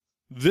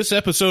This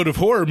episode of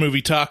Horror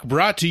Movie Talk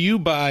brought to you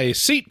by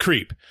Seat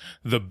Creep,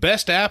 the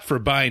best app for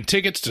buying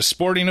tickets to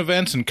sporting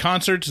events and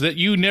concerts that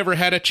you never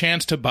had a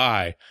chance to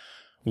buy.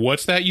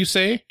 What's that, you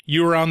say?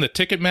 You were on the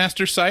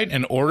Ticketmaster site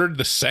and ordered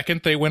the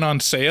second they went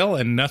on sale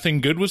and nothing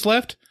good was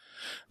left?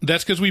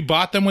 That's because we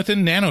bought them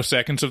within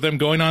nanoseconds of them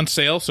going on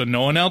sale so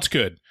no one else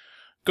could.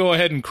 Go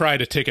ahead and cry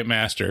to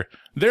Ticketmaster.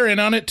 They're in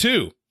on it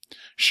too.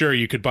 Sure,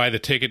 you could buy the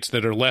tickets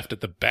that are left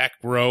at the back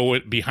row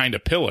behind a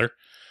pillar,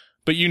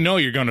 but you know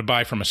you're going to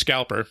buy from a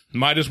scalper.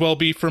 Might as well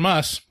be from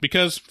us,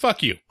 because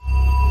fuck you.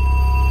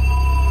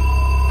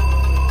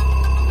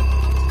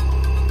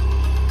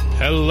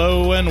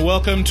 Hello and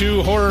welcome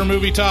to Horror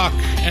Movie Talk,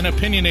 an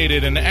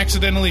opinionated and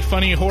accidentally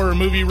funny horror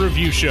movie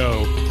review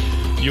show.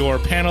 Your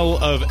panel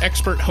of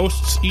expert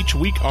hosts each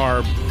week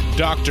are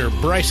Dr.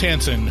 Bryce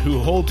Hansen, who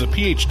holds a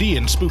PhD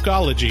in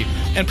spookology,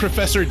 and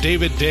Professor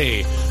David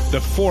Day, the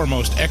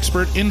foremost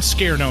expert in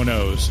scare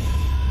no-nos.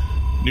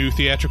 New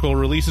theatrical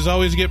releases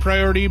always get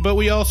priority, but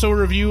we also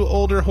review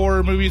older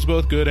horror movies,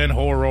 both good and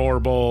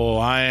horrible.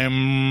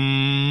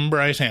 I'm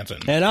Bryce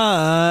Hansen. And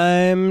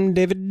I'm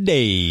David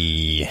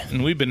Day.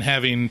 And we've been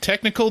having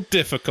technical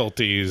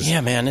difficulties. Yeah,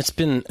 man, it's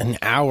been an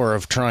hour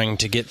of trying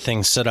to get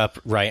things set up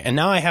right. And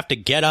now I have to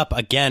get up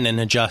again and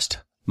adjust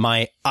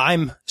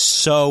I'm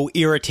so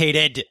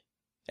irritated.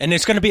 And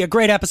it's going to be a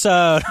great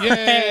episode.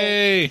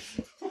 Yay!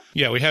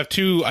 Yeah, we have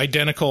two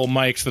identical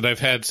mics that I've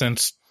had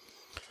since,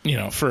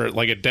 for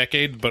like a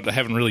decade, but I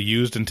haven't really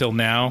used until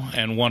now,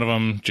 and one of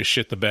them just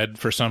shit the bed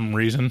for some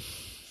reason.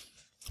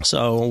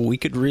 So we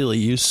could really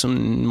use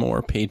some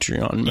more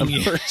Patreon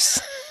members.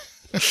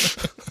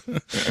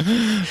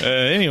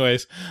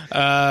 Anyways,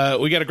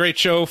 we got a great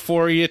show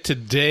for you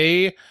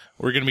today.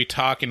 We're going to be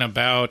talking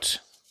about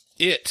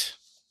It.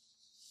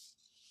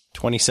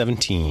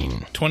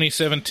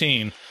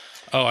 2017.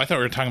 Oh, I thought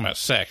we were talking about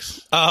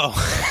sex. Oh.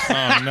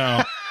 Oh,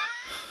 no.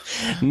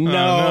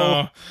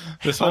 No.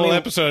 This whole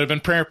episode I've been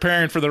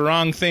preparing for the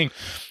wrong thing.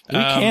 We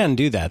can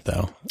do that,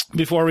 though.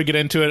 Before we get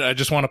into it, I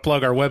just want to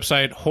plug our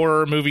website,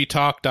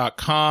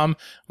 horrormovietalk.com.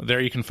 There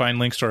you can find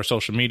links to our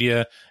social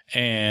media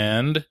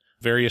and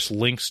various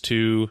links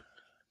to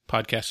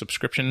podcast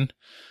subscription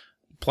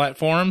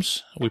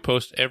platforms. We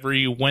post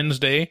every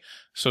Wednesday,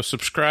 so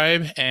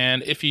subscribe.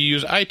 And if you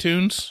use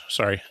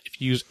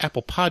if you use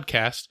Apple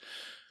Podcasts,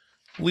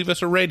 leave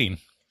us a rating.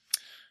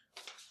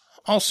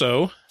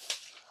 Also,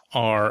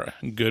 our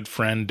good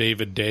friend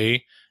David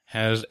Day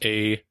has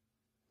a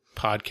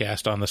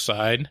podcast on the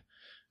side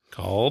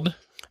called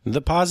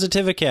The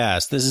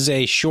Positivicast. This is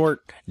a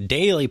short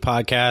daily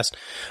podcast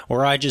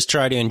where I just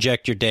try to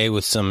inject your day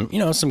with some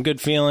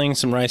good feelings,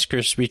 some Rice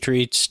Krispie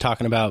treats,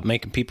 talking about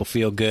making people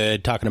feel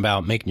good, talking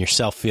about making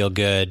yourself feel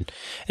good,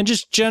 and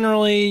just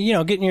generally,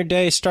 getting your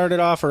day started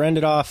off or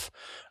ended off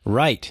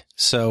right.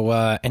 So,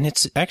 and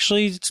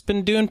it's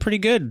been doing pretty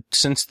good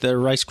since the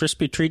Rice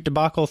Krispie treat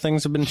debacle.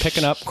 Things have been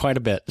picking up quite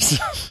a bit.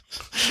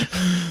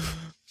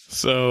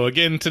 So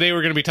again, today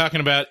we're going to be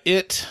talking about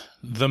It,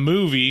 the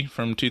movie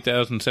from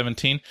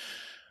 2017.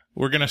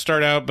 We're going to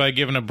start out by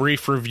giving a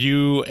brief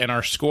review and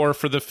our score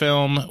for the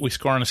film. We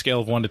score on a scale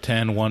of 1 to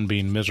 10, 1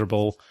 being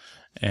miserable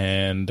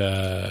and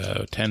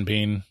 10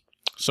 being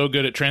so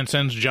good it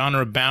transcends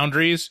genre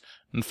boundaries,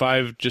 and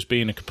 5 just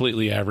being a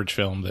completely average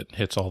film that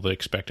hits all the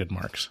expected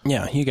marks.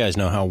 Yeah, you guys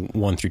know how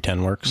 1 through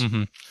 10 works.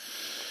 Mm-hmm.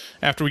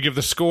 After we give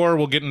the score,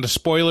 we'll get into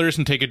spoilers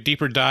and take a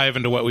deeper dive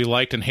into what we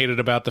liked and hated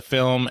about the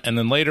film. And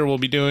then later we'll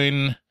be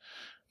doing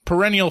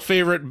perennial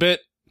favorite bit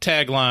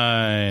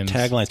taglines.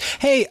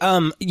 Hey,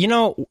 I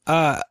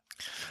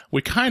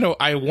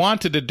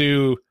wanted to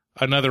do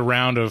another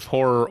round of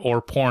horror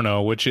or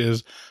porno, which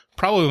is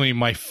probably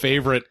my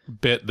favorite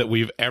bit that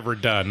we've ever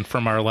done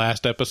from our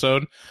last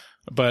episode.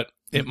 But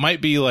it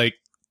might be like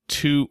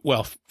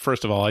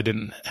first of all, I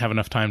didn't have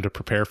enough time to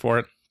prepare for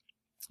it.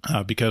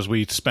 Because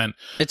we spent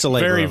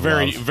very,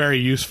 very, very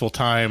useful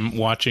time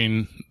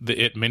watching the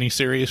It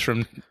miniseries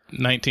from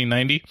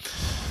 1990.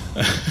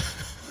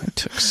 It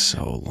took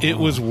so long. It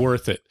was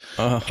worth it.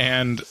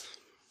 And,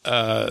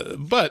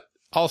 but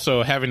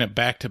also having it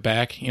back to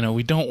back,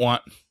 we don't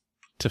want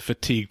to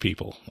fatigue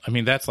people. I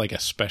mean, that's like a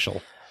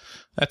special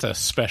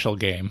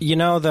game.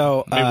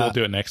 Though, maybe we'll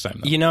do it next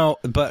time, though.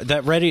 But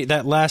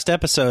that last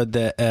episode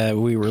that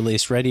we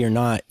released, Ready or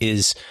Not,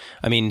 is,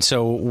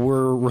 so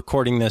we're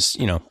recording this,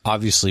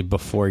 obviously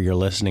before you're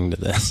listening to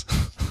this.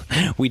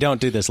 We don't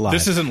do this live.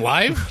 This isn't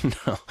live?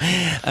 No.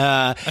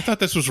 I thought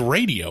this was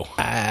radio.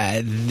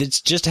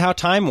 It's just how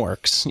time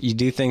works. You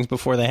do things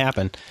before they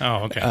happen.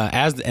 Oh, okay.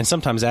 And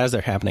sometimes as they're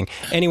happening.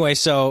 Anyway,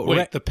 so...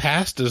 Wait, the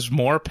past is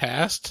more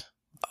past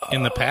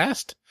in the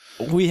past?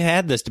 We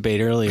had this debate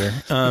earlier.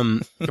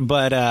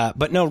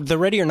 But no, the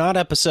Ready or Not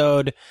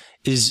episode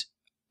is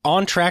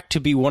on track to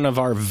be one of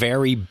our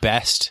very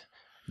best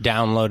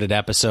downloaded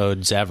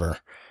episodes ever.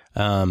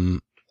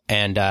 Even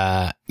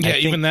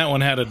that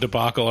one had a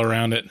debacle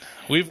around it.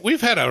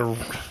 We've had a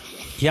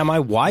Yeah, my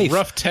wife.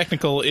 Rough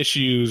technical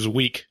issues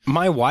week.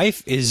 My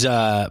wife is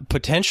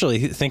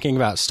potentially thinking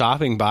about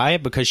stopping by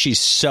because she's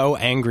so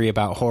angry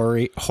about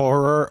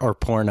horror or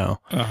porno.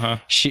 Uh-huh.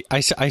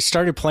 I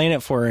started playing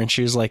it for her and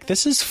she was like,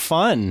 "This is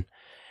fun."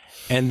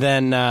 And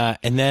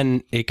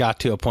then it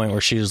got to a point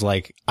where she was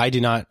like, I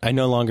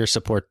no longer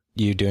support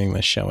you doing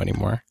this show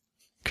anymore,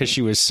 because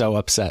she was so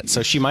upset.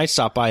 So she might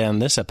stop by on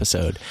this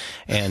episode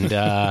and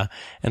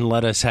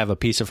let us have a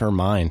piece of her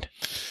mind.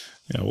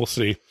 Yeah, we'll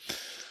see.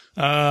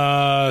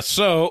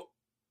 So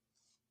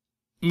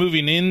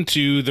moving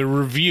into the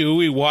review,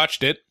 we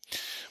watched it.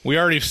 We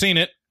already seen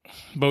it,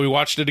 but we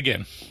watched it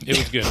again. It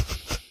was good.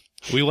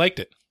 We liked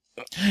it.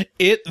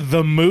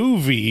 The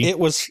movie. It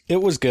was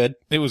good.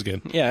 It was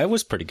good. Yeah, it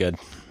was pretty good.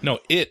 No,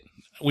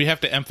 we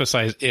have to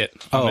emphasize it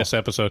on this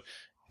episode.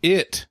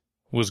 It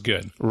was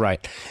good.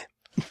 Right.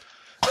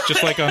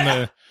 Just like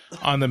on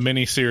the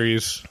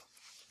miniseries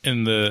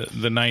in the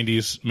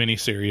 90s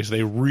miniseries,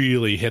 they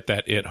really hit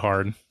that it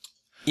hard.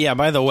 Yeah,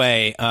 by the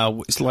way,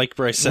 like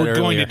Bryce said earlier, we're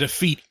going to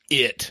defeat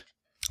it.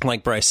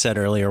 Like Bryce said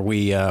earlier,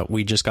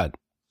 we just got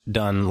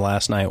done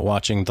last night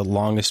watching the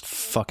longest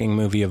fucking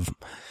movie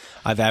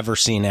I've ever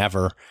seen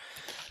ever.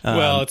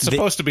 Well, it's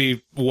supposed to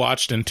be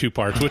watched in 2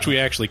 parts, which we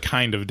actually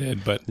kind of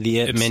did, but the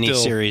It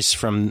miniseries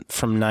from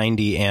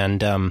 90,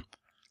 and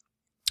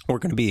we're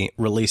going to be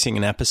releasing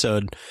an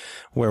episode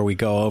where we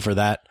go over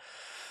that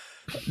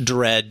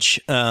dredge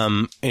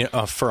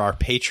for our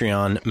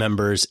Patreon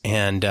members,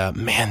 and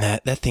man,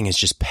 that thing is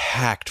just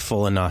packed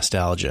full of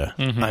nostalgia.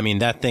 Mm-hmm. I mean,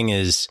 that thing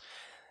is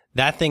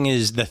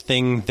the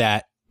thing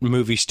that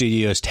movie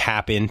studios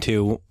tap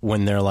into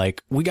when they're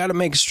like, we got to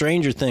make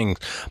Stranger Things.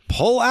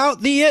 Pull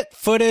out the It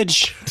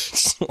footage.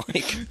 It's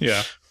like,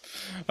 yeah.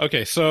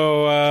 Okay,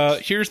 so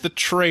here's the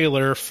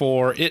trailer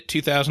for It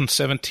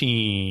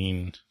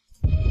 2017.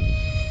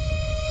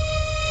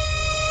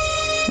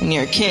 When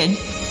you're a kid, you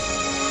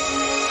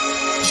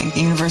think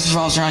the universe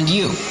revolves around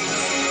you. You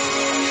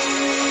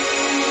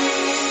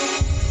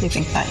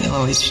think that you'll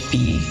always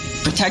be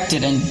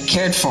protected and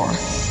cared for.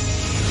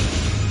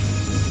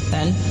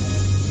 Then,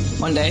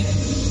 one day,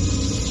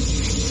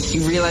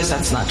 you realize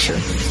that's not true.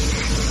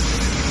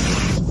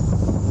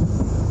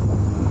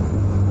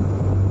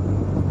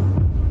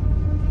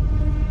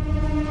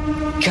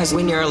 Because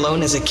when you're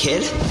alone as a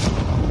kid,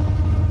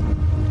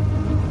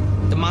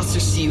 the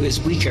monsters see you as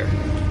weaker.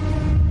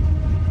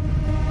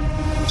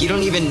 You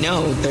don't even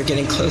know they're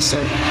getting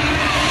closer.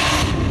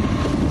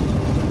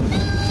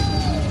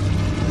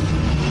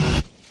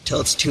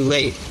 Till it's too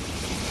late.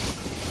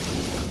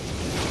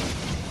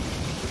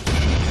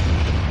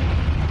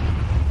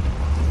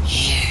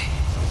 Here.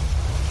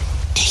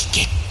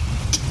 Take it.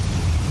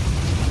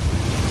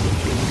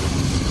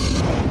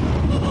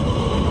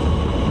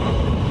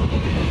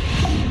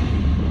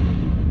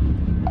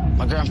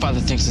 My grandfather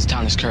thinks this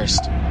town is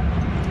cursed.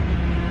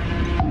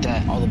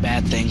 That all the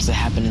bad things that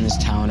happen in this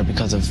town are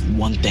because of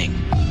one thing.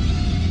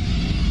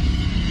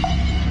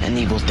 An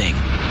evil thing.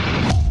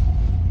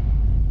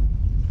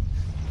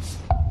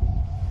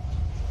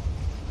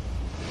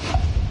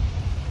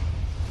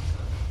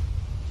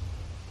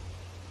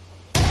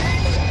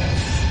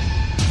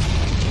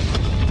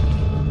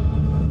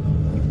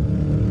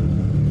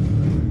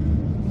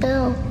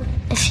 Bill,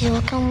 if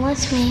you'll come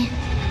with me,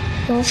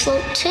 you'll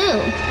float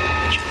too.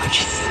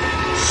 George.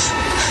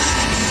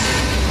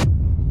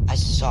 I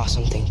saw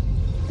something.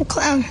 The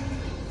clown.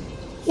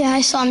 Yeah,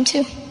 I saw him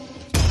too.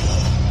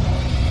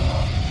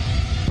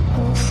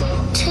 You'll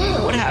float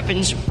too. What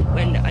happens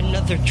when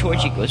another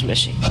Georgie goes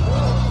missing?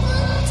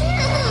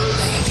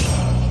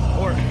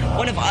 Or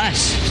one of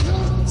us?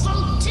 You'll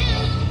float too.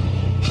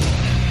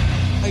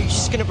 Are you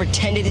just gonna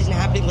pretend it isn't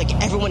happening like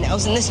everyone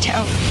else in this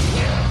town?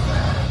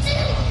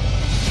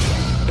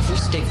 If we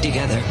stick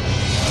together,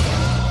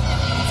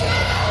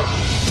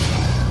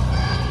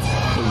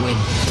 we'll win.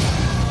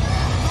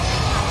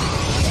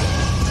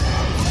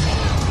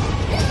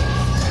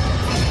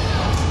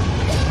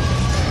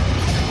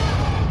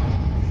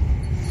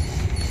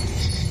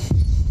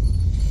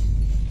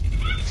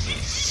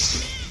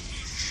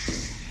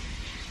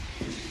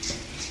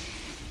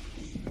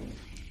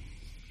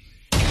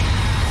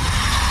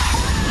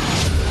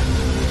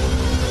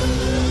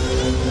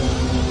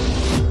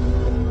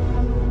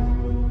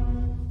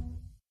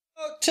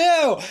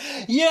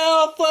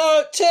 You'll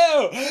float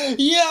too!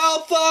 You'll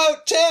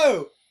float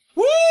too!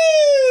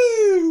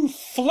 Woo!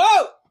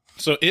 Float!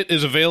 So it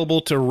is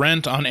available to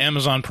rent on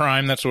Amazon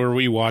Prime. That's where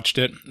we watched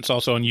it. It's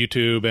also on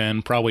YouTube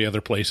and probably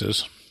other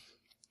places.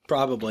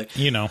 Probably.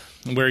 You know,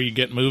 where you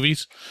get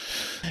movies.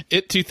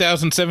 It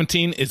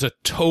 2017 is a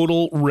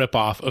total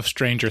ripoff of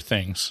Stranger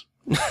Things.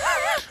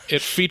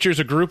 It features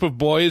a group of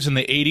boys in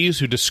the 80s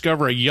who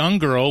discover a young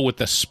girl with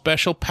a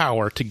special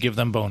power to give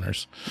them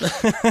boners.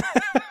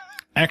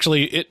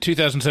 Actually, It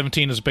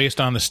 2017 is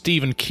based on the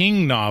Stephen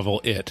King novel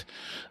It.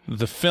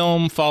 The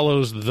film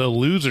follows the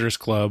Losers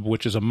Club,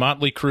 which is a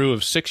motley crew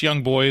of 6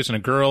 young boys and a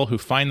girl who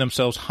find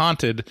themselves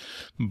haunted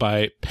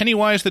by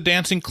Pennywise the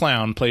Dancing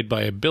Clown, played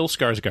by Bill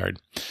Skarsgård.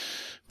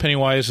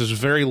 Pennywise is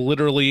very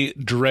literally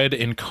dread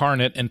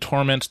incarnate and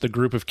torments the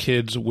group of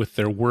kids with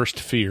their worst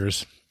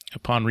fears.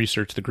 Upon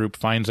research, the group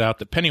finds out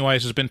that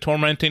Pennywise has been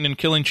tormenting and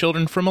killing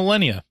children for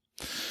millennia.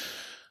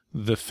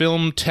 The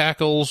film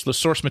tackles the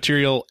source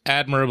material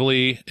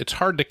admirably. It's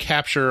hard to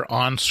capture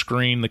on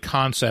screen the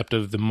concept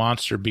of the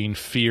monster being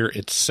fear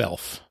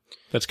itself.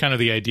 That's kind of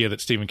the idea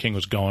that Stephen King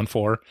was going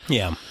for.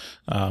 Yeah.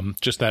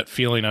 Just that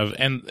feeling of,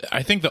 and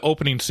I think the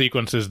opening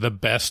sequence is the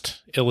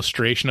best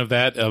illustration of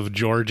that, of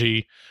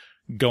Georgie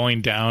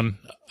going down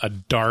a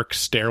dark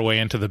stairway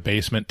into the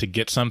basement to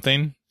get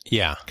something.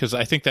 Yeah. Because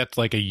I think that's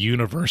like a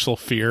universal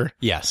fear.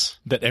 Yes.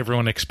 That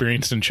everyone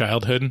experienced in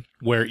childhood,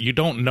 where you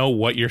don't know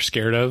what you're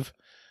scared of,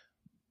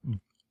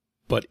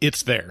 but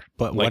it's there.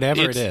 But like,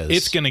 whatever it is,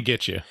 it's going to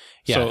get you.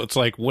 Yeah. So it's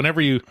like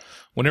whenever you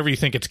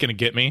think it's going to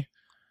get me,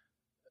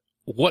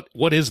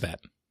 what is that?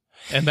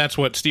 And that's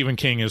what Stephen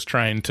King is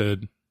trying to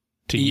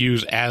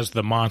use as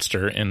the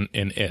monster in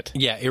it.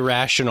 Yeah,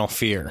 irrational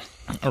fear.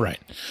 All right.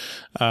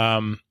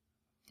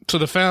 So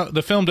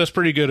the film does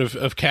pretty good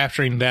of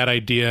capturing that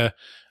idea.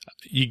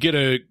 You get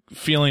a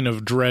feeling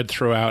of dread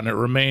throughout, and it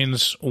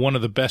remains one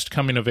of the best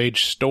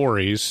coming-of-age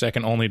stories,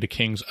 second only to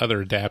King's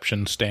other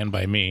adaptation, Stand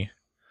By Me.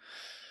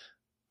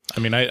 I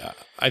mean,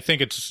 I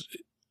think it's,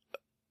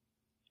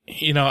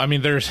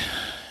 there's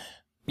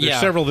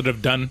several that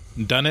have done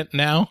it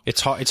now.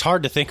 It's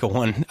hard to think of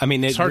one. I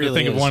mean, it's hard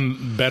really to think of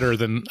one better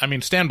than,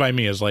 Stand By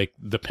Me is like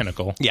the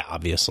pinnacle. Yeah,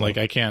 obviously. Like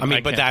I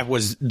can't. But that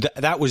was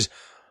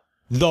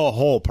the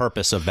whole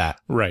purpose of that,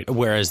 right?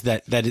 Whereas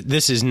that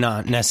this is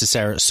not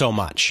necessary so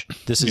much.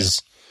 This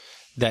is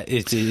that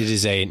it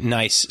is a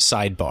nice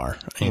sidebar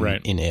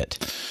in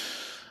it.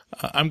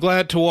 I'm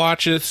glad to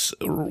watch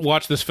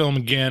this film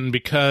again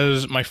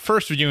because my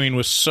first viewing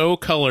was so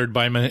colored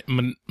by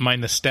my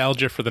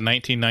nostalgia for the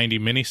 1990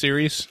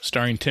 miniseries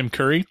starring Tim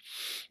Curry.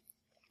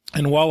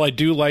 And while I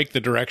do like the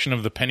direction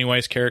of the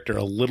Pennywise character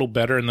a little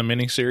better in the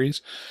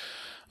miniseries,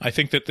 I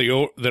think that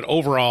that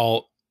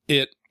overall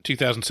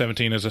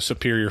 2017 is a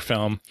superior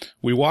film.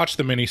 We watched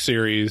the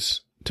miniseries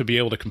to be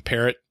able to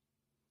compare it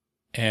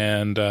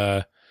and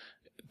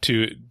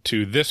to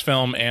this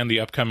film and the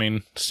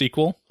upcoming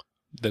sequel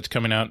that's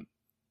coming out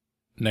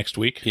next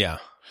week. Yeah.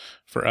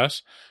 For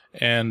us.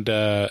 And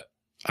I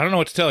don't know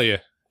what to tell you.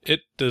 It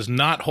does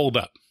not hold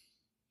up,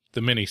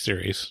 the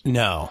miniseries.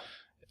 No.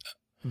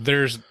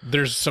 There's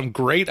some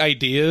great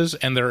ideas,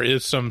 and there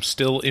is some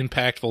still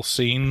impactful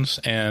scenes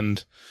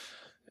and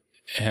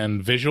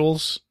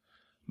visuals,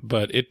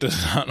 but it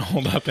does not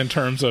hold up in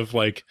terms of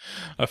like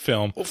a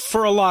film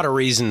for a lot of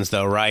reasons,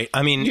 though, right?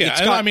 I mean,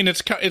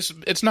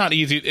 it's not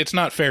easy. It's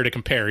not fair to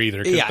compare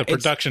either. Yeah, the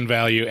production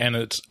value, and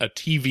it's a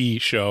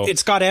TV show.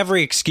 It's got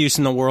every excuse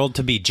in the world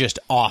to be just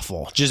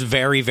awful, just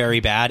very, very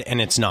bad, and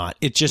it's not.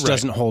 It just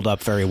doesn't hold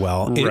up very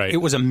well. It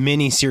was a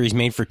mini series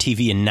made for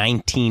TV in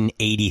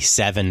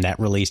 1987 that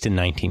released in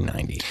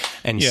 1990,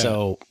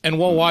 and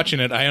while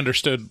watching it, I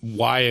understood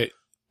why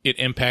it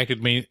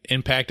impacted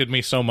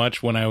me so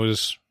much when I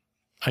was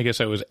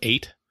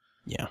 8.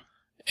 Yeah.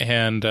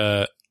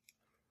 And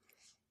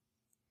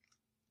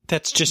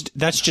that's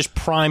just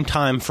prime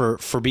time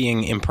for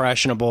being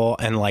impressionable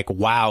and like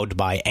wowed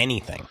by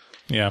anything.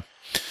 Yeah.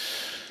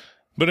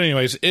 But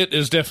anyways, it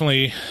is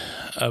definitely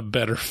a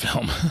better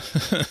film.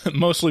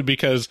 Mostly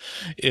because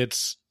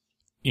it's,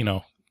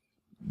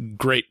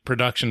 great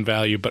production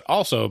value, but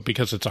also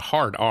because it's a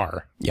hard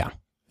R. Yeah.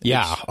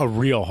 Yeah, a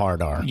real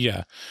hard R.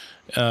 Yeah.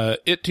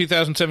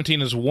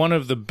 2017 is one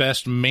of the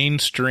best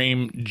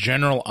mainstream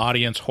general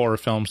audience horror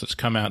films that's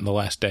come out in the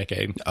last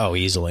decade. Oh,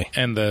 easily.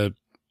 And the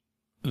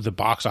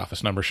box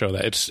office numbers show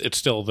that it's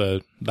still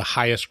the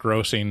highest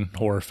grossing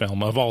horror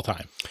film of all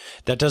time.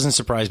 That doesn't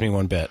surprise me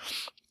one bit.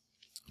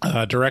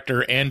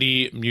 Director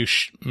Andy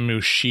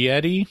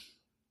Muschietti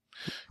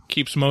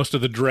keeps most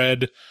of the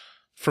dread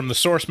from the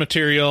source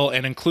material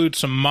and includes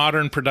some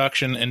modern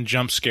production and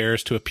jump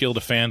scares to appeal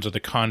to fans of the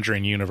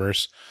Conjuring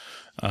universe.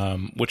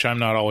 Which I'm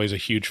not always a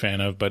huge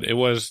fan of, but it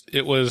was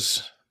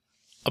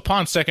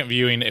upon second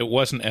viewing, it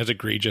wasn't as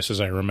egregious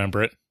as I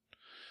remember it.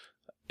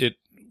 It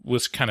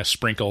was kind of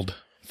sprinkled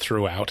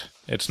throughout.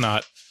 It's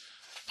not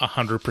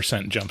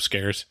 100% jump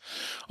scares.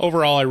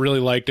 Overall, I really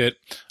liked it.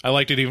 I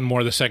liked it even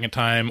more the second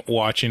time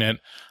watching it.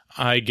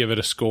 I give it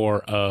a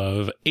score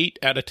of 8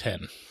 out of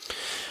 10.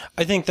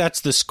 I think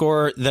that's the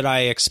score that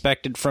I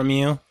expected from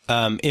you,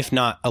 if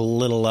not a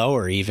little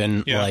lower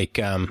even. Yeah.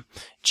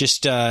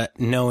 Just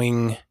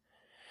knowing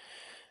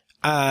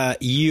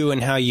you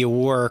and how you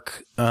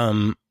work.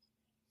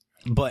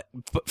 But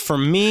for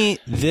me,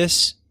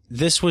 this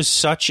was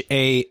such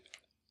a,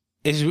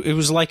 it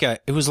was like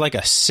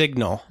a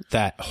signal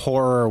that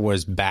horror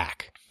was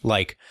back.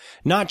 Like,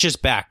 not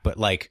just back, but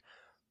like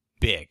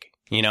big,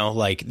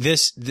 like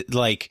this,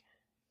 like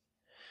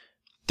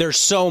there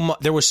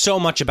was so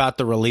much about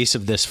the release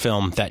of this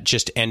film that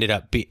just ended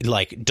up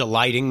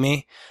delighting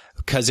me,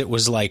 because it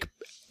was like,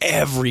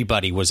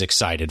 everybody was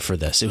excited for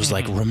this. It was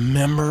like,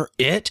 remember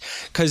it?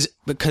 Because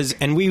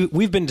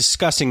we've been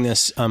discussing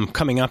this,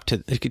 coming up to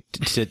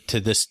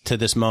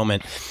this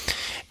moment.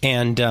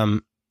 And,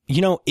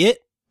 it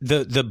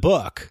the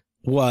book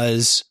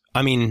was,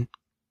 I mean,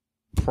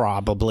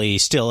 probably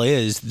still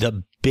is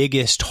the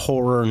biggest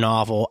horror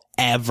novel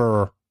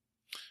ever.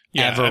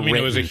 Yeah, ever I mean,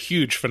 written. it was a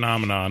huge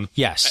phenomenon.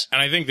 Yes. And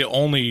I think the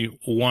only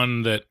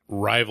one that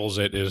rivals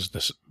it is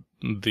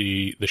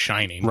the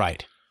Shining.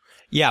 Right.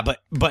 Yeah,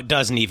 but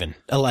doesn't even.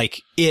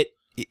 Like, it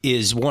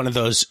is one of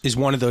those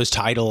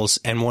titles,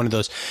 and one of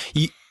those,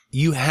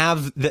 you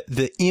have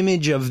the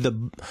image of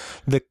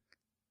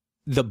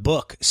the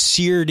book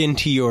seared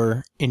into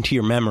your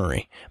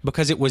memory,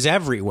 because it was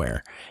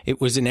everywhere.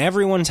 It was in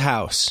everyone's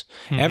house.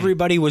 Mm-hmm.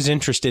 Everybody was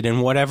interested in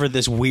whatever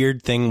this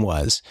weird thing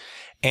was.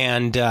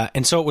 And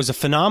so it was a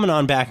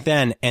phenomenon back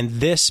then, and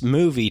this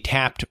movie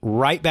tapped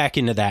right back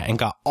into that and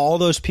got all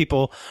those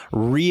people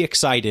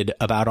re-excited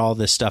about all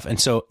this stuff. And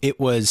so it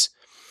was,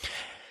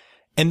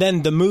 and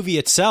then the movie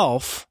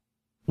itself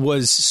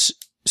was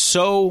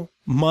so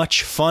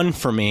much fun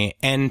for me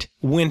and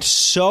went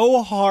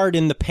so hard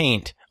in the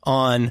paint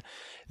on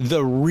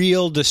the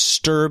real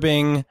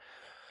disturbing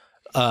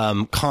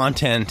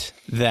content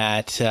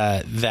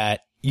that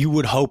you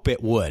would hope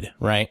it would,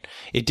 right?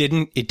 It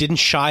didn't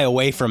shy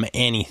away from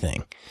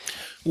anything.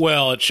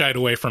 Well, it shied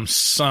away from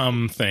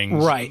some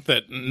things, right?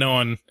 That no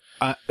one.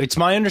 It's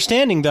my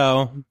understanding,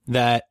 though,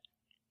 that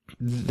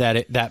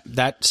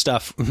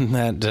stuff,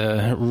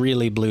 that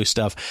really blue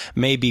stuff,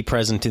 may be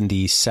present in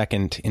the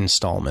second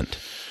installment.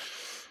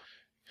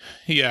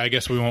 Yeah, I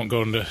guess we won't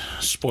go into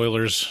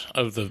spoilers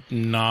of the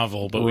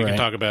novel, but we can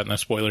talk about it in the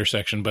spoiler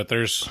section. But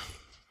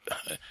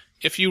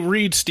if you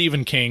read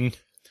Stephen King,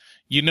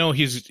 you know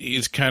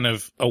he's kind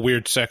of a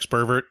weird sex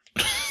pervert.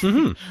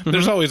 Mm-hmm.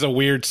 There's always a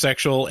weird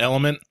sexual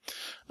element.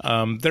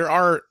 There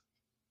are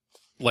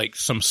like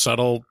some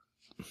subtle,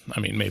 I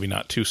mean, maybe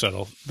not too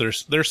subtle.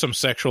 There's some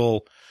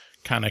sexual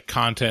kind of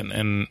content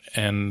and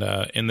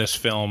in this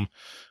film,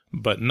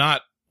 but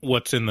not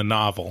what's in the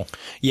novel.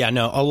 Yeah,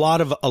 no, a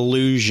lot of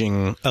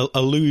illusions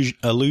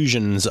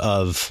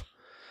of,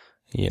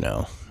 you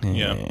know,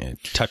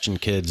 touching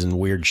kids and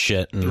weird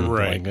shit and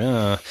right.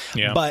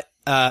 Yeah. But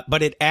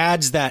it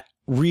adds that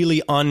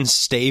really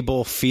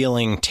unstable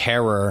feeling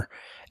terror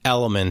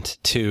element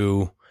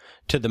to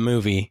the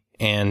movie,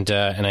 and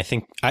I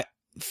think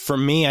for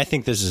me I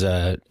think this is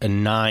a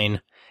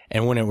 9,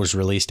 and when it was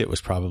released it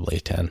was probably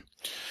a 10.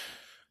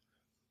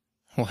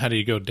 Well, how do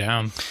you go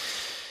down?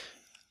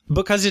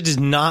 Because it is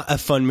not a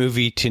fun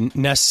movie to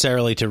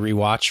necessarily to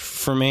rewatch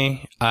for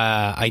me.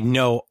 I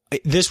know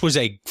this was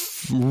a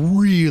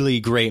really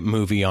great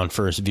movie on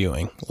first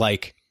viewing.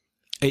 Like,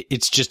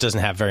 it just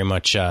doesn't have very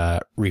much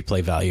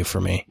replay value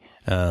for me.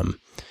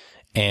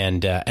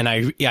 And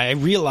I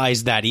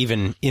realized that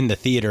even in the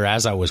theater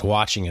as I was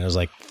watching it, I was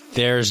like,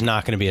 there's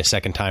not going to be a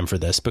second time for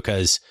this,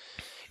 because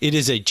it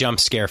is a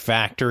jump scare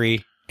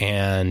factory,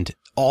 and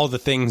all the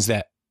things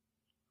that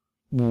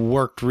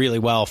worked really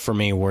well for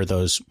me were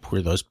those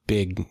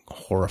big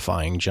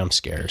horrifying jump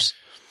scares.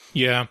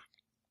 Yeah.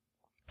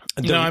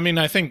 No, I mean,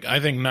 I think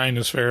 9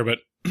 is fair, but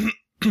I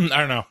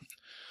don't know.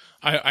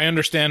 I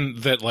understand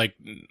that like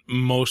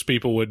most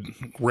people would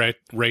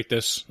rate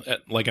this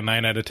at like a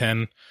 9 out of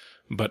 10,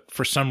 but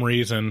for some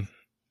reason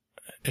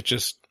it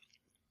just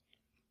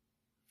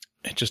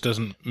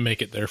doesn't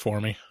make it there for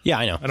me. Yeah,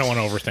 I know. I don't want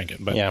to overthink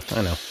it, but yeah,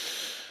 I know.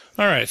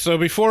 All right, so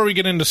before we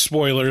get into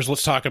spoilers,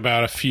 let's talk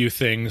about a few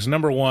things.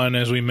 Number one,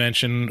 as we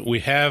mentioned,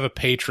 we have a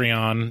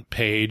Patreon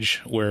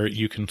page where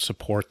you can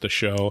support the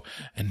show,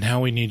 and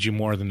now we need you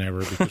more than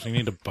ever because we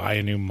need to buy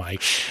a new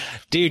mic.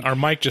 Dude, our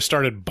mic just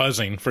started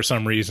buzzing for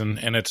some reason,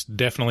 and it's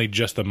definitely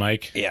just the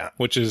mic. Yeah.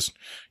 Which is,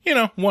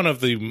 one of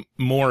the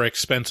more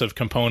expensive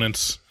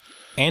components.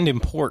 And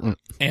important,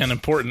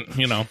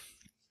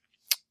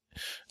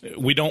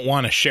 We don't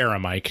want to share a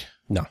mic.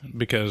 No,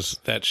 because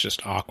that's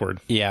just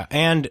awkward. Yeah,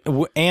 and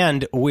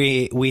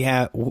we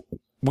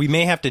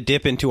may have to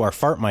dip into our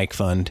fart mic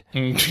fund.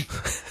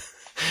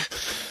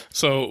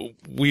 So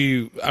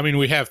we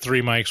have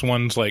 3 mics.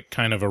 One's like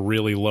kind of a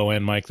really low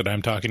end mic that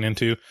I'm talking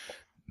into.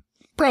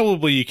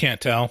 Probably you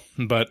can't tell,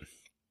 but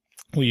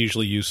we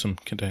usually use some.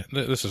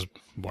 This is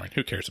boring.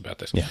 Who cares about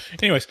this? Yeah.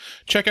 Anyways,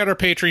 check out our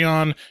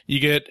Patreon. You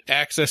get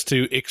access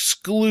to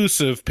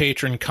exclusive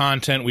patron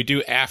content. We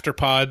do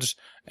afterpods.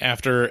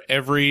 After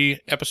every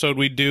episode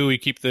we do, we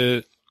keep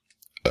the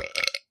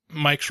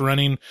mics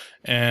running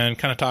and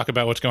kind of talk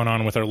about what's going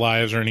on with our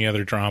lives or any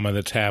other drama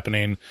that's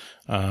happening.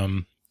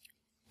 And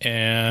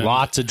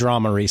lots of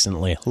drama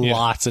recently. Yeah.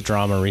 Lots of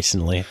drama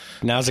recently.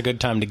 Now's a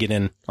good time to get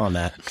in on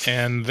that.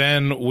 And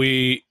then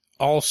we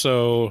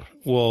also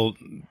will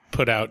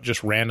put out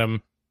just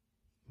random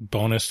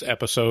bonus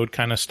episode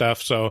kind of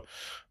stuff. So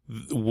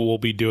we'll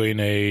be doing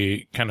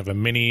a kind of a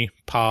mini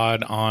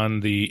pod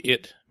on the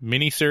It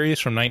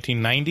miniseries from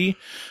 1990.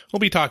 We'll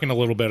be talking a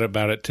little bit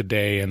about it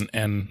today and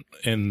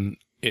in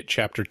It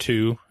Chapter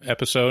 2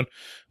 episode,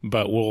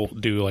 but we'll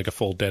do like a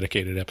full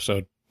dedicated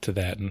episode to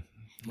that and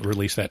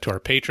release that to our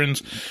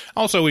patrons.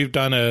 Also, we've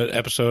done an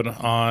episode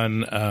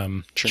on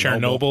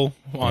Chernobyl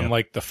on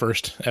like the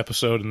first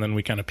episode, and then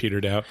we kind of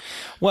petered out.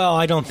 Well,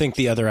 I don't think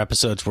the other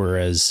episodes were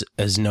as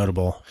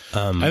notable.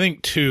 I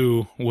think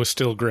 2 was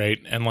still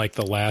great, and like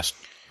the last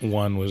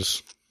one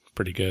was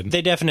pretty good.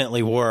 They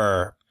definitely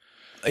were.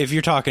 If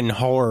you're talking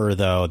horror,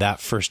 though, that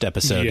first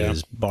episode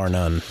is bar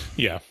none.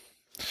 Yeah.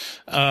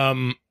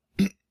 Well,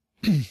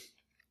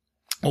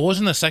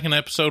 wasn't the second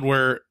episode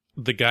where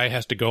the guy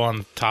has to go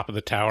on top of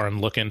the tower and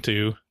look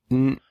into?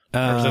 Or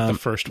was that the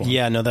first one?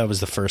 Yeah, no, that was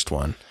the first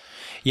one.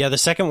 Yeah, the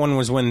second one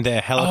was when the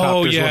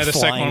helicopters were the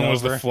flying second one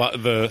was over.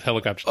 the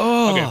helicopters.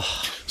 Oh. Okay.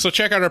 So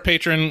check out our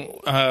Patreon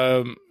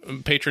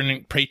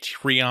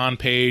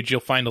page. You'll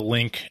find a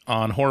link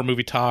on Horror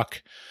Movie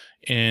Talk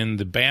in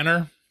the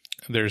banner.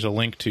 There's a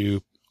link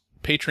to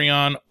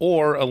Patreon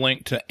or a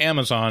link to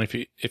Amazon. If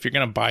you're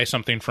going to buy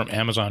something from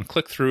Amazon,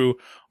 click through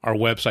our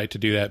website to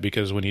do that,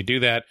 because when you do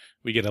that,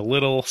 we get a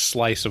little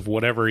slice of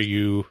whatever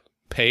you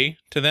pay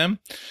to them.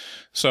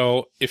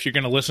 So if you're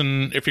going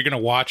to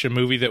watch a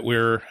movie that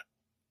we're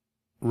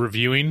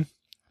reviewing,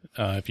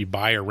 if you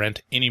buy or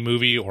rent any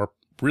movie or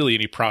really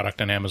any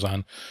product on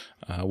Amazon,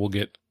 we'll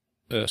get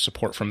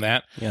support from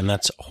that. Yeah, and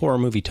that's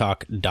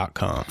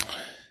horrormovietalk.com.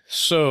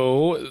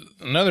 So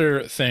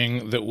another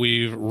thing that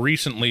we've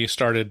recently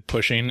started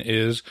pushing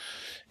is,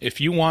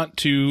 if you want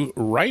to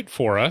write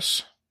for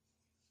us,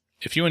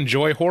 if you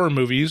enjoy horror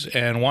movies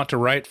and want to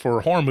write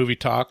for Horror Movie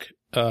Talk,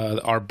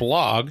 our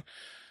blog,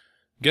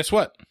 guess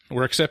what?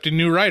 We're accepting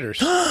new writers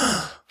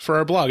for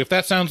our blog. If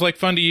that sounds like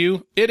fun to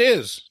you, it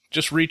is.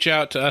 Just reach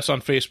out to us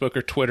on Facebook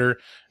or Twitter,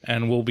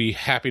 and we'll be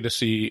happy to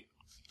see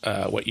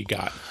what you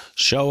got.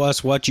 Show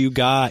us what you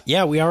got.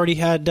 Yeah, we already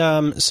had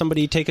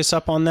somebody take us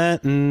up on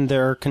that, and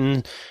they're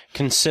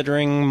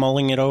considering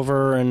mulling it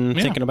over and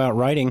thinking about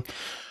writing.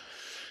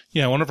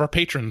 Yeah, one of our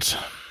patrons.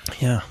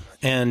 Yeah,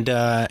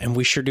 and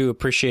we sure do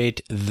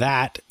appreciate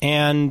that.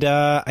 And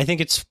I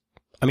think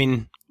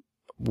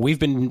we've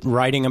been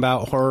writing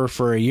about horror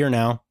for a year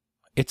now.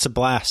 It's a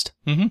blast.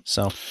 Mm-hmm.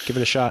 So give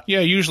it a shot. Yeah,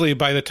 usually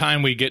by the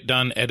time we get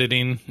done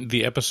editing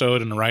the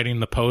episode and writing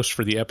the post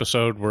for the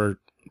episode, we're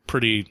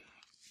pretty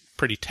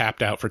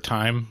tapped out for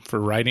time for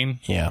writing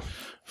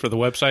for the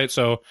website.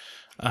 So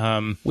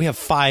we have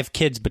 5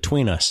 kids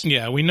between us.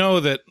 Yeah, we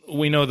know that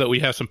we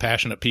have some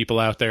passionate people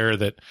out there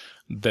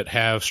that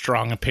have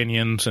strong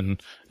opinions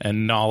and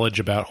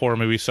knowledge about horror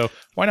movies. So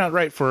why not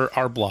write for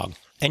our blog?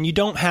 And you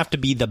don't have to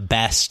be the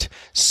best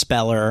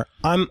speller.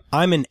 I'm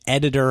an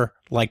editor,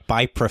 like,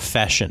 by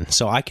profession,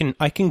 so I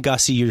can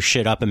gussy your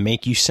shit up and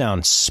make you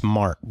sound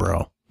smart,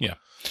 bro. Yeah.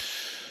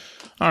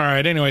 All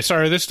right. Anyway,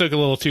 sorry this took a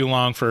little too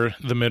long for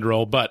the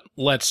mid-roll, but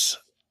let's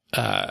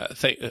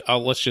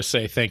just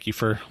say thank you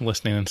for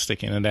listening and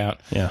sticking it out.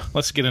 Yeah.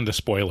 Let's get into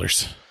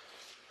spoilers.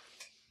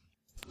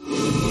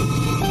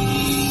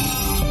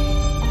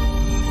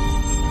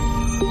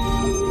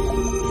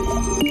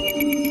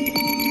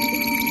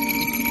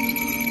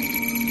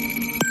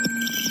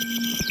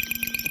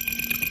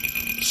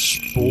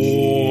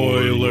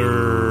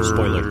 Spoilers.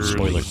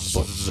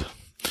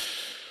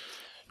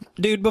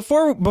 Dude,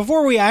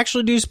 before we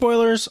actually do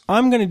spoilers,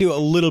 I'm going to do a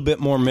little bit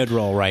more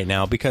mid-roll right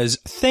now, because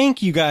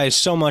thank you guys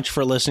so much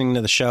for listening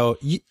to the show.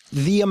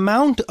 The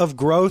amount of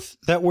growth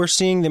that we're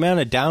seeing, the amount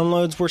of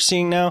downloads we're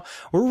seeing now,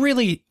 we're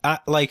really,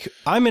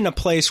 I'm in a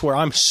place where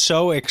I'm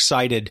so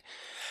excited.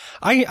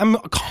 I'm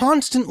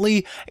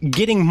constantly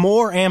getting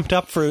more amped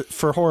up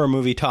for Horror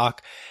Movie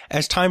Talk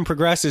as time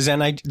progresses,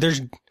 and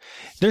there's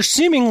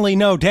seemingly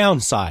no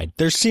downside.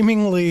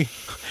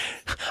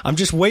 I'm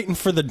just waiting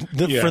for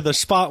the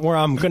spot where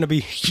I'm going to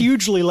be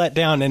hugely let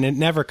down, and it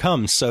never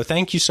comes. So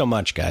thank you so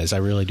much, guys. I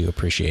really do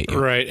appreciate you.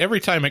 Right. Every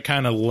time it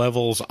kind of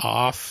levels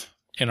off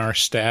in our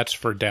stats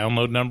for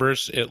download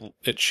numbers,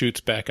 it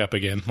shoots back up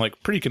again,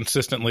 like pretty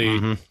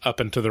consistently up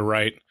and to the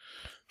right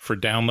for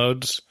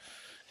downloads.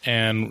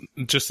 And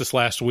just this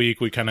last week,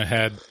 we kind of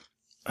had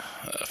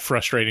a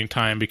frustrating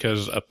time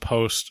because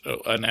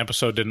an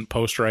episode didn't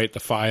post right. The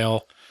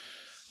file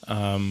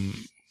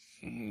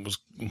was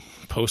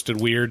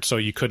posted weird, so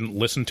you couldn't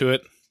listen to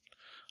it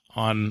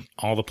on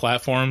all the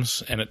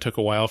platforms, and it took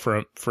a while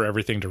for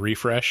everything to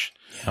refresh.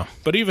 Yeah.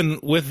 But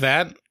even with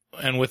that,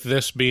 and with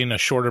this being a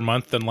shorter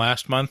month than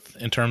last month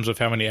in terms of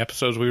how many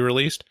episodes we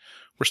released,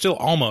 we're still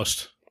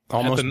almost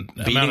at the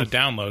amount of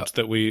downloads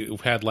that we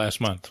had last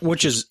month,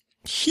 which is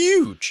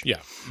huge.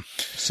 Yeah.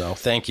 So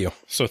thank you.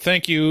 So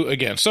thank you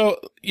again. So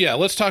yeah,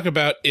 let's talk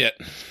about it.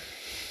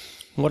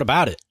 What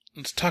about it?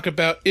 Let's talk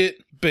about it,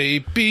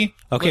 baby.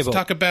 Okay, let's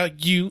talk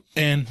about you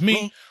and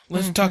me.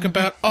 Let's talk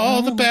about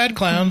all the bad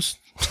clowns.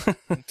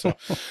 So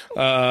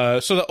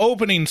the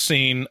opening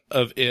scene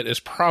of it is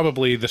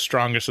probably the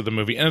strongest of the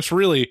movie, and it's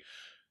really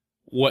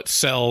what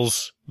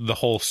sells the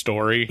whole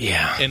story.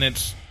 Yeah. And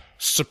it's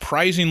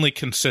surprisingly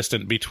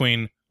consistent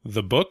between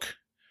the book,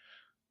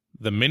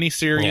 the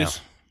miniseries,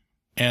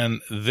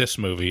 and this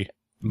movie.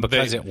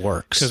 Because it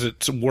works. Because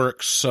it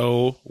works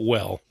so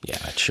well.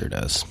 Yeah, it sure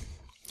does.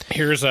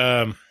 Here's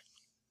a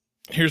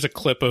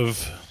clip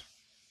of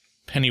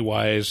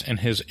Pennywise and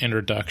his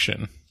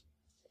introduction.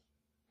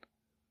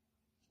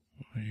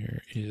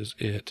 Where is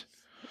it?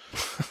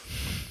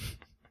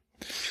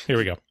 Here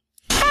we go.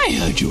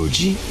 Hiya,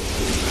 Georgie.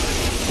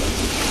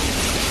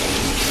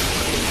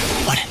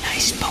 What a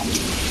nice boat.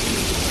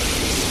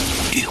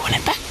 Do you want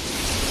it back?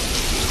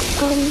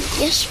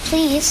 Yes,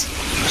 please.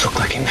 You look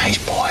like a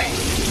nice boy.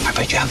 I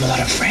bet you have a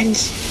lot of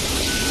friends.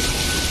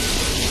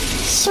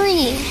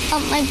 3,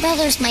 but my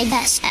brother's my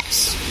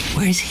bestest.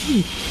 Where's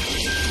he?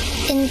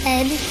 In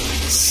bed,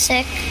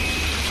 sick.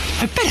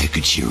 I bet I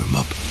could cheer him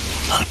up.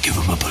 I'll give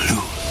him a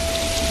balloon.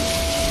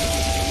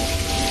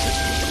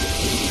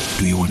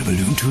 Do you want a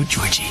balloon too,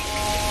 Georgie?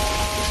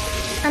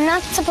 I'm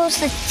not supposed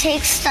to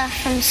take stuff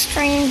from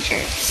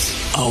strangers.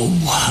 Oh,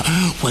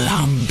 well,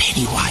 I'm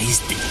Pennywise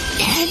the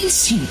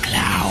dancing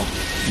clown.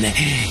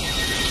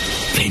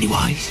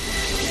 Pennywise?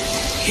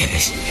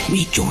 Yes,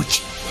 meet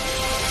Georgie.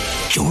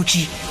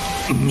 Georgie,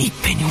 meet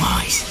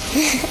Pennywise.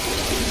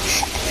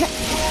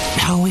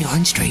 Now we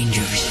aren't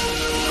strangers,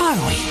 are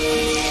we?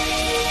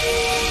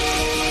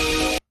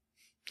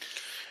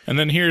 And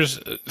then here's,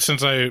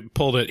 since I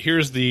pulled it,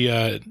 here's the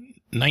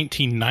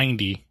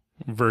 1990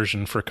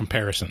 version for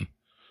comparison.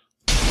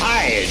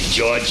 Hi,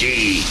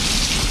 Georgie.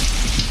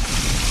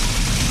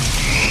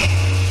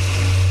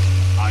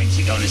 Aren't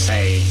you going to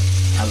say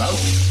hello?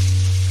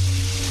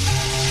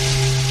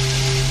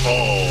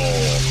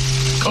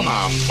 Oh, come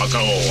on,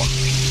 bucko.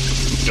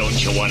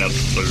 Don't you want a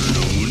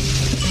balloon?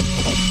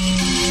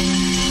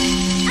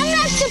 I'm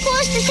not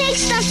supposed to take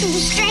stuff from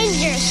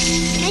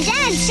strangers. My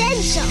dad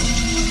said so.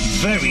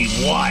 Very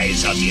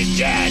wise of your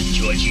dad,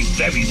 Georgie.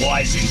 Very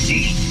wise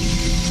indeed.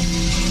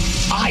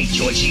 I,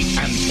 Georgie,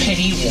 am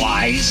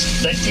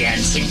Pennywise the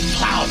dancing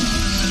clown.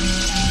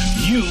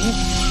 You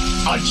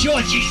are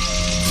Georgie.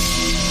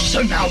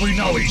 So now we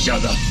know each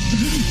other.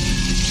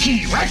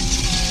 Correct?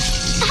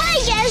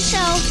 I guess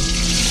so.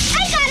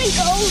 I gotta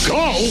go.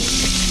 Go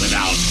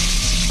without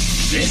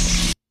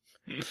this?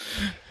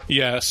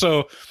 Yeah,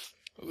 so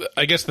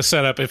I guess the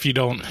setup, if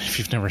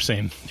you've never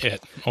seen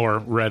it or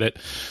read it,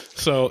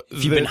 so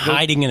If you've been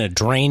hiding in a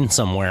drain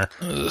somewhere.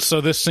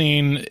 So this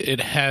scene, it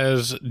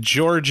has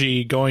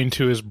Georgie going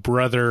to his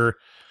brother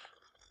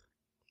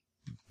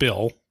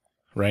Bill,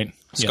 right?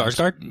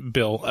 Skarsgård? Yeah,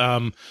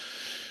 Bill.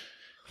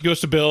 He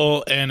goes to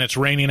Bill, and it's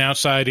raining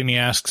outside, and he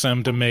asks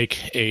him to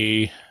make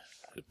a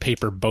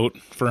paper boat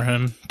for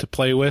him to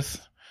play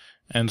with.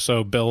 And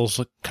so Bill's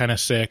kind of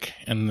sick,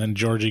 and then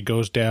Georgie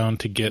goes down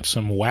to get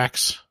some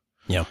wax.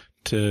 Yeah.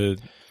 To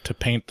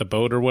paint the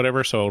boat or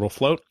whatever, so it'll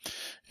float.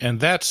 And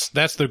that's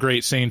the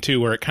great scene too,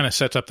 where it kind of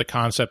sets up the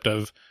concept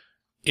of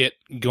it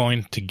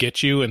going to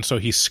get you, and so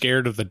he's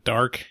scared of the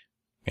dark.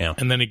 Yeah.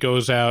 And then he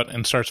goes out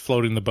and starts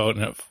floating the boat,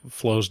 and it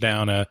flows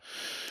down a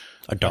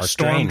dark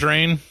storm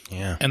drain.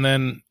 Yeah. And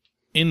then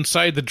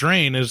inside the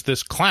drain is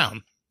this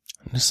clown.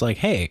 And it's like,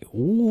 hey,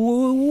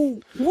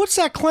 what's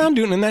that clown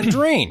doing in that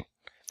drain?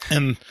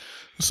 And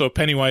so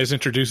Pennywise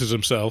introduces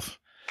himself.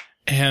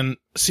 And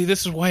see,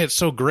 this is why it's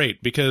so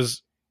great,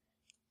 because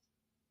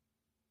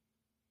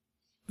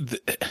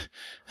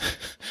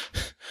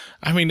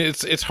I mean,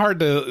 it's hard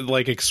to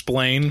like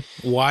explain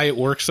why it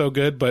works so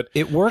good, but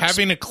it works.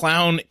 Having a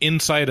clown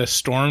inside a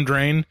storm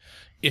drain,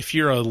 if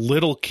you're a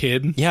little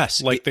kid,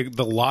 yes, like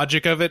the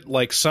logic of it,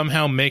 like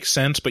somehow makes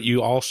sense, but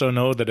you also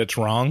know that it's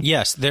wrong.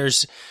 Yes,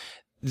 there's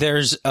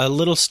a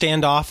little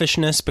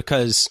standoffishness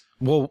because,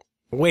 well,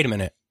 wait a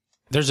minute,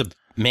 there's a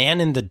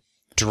man in the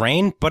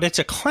drain, but it's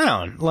a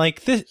clown.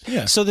 Like this,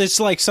 yeah. So there's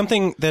like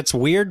something that's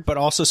weird, but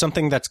also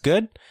something that's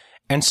good,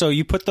 and so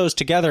you put those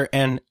together,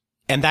 and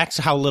that's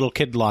how little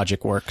kid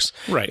logic works.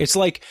 Right. It's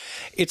like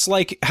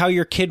how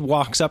your kid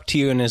walks up to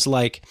you and is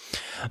like,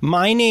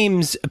 "My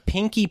name's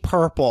Pinky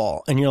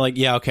Purple," and you're like,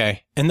 "Yeah,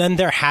 okay," and then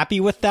they're happy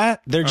with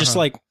that. They're just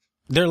like.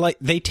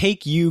 They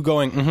take you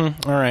going,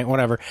 all right,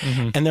 whatever.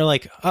 Mm-hmm. And they're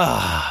like,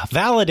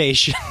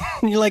 validation.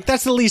 You're like,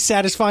 that's the least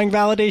satisfying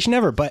validation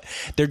ever. But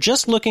they're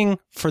just looking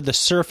for the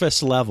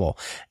surface level.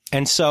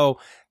 And so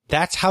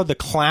that's how the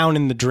clown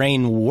in the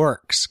drain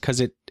works.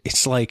 Cause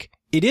it's like,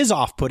 it is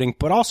off-putting,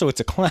 but also it's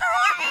a clown.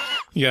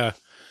 Yeah.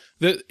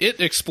 It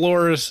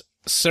explores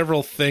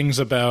several things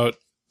about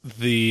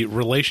the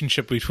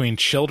relationship between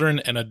children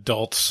and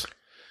adults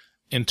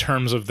in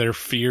terms of their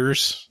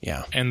fears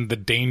and the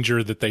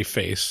danger that they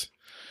face.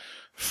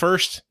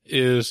 First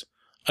is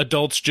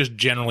adults just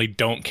generally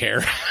don't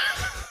care.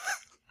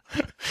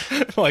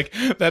 Like,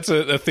 that's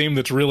a theme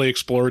that's really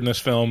explored in this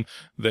film,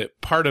 that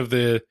part of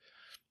the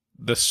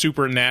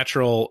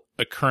supernatural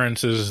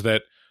occurrences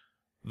that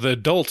the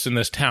adults in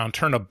this town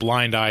turn a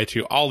blind eye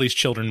to all these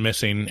children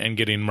missing and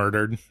getting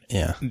murdered.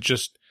 Yeah.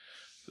 Just,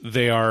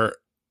 they are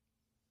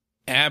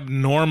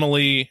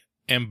abnormally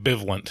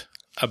ambivalent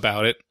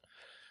about it.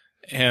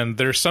 And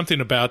there's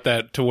something about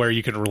that to where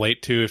you can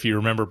relate to if you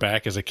remember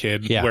back as a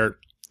kid, where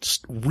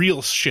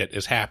real shit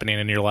is happening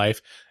in your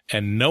life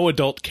and no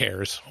adult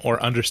cares or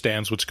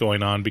understands what's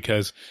going on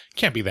because it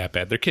can't be that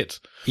bad. They're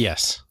kids.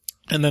 Yes.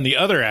 And then the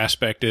other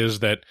aspect is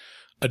that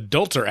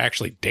adults are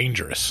actually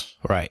dangerous.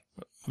 Right.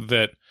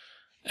 That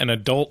an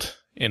adult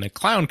in a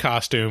clown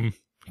costume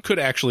could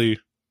actually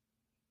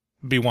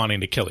be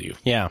wanting to kill you.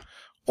 Yeah.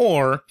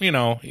 Or,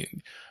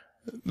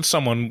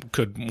 someone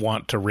could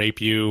want to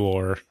rape you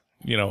or,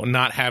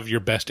 not have your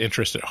best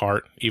interest at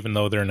heart, even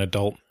though they're an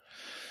adult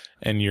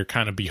and you're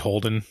kind of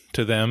beholden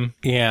to them.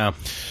 Yeah.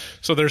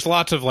 So there's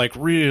lots of like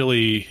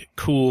really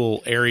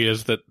cool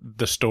areas that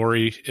the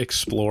story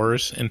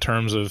explores in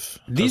terms of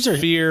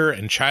fear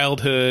and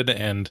childhood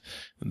and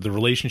the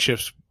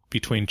relationships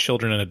between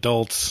children and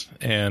adults.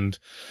 And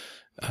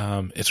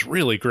it's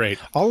really great.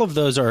 All of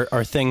those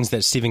are things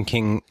that Stephen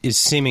King is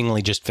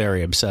seemingly just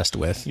very obsessed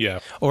with. Yeah.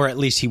 Or at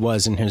least he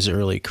was in his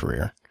early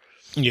career.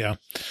 Yeah.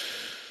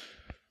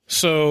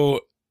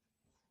 So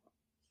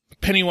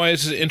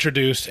Pennywise is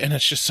introduced, and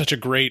it's just such a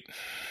great,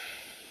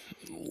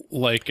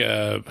 like,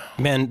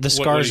 man, the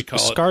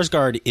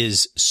Skarsgård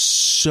is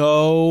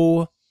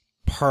so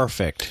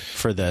perfect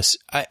for this.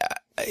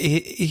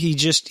 He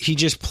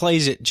just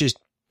plays it just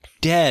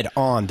dead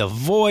on. The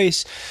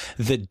voice,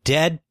 the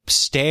dead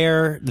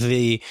stare,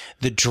 the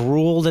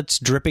drool that's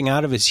dripping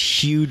out of his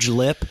huge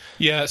lip.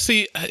 Yeah,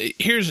 see,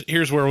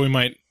 here's where we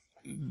might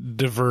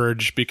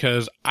diverge,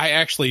 because I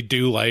actually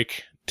do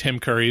like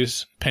Tim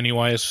Curry's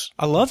Pennywise.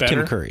 I love better.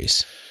 Tim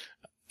Curry's.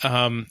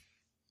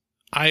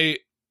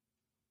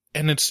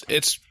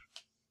 It's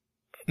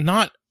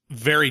not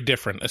very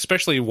different,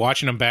 especially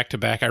watching them back to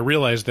back. I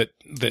realized that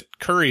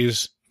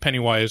Curry's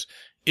Pennywise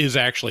is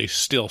actually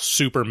still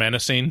super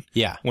menacing.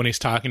 Yeah. When he's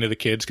talking to the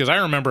kids, because I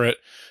remember it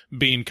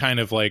being kind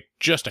of like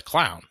just a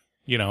clown,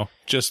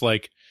 just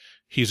like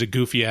he's a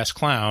goofy ass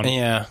clown.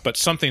 Yeah. But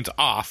something's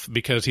off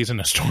because he's in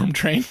a storm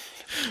train.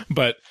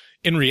 But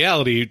in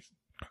reality,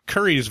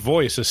 Curry's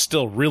voice is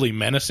still really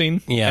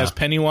menacing as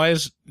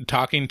Pennywise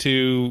talking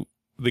to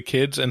the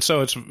kids. And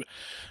so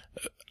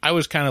I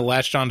was kind of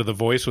latched onto the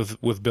voice with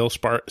Bill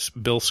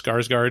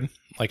Skarsgård.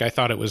 Like, I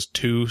thought it was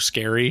too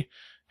scary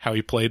how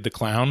he played the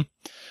clown.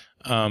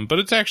 But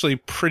it's actually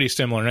pretty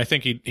similar. And I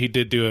think he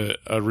did do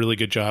a really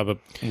good job of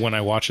when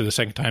I watched it the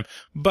second time.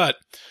 But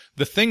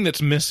the thing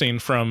that's missing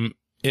from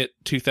it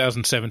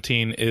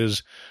 2017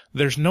 is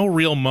there's no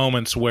real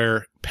moments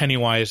where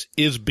Pennywise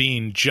is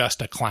being just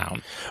a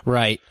clown.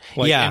 Right.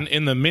 Like yeah.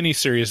 in the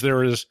miniseries, there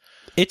was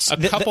a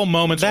couple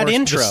moments that where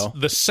intro,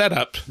 the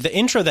setup. The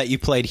intro that you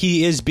played,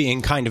 he is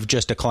being kind of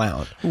just a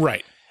clown.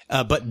 Right.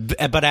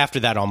 But after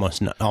that,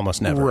 almost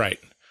never. Right.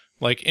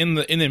 Like in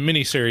the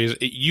miniseries,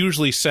 it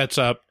usually sets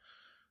up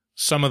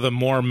some of the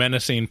more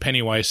menacing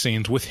Pennywise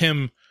scenes with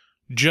him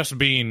just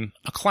being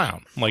a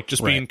clown, like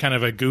just being kind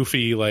of a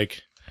goofy,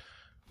 like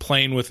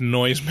playing with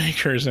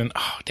noisemakers and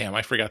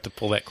I forgot to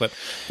pull that clip,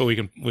 but we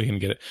can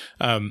get it.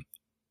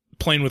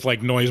 Playing with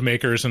like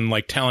noisemakers and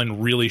like telling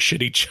really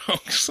shitty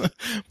jokes,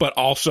 but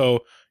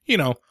also,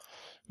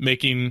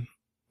 making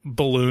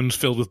balloons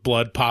filled with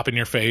blood pop in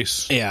your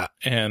face. Yeah.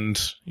 And,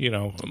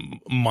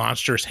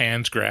 monstrous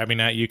hands grabbing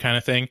at you kind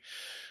of thing,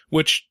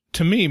 which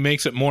to me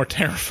makes it more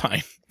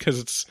terrifying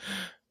because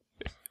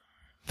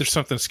there's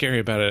something scary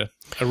about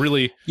a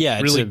really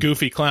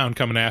goofy clown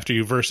coming after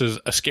you versus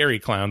a scary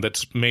clown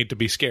that's made to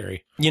be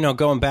scary.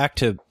 Going back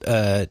to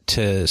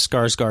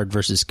Skarsgård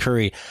versus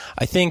Curry,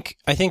 I think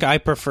I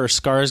prefer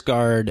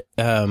Skarsgård.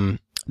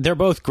 They're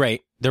both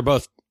great. They're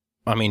both,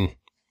 I mean,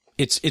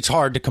 it's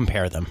hard to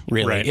compare them,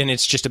 really. Right. And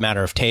it's just a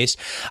matter of taste.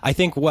 I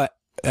think what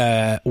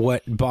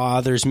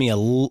bothers me a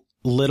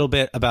little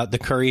bit about the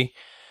Curry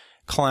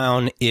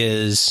clown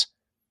is,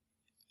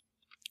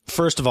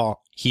 first of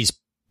all, he's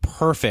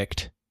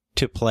perfect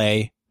to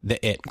play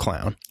the It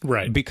clown.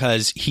 Right.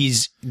 Because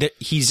he's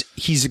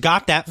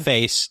got that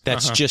face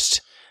that's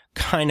just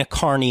kind of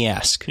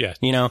Carney-esque. Yeah.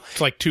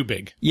 It's like too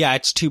big. Yeah,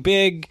 it's too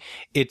big.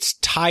 It's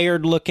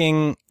tired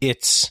looking.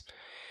 It's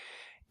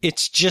a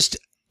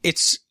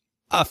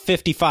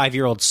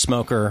 55-year-old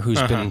smoker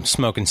who's been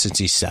smoking since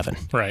he's 7.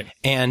 Right.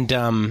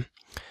 And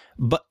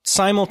but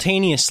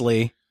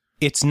simultaneously,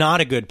 it's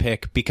not a good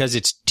pick because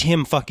it's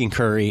Tim fucking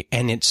Curry,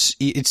 and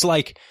it's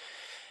like,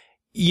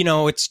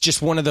 it's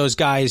just one of those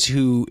guys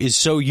who is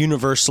so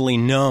universally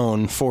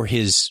known for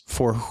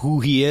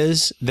who he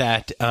is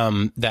that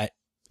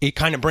it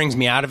kind of brings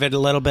me out of it a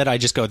little bit. I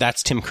just go,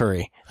 that's Tim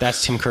Curry.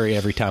 That's Tim Curry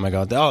every time I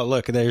go, oh,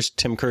 look, there's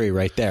Tim Curry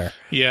right there.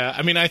 Yeah.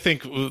 I mean, I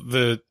think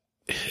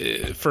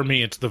for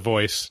me, it's the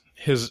voice.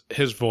 His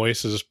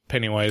voice as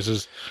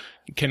Pennywise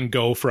can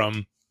go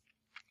from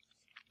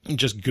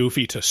just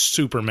goofy to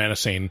super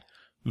menacing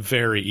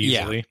very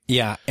easily.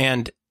 Yeah.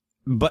 And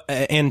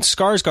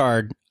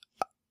Skarsgård,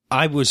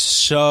 I was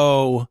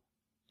so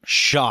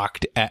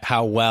shocked at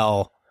how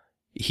well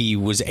he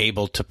was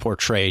able to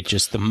portray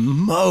just the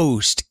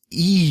most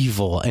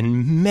evil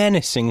and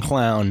menacing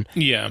clown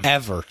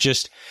ever.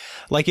 Just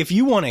like, if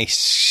you want a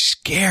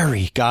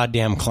scary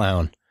goddamn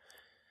clown,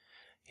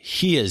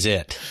 he is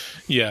it.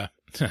 Yeah.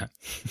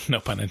 No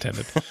pun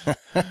intended.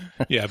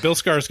 Yeah. Bill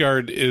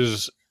Skarsgård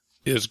is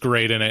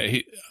great in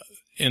it.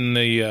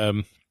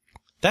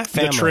 That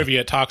family. The trivia,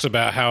 it talks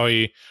about how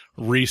he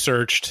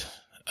researched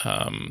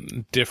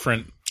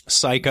different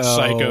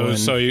psychos.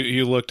 So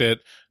you looked at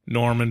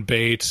Norman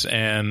Bates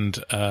and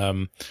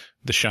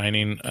The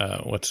Shining.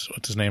 What's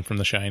his name from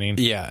The Shining?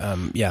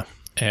 Yeah.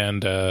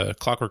 And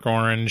Clockwork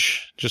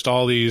Orange. Just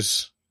all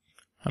these.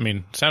 I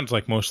mean, sounds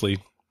like mostly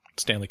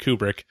Stanley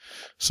Kubrick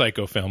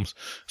Psycho films.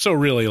 So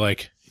really,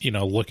 like, you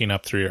know, looking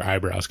up through your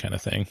eyebrows kind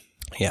of thing.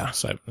 Yeah.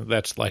 So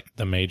that's like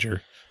the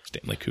major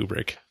Stanley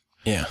Kubrick.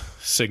 Yeah.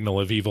 Signal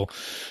of evil.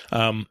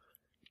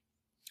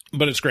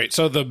 But it's great.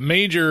 So the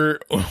major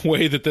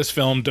way that this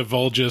film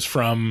divulges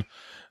from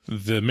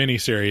the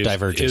miniseries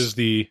is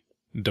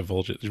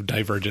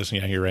diverges.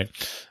 Yeah, you're right.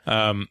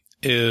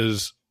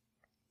 Is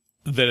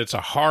that it's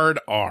a hard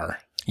R.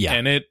 Yeah.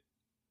 And it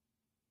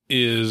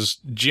is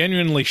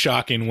genuinely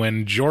shocking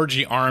when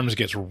Georgie Arms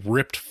gets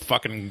ripped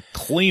fucking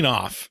clean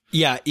off.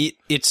 Yeah,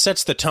 it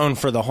sets the tone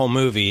for the whole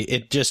movie.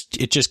 It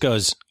just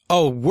goes,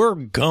 oh, we're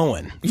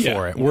going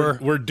for it.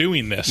 We're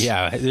doing this.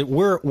 Yeah,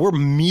 we're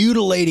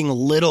mutilating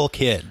little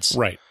kids.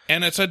 Right.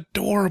 And it's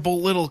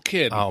adorable little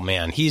kid. Oh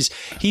man, he's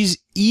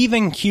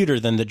even cuter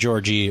than the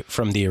Georgie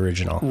from the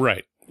original.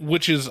 Right.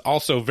 Which is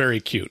also very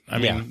cute. I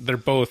mean, they're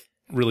both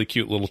really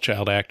cute little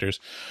child actors.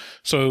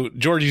 So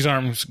Georgie's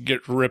arms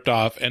get ripped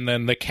off, and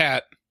then the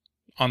cat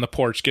on the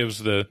porch gives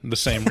the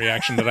same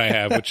reaction that I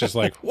have, which is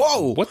like,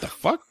 whoa, what the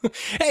fuck?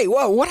 Hey,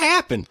 whoa, what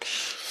happened?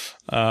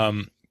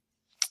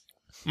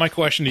 My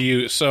question to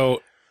you,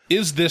 so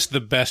is this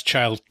the best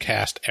child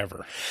cast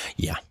ever?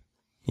 Yeah,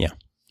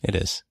 it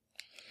is.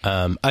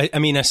 I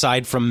mean,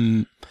 aside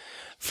from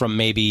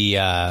maybe,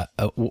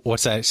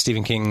 what's that,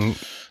 Stephen King,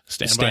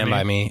 Stand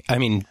By Me. I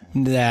mean,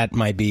 that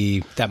might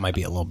be a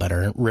little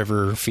better.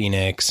 River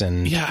Phoenix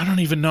and... Yeah, I don't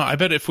even know. I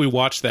bet if we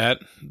watched that,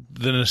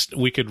 then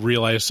we could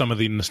realize some of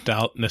the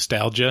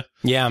nostalgia.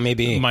 Yeah,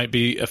 maybe. Might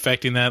be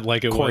affecting that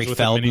like it Corey was with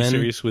Feldman. the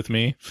miniseries with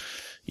me.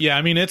 Yeah,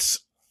 I mean, it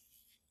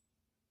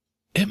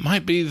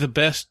might be the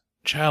best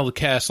child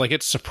cast. Like,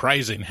 it's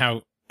surprising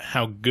how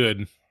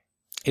good...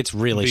 It's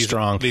really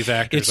strong. These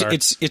actors are.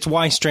 It's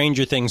why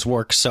Stranger Things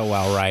works so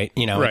well, right?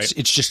 You know, right.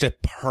 It's just a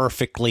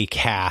perfectly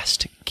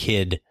cast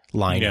kid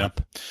lineup.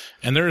 Yeah.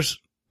 And there's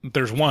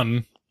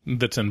one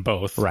that's in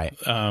both. Right.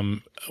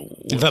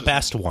 The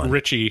best one.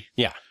 Richie.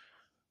 Yeah.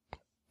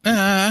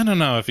 I don't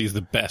know if he's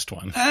the best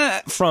one.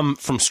 From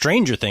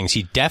Stranger Things,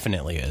 he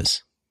definitely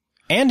is.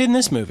 And in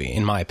this movie,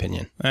 in my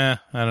opinion. I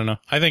don't know.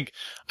 I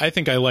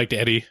think I liked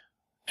Eddie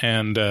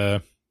and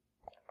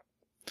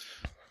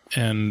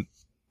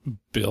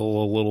Bill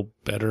a little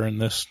better in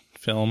this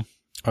film.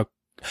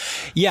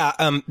 Yeah,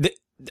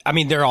 I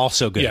mean, they're all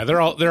so good. Yeah, they're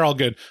all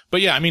good.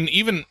 But yeah, I mean,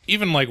 even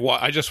like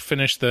I just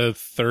finished the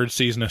 3rd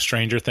season of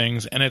Stranger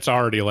Things, and it's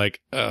already like,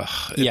 I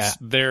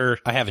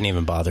haven't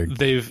even bothered.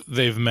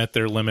 They've met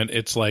their limit.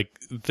 It's like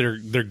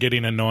they're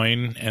getting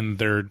annoying, and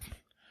their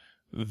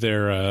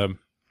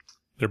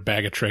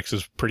bag of tricks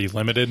is pretty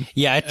limited.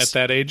 Yeah, at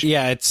that age.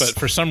 Yeah, but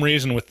for some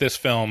reason with this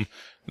film,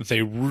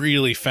 they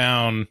really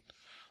found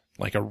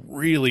like a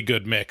really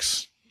good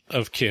mix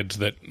of kids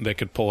that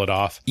could pull it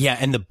off. Yeah,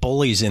 and the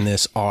bullies in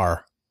this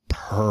are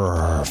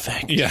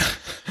perfect. Yeah.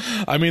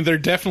 I mean, they're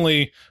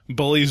definitely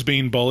bullies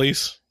being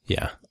bullies.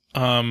 Yeah.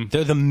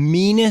 They're the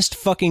meanest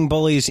fucking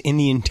bullies in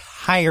the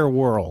entire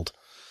world.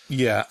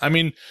 Yeah. I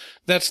mean,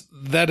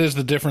 that is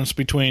the difference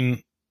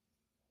between,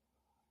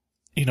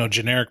 you know,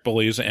 generic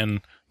bullies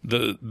and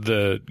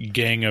the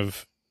gang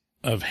of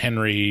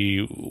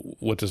Henry,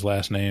 what's his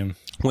last name?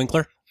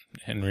 Winkler.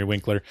 Henry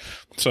Winkler.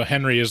 So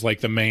Henry is like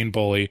the main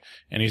bully,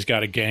 and he's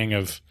got a gang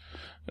of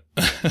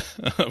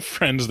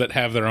friends that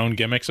have their own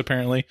gimmicks,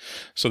 apparently.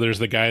 So there's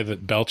the guy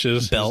that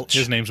belches. Belch.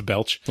 His name's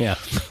Belch. Yeah.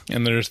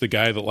 And there's the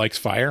guy that likes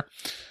fire.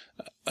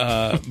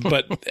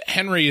 But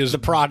Henry is the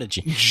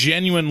prodigy.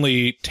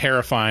 Genuinely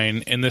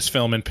terrifying in this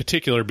film in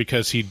particular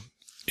because he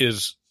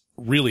is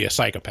really a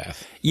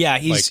psychopath. Yeah,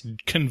 he's like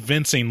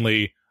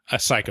convincingly a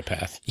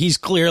psychopath. He's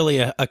clearly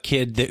a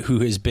kid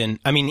who has been,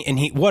 I mean, and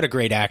what a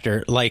great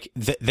actor. Like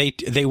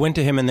they went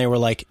to him and they were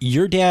like,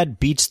 your dad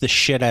beats the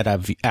shit out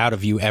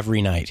of you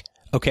every night.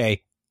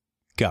 Okay,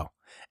 go.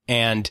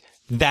 And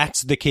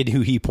that's the kid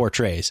who he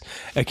portrays.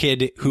 A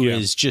kid who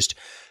is just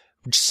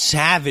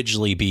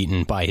savagely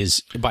beaten by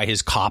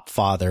his cop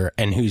father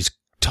and who's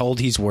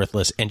told he's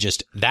worthless, and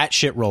just that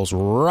shit rolls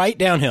right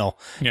downhill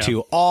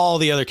to all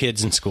the other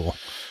kids in school.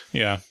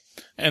 Yeah.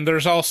 And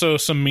there's also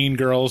some mean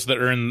girls that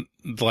are in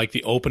like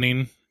the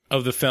opening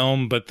of the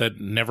film, but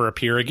that never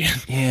appear again.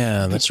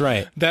 Yeah, that's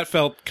right. That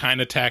felt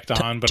kind of tacked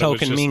on, but token it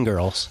was just, mean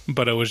girls.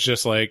 But it was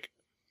just like,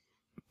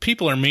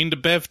 people are mean to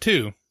Bev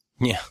too.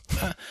 Yeah.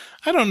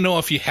 I don't know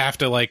if you have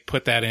to like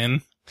put that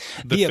in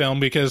the film,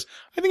 because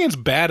I think it's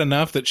bad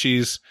enough that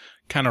she's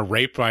kind of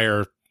raped by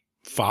her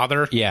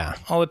father. Yeah.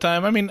 All the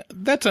time. I mean,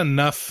 that's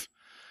enough.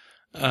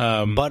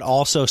 But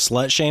also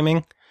slut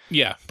shaming.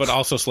 Yeah, but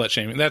also slut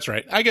shaming. That's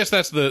right. I guess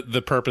that's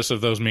the purpose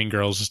of those mean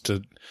girls, is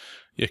to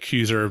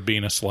accuse her of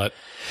being a slut.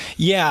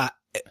 Yeah,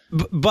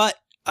 but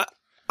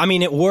I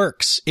mean, it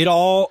works. It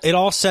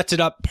all sets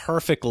it up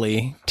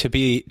perfectly to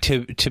be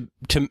to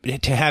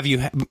have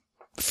you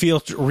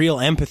feel real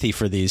empathy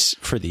for these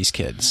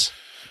kids.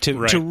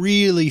 To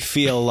really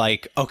feel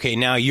like, okay,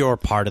 now you're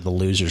part of the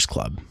losers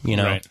club. You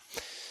know. Right.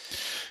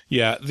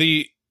 Yeah.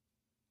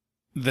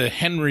 the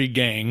Henry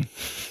gang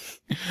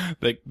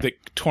that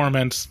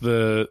torments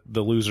the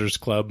Losers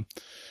Club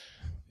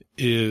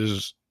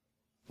is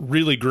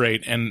really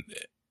great,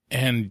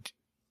 and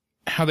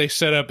how they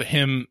set up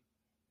him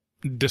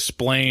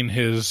displaying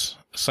his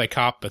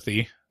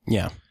psychopathy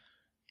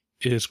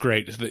is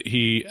great. That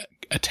he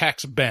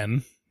attacks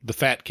Ben, the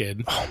fat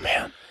kid. Oh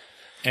man.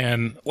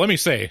 And let me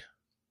say,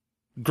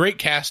 great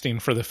casting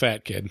for the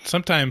fat kid.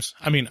 Sometimes,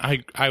 I mean,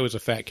 I was a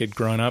fat kid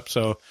growing up,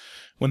 so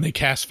when they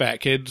cast fat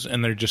kids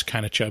and they're just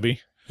kind of chubby.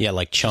 Yeah,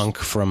 like Chunk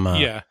from...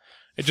 Yeah,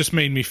 it just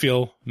made me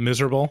feel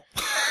miserable.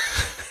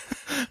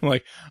 I'm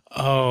like,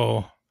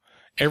 oh,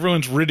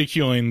 everyone's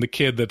ridiculing the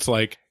kid that's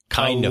like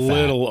kind of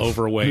little fat.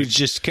 overweight. Who's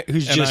just...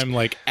 I'm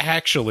like,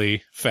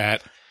 actually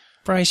fat.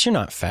 Bryce, you're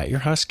not fat. You're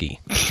husky.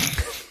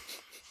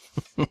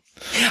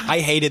 I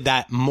hated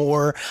that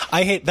more.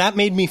 That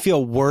made me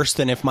feel worse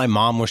than if my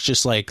mom was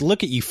just like,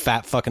 look at you,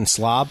 fat fucking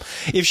slob.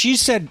 If she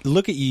said,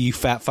 look at you, you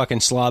fat fucking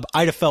slob,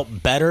 I'd have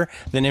felt better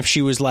than if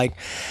she was like,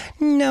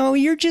 no,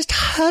 you're just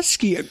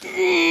husky.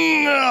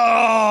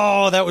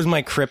 Oh, that was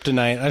my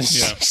kryptonite. I was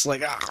just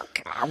like, oh,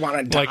 I want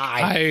to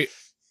die.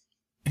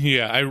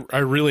 I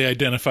really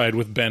identified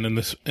with Ben in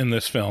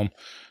this film.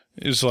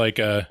 It's like,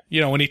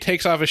 when he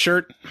takes off his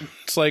shirt,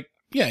 it's like,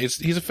 yeah,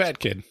 he's a fat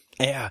kid.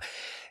 Yeah.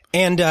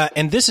 And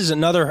this is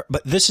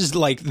but this is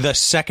like the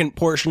second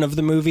portion of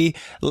the movie,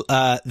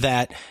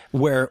 that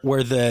where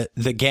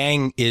the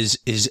gang is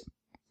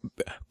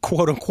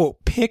quote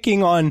unquote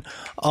picking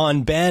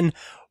on Ben,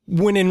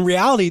 when in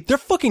reality they're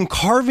fucking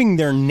carving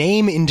their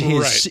name into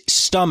his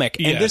stomach.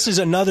 And this is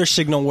another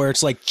signal where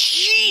it's like,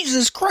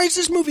 Jesus Christ,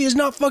 this movie is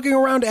not fucking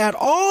around at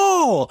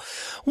all.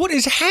 What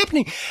is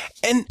happening?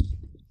 And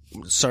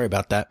sorry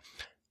about that.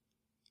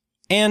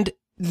 And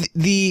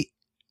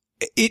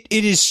It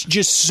is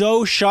just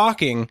so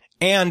shocking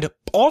and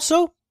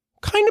also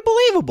kind of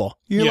believable.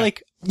 You're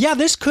like, yeah,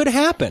 this could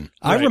happen.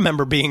 Right. I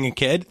remember being a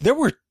kid. There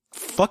were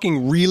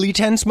fucking really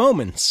tense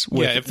moments.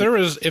 If there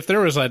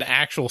was an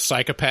actual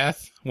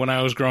psychopath when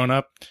I was growing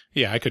up,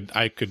 I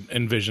could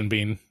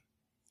envision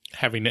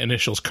having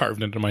initials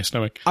carved into my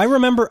stomach. I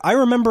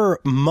remember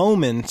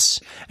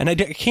moments, and I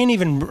can't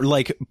even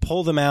like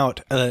pull them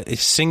out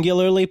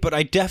singularly, but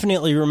I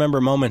definitely remember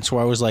moments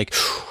where I was like,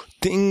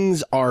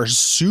 things are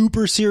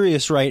super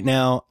serious right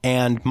now,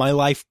 and my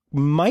life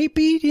might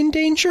be in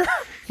danger.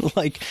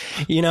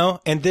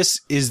 And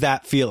this is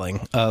that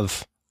feeling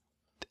of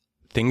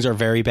things are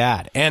very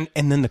bad. And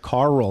then the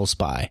car rolls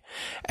by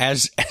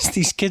as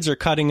these kids are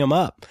cutting him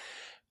up.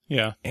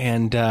 Yeah.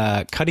 And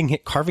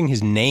carving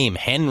his name,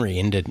 Henry,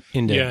 into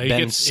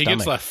Ben's stomach. He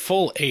gets a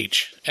full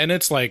H, and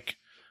it's like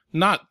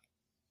not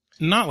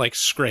like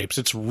scrapes.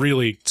 It's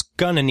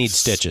gonna need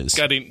stitches.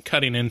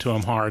 Cutting into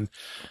him hard.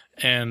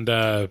 And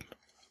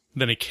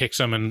then he kicks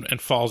him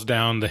and falls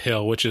down the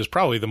hill, which is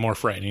probably the more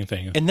frightening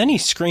thing. And then he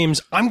screams,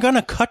 I'm going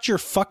to cut your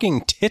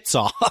fucking tits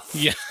off.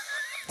 Yeah.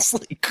 It's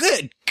like,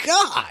 good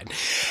God.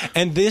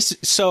 And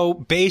so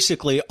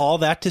basically all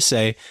that to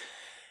say,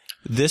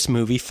 this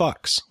movie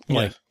fucks.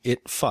 Like,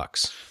 it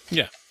fucks.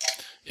 Yeah.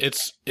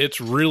 It's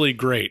really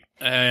great.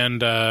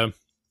 And, I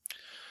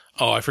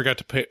forgot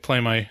to play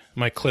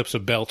my clips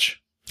of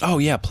Belch. Oh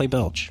yeah, play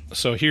Belch.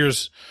 So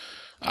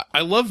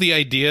I love the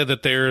idea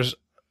that there's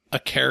a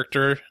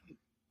character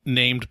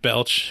named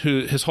Belch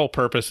who his whole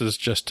purpose is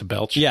just to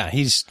belch. Yeah,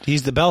 he's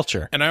the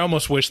belcher. And I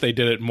almost wish they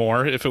did it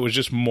more, if it was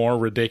just more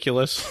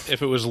ridiculous.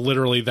 If it was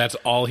literally that's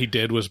all he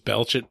did was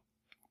belch at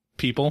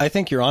people. I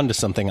think you're onto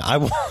something. I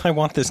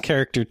want this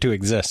character to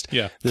exist.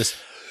 Yeah. This.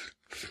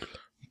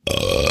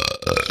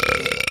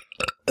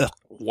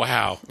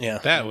 Wow. Yeah.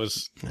 That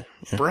was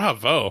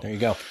bravo. There you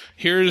go.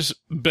 Here's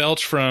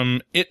Belch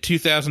from It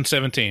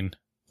 2017.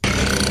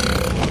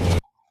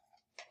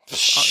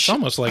 It's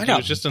almost like he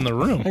was just in the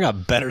room. I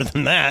got better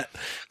than that.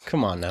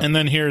 Come on now. And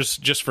then here's,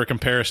 just for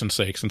comparison's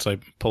sake, since I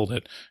pulled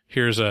it,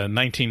 here's a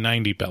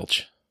 1990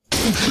 Belch.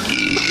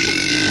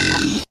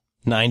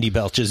 90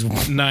 Belch is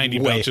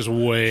Belch is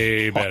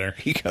way better.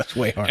 He goes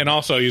way hard. And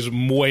also, he's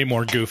way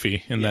more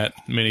goofy in that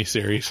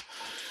miniseries.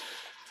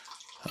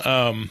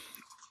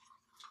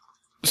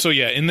 So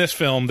yeah, in this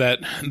film,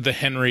 that the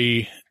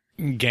Henry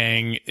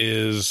gang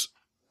is...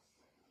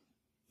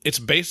 It's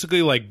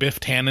basically like Biff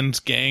Tannen's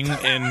gang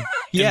in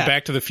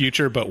Back to the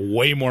Future, but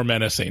way more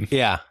menacing.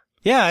 Yeah.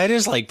 Yeah, it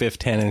is like Biff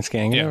Tannen's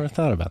gang. I never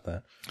thought about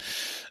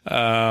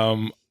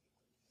that.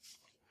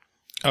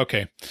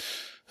 Okay.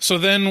 So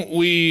then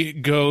we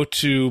go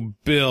to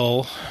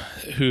Bill,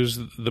 who's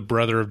the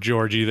brother of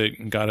Georgie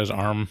that got his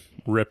arm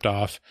ripped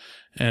off.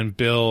 And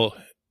Bill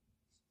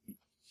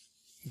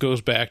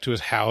goes back to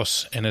his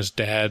house, and his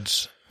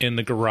dad's in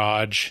the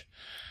garage.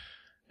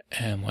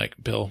 And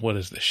like, Bill, what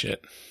is this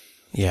shit?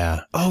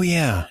 Yeah. Oh,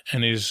 yeah.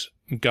 And he's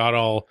got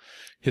all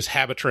his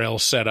habit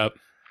trails set up.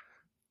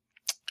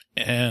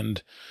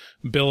 And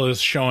Bill is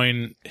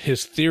showing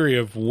his theory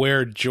of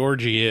where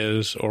Georgie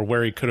is or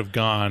where he could have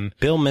gone.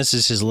 Bill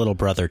misses his little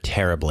brother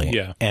terribly.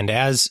 Yeah. And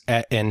as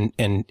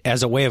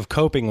a way of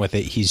coping with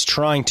it, he's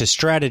trying to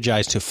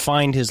strategize to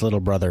find his little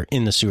brother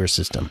in the sewer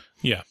system.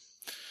 Yeah.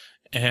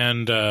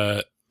 And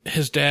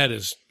his dad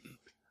is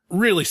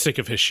really sick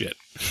of his shit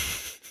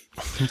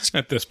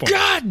at this point.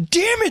 God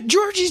damn it,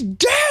 Georgie's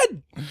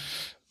dead!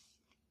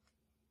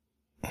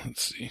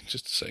 Let's see,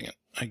 just a second.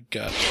 I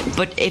got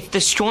But if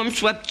the storm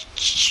swept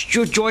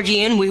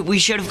Georgie in, we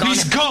should have gone.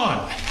 He's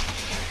gone.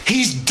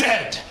 He's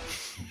dead.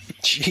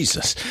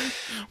 Jesus.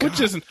 Which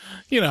isn't,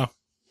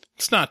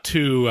 it's not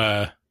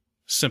too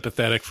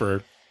sympathetic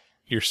for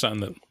your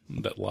son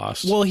that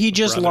lost. Well, he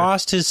just brother.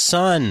 lost his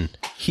son.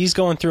 He's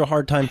going through a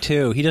hard time,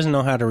 too. He doesn't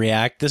know how to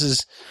react.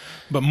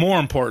 But more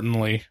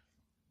importantly,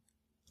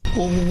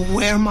 Well,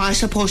 where am I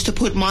supposed to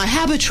put my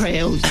habit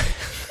trails?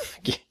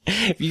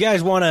 if you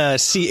guys want to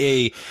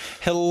see a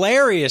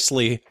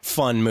hilariously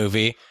fun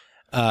movie,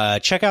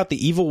 check out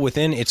The Evil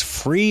Within. It's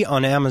free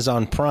on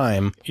Amazon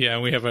Prime. yeah,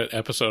 we have an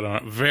episode on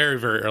it very,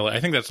 very early. I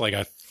think that's like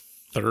a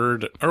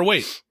third. Or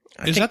wait,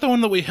 is that the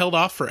one that we held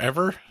off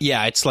forever?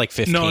 Yeah, it's like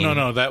 15.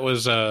 No. That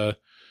was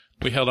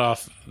we held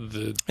off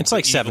the. It's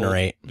like the 7 or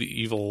 8.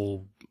 The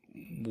Evil,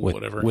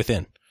 whatever.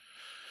 Within.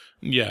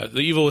 Yeah, The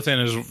Evil Within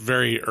is a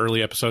very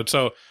early episode.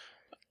 So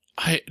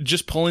I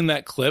just pulling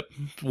that clip,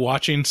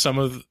 watching some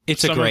of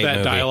It's a some great of that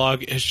movie.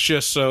 dialogue. It's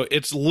just so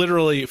it's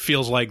literally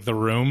feels like The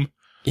Room.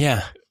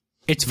 Yeah.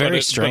 It's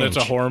very strange. But it's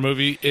a horror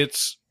movie.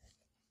 It's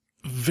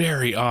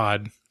very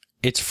odd.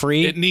 It's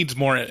free. It needs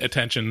more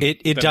attention.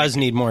 It does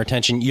need more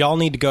attention. Y'all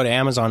need to go to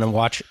Amazon and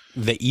watch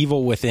The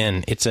Evil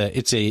Within. It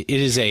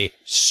is a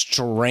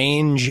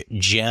strange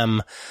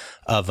gem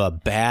of a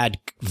bad,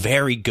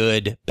 very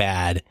good,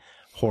 bad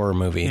horror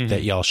movie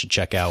that y'all should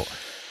check out.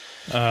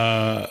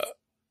 So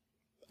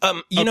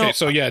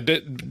yeah,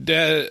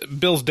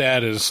 Bill's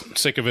dad is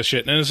sick of his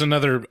shit, and there's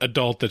another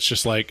adult that's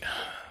just like,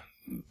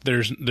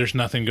 there's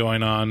nothing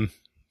going on.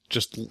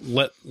 Just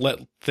let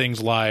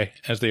things lie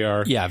as they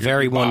are. Yeah,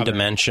 very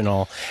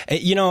one-dimensional.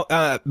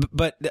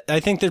 But I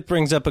think that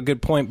brings up a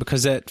good point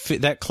because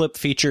that clip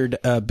featured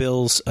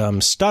Bill's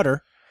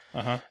stutter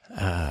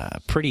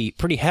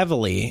pretty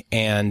heavily,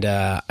 and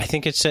I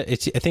think I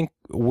think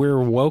we're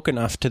woke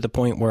enough to the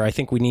point where I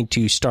think we need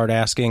to start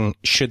asking,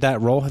 should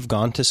that role have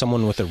gone to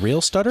someone with a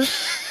real stutter?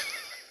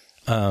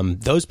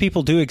 Those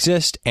people do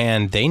exist,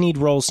 and they need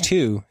roles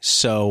too.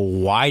 So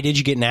why did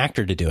you get an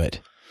actor to do it?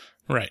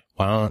 Right.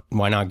 Why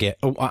not get?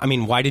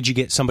 Why did you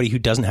get somebody who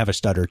doesn't have a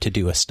stutter to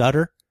do a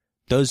stutter?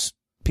 Those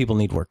people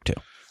need work too.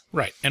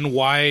 Right. And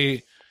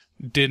why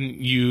didn't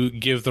you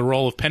give the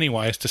role of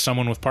Pennywise to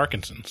someone with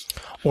Parkinson's?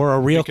 Or a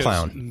real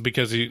clown.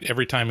 Because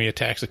every time he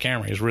attacks the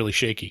camera, he's really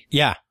shaky.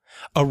 Yeah.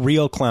 A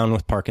real clown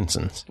with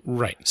Parkinson's.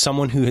 Right.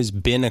 Someone who has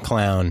been a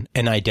clown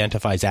and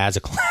identifies as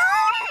a clown.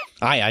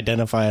 I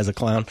identify as a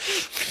clown.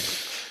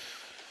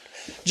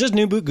 Just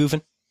new boot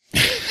goofing.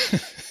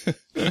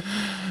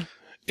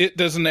 It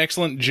does an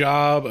excellent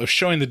job of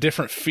showing the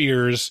different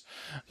fears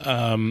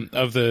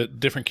of the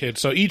different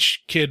kids. So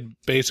each kid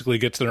basically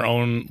gets their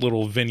own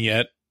little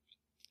vignette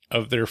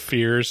of their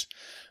fears.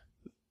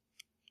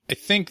 I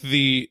think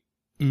the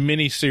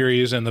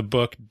miniseries and the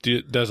book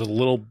does a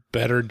little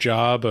better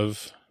job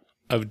of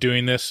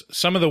doing this.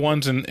 Some of the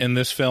ones in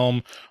this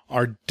film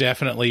are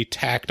definitely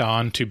tacked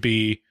on to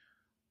be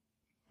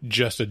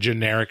just a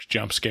generic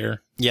jump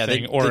scare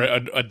thing, or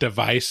a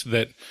device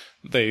that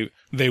they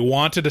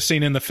wanted a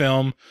scene in the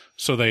film,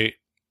 so they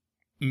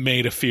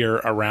made a fear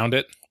around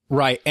it.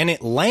 Right, and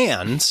it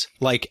lands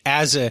like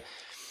as a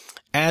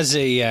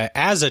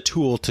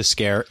tool to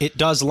scare. It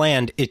does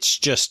land. It's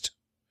just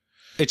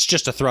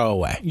a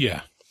throwaway.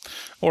 Yeah,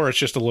 or it's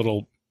just a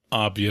little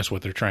obvious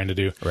what they're trying to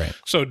do. Right.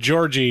 So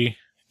Georgie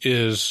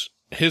his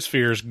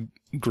fear is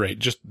great.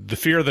 Just the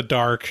fear of the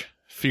dark,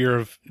 fear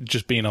of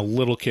just being a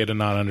little kid and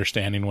not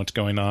understanding what's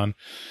going on.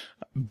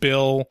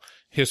 Bill,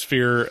 his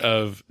fear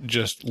of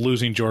just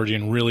losing Georgie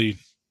and really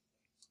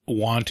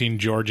wanting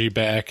Georgie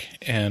back,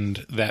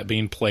 and that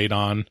being played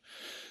on,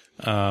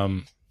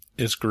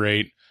 is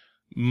great.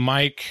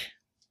 Mike,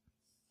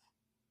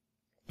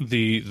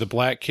 the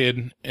black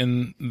kid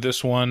in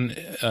this one,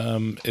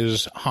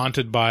 is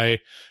haunted by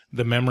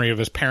the memory of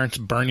his parents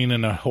burning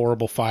in a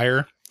horrible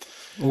fire.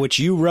 Which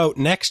you wrote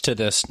next to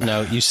this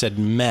note. You said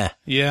meh.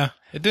 Yeah,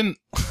 it didn't.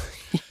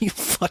 You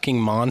fucking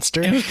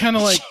monster. It was kind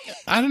of like,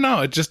 I don't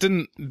know. It just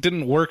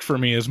didn't work for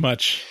me as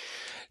much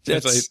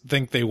as I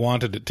think they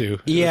wanted it to.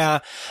 Yeah.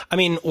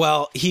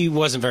 He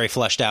wasn't very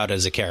fleshed out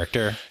as a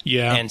character.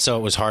 Yeah. And so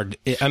it was hard.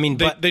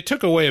 They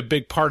took away a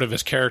big part of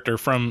his character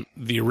from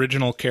the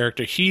original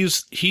character.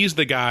 He's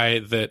the guy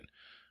that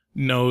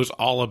knows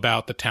all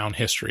about the town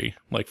history.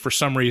 Like, for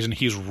some reason,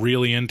 he's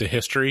really into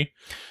history.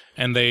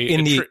 And they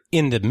in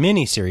the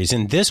miniseries,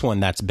 in this one,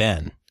 that's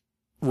Ben.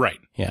 Right.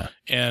 Yeah.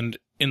 And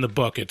in the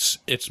book,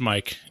 it's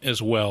Mike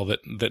as well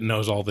that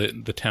knows all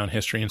the town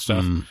history and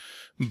stuff.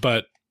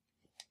 But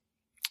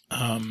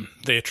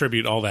they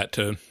attribute all that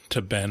to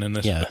Ben in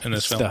this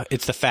film.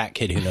 It's the fat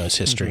kid who knows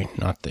history,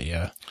 not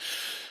the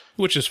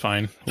which is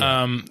fine.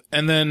 Yeah.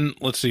 And then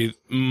let's see,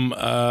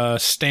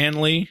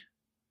 Stanley,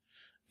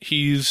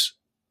 he's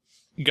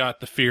got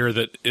the fear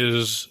that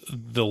is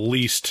the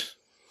least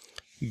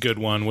good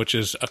one, which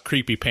is a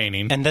creepy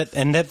painting, and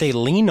that they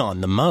lean on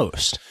the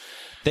most.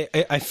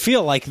 I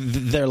feel like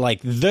they're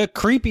like, the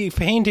creepy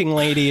painting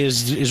lady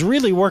is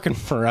really working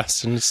for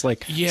us, and it's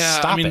like, Yeah,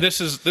 stop I mean, it.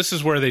 this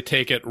is where they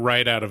take it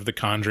right out of The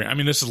Conjuring. I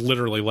mean, this is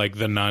literally like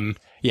The Nun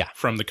Yeah.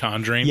 from The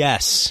Conjuring.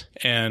 Yes.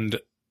 And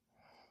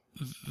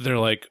they're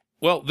like,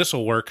 well, this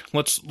will work.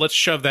 Let's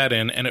shove that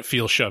in, and it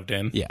feels shoved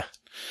in. Yeah.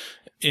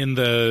 In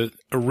the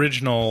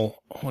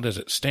original, what is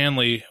it?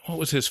 Stanley, what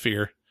was his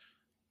fear?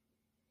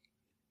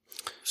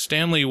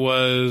 Stanley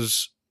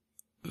was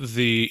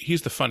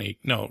Richie's the funny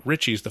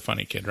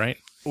kid, right?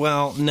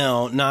 Well,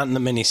 no, not in the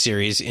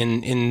miniseries.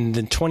 In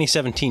the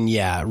 2017,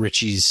 yeah,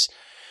 Richie's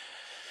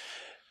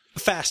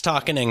fast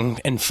talking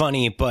and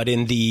funny, but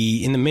in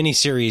the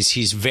miniseries,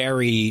 he's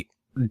very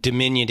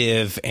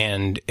diminutive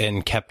and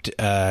kept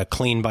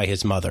clean by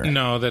his mother.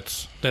 No,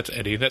 that's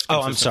Eddie. That's Oh,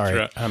 I'm consistent sorry.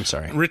 throughout. I'm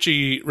sorry.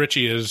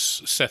 Richie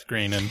is Seth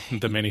Green in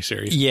the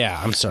miniseries. Yeah,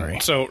 I'm sorry.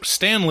 So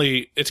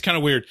Stanley, it's kind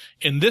of weird.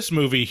 In this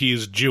movie,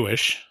 he's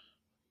Jewish.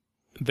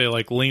 They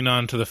like lean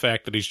on to the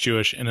fact that he's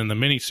Jewish, and in the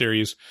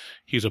miniseries,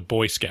 he's a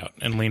Boy Scout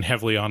and lean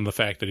heavily on the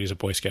fact that he's a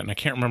Boy Scout. And I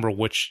can't remember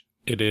which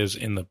it is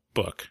in the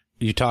book.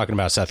 You talking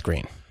about Seth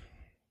Green?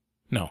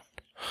 No,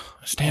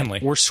 Stanley.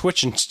 We're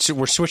switching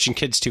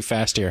kids too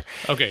fast here.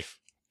 Okay,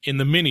 in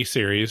the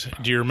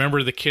miniseries, do you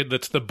remember the kid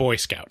that's the Boy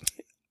Scout?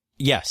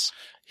 Yes.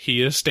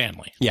 He is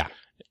Stanley. Yeah.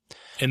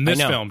 In this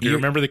I know. film, do you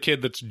remember the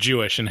kid that's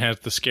Jewish and has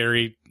the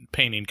scary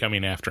painting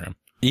coming after him?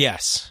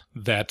 Yes.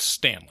 That's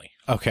Stanley.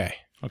 Okay.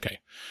 Okay.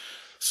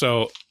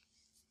 So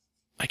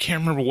I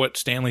can't remember what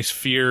Stanley's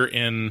fear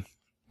in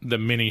the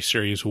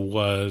miniseries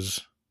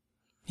was.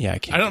 Yeah,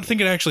 I don't think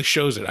it actually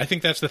shows it. I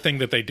think that's the thing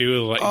that they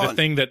do, like Oh. the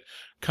thing that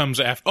comes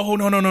after. Oh,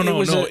 no.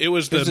 It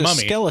was the a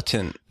mummy.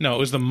 skeleton. No, it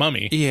was the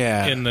mummy.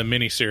 Yeah. In the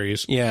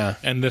miniseries. Yeah.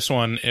 And this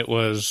one, it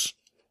was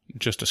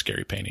just a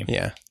scary painting.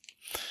 Yeah.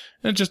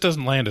 It just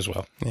doesn't land as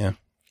well. Yeah.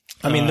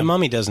 I mean, the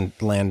mummy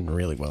doesn't land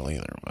really well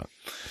either. But.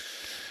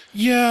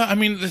 Yeah, I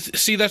mean,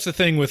 see, that's the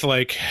thing with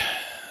like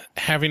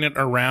having it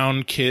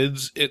around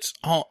kids.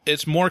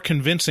 It's more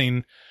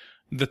convincing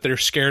that they're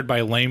scared by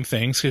lame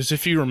things, because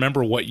if you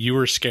remember what you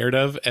were scared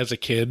of as a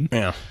kid,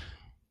 Yeah.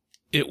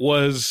 it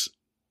was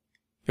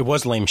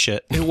lame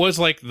shit. It was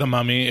like the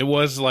Mummy. It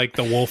was like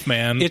the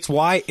Wolfman. It's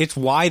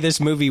why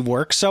this movie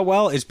works so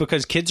well is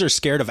because kids are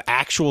scared of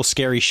actual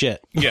scary shit.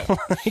 Yeah.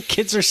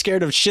 Kids are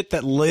scared of shit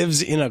that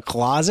lives in a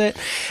closet.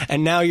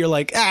 And now you're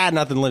like,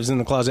 nothing lives in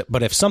the closet.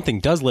 But if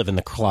something does live in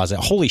the closet,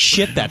 holy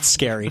shit, that's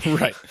scary.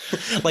 Right.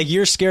 Like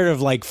you're scared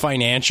of like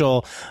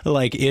financial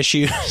like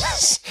issues.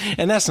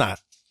 And that's not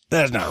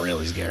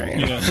really scary.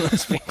 Yeah.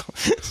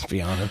 Let's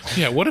be honest.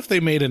 Yeah. What if they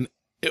made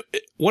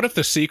what if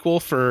the sequel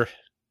for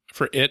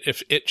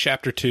if It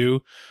Chapter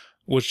 2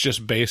 was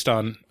just based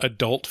on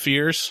adult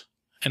fears,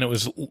 and it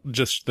was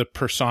just the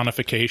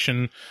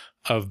personification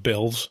of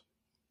bills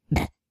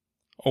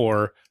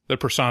or the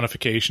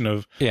personification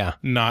of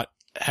not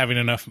having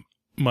enough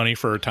money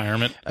for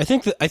retirement? I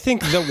think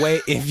the way,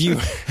 if you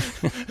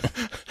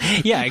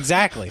yeah,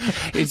 exactly.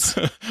 It's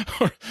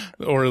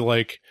or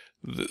like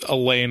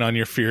allaying on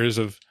your fears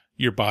of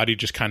your body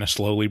just kind of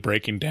slowly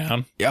breaking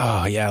down.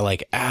 Oh yeah,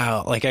 like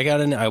ow, like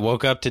I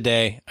woke up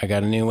today, I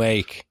got a new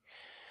ache.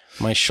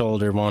 My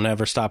shoulder won't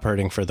ever stop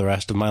hurting for the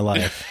rest of my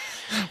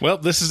life. Well,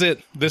 this is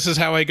it. This is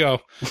how I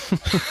go.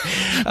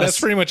 That's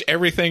pretty much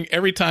everything.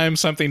 Every time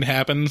something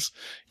happens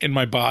in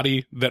my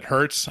body that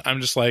hurts,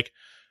 I'm just like,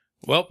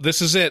 well,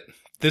 this is it.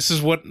 This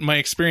is what my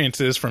experience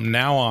is from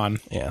now on.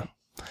 Yeah.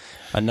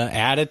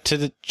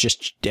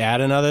 Just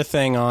add another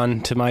thing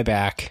on to my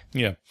back.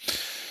 Yeah.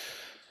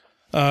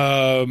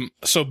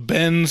 So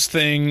Ben's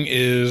thing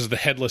is the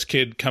headless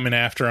kid coming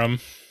after him.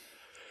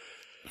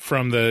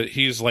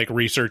 He's like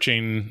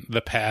researching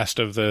the past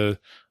of the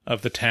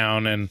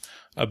town, and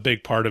a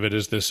big part of it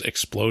is this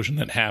explosion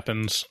that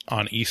happens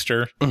on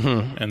Easter,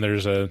 and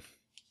there's a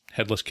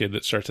headless kid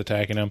that starts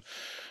attacking him,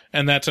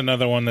 and that's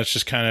another one that's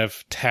just kind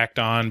of tacked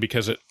on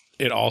because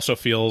it also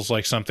feels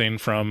like something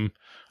from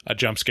a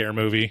jump scare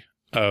movie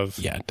of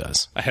it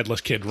does. A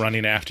headless kid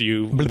running after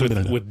you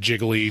with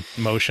jiggly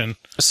motion.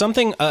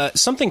 Something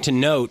to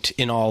note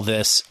in all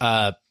this.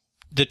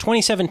 The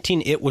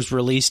 2017 It was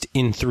released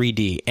in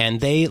 3D, and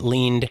they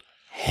leaned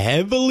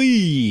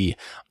heavily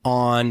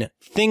on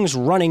things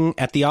running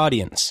at the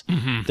audience.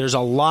 Mm-hmm. There's a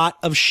lot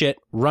of shit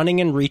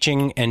running and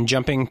reaching and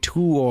jumping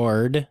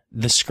toward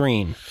the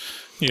screen.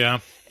 Yeah.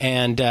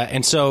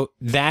 And so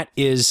that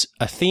is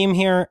a theme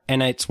here,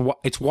 and it's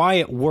why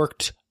it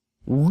worked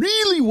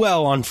really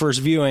well on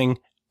first viewing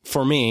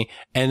for me,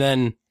 and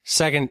then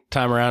second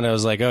time around, I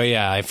was like, oh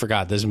yeah, I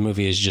forgot this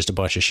movie is just a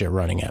bunch of shit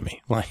running at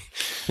me. Like,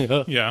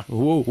 yeah.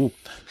 Whoa.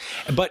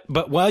 But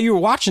while you were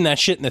watching that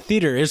shit in the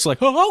theater, it's like,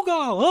 oh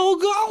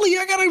golly,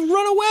 I gotta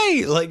run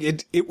away.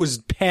 Like it was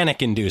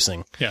panic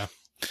inducing. Yeah.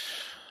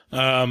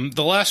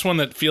 The last one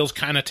that feels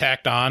kind of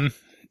tacked on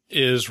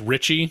is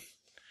Richie.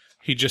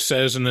 He just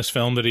says in this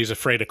film that he's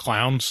afraid of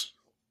clowns,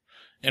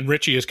 and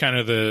Richie is kind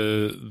of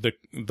the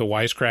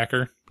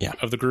wisecracker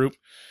of the group,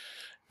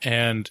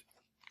 and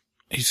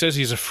he says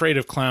he's afraid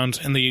of clowns,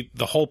 and the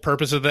whole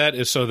purpose of that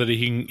is so that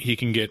he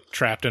can get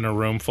trapped in a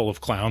room full of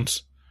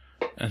clowns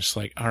And it's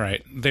like, all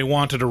right, they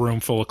wanted a room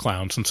full of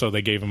clowns, and so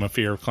they gave him a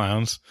fear of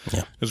clowns.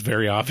 Yeah. It's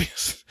very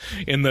obvious.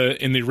 In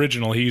the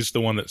original, he's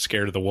the one that's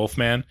scared of the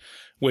Wolfman,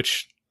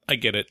 which I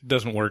get it,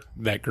 doesn't work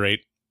that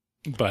great,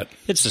 but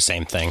It's the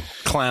same thing.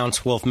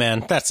 Clowns,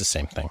 Wolfman, that's the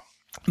same thing.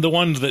 the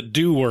ones that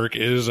do work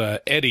is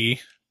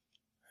Eddie.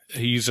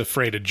 He's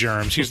afraid of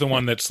germs. He's the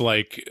one that's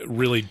like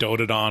really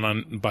doted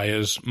on by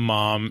his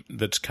mom.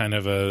 That's kind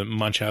of a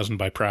Munchausen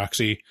by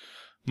proxy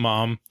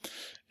mom,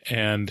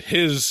 and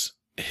his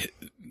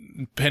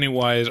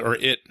Pennywise or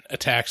it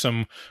attacks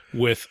him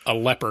with a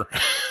leper.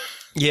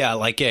 Yeah,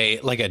 like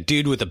a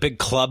dude with a big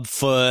club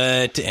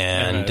foot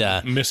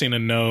and missing a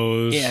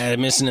nose. yeah,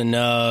 missing a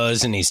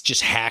nose, and he's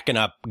just hacking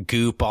up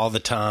goop all the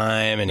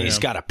time, and he's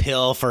got a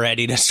pill for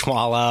Eddie to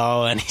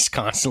swallow, and he's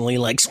constantly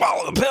like,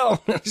 swallow the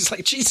pill. And he's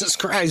like, Jesus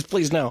Christ,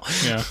 please no.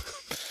 Yeah.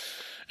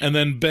 And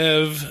then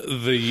Bev,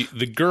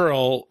 the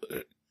girl,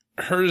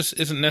 hers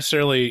isn't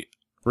necessarily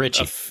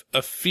Richie.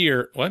 a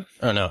fear. What?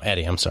 Oh no,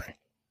 Eddie, I'm sorry.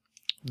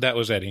 That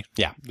was Eddie.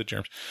 Yeah. The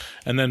germs.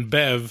 And then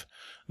Bev,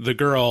 the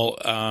girl,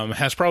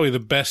 has probably the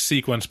best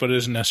sequence, but it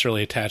isn't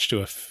necessarily attached to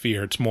a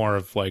fear. It's more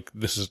of like,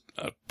 this is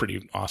a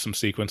pretty awesome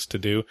sequence to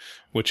do,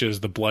 which is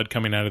the blood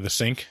coming out of the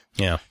sink.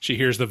 Yeah. She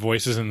hears the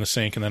voices in the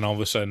sink, and then all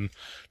of a sudden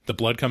the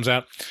blood comes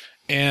out.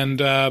 And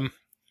I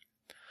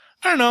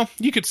don't know.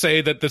 You could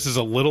say that this is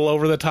a little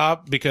over the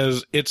top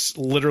because it's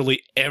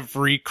literally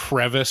every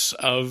crevice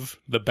of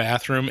the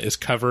bathroom is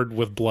covered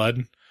with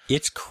blood.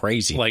 It's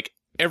crazy. Like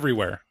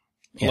everywhere.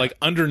 Yeah. Like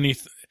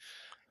underneath.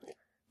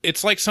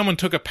 It's like someone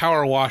took a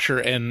power washer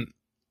and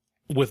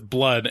with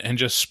blood and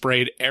just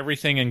sprayed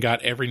everything and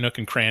got every nook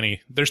and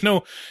cranny. There's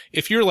no,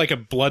 if you're like a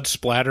blood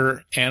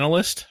splatter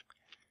analyst,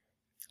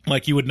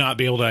 like you would not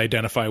be able to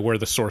identify where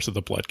the source of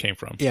the blood came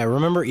from. Yeah,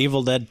 remember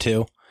Evil Dead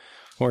 2?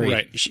 Where he,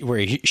 Right. where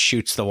he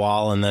shoots the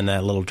wall and then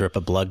that little drip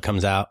of blood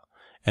comes out,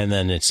 and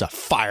then it's a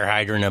fire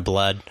hydrant of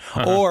blood.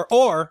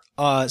 Or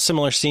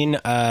similar scene,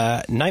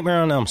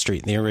 Nightmare on Elm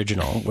Street, the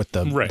original, with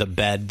the Right. the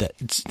bed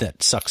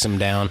that sucks him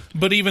down.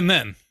 But even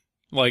then,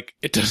 like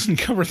it doesn't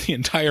cover the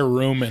entire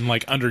room and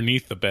like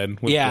underneath the bed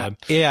with blood.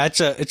 Yeah,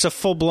 it's a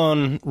full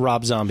blown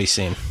Rob Zombie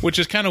scene. Which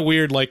is kind of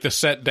weird. Like the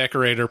set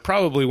decorator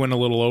probably went a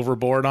little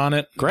overboard on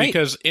it. Great.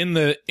 Because in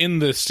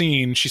the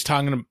scene, she's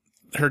talking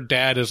to her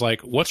dad is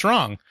like, "What's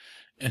wrong?"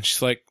 And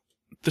she's like,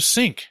 "The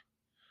sink."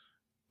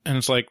 And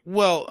it's like,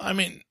 well, I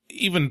mean,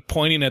 even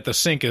pointing at the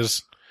sink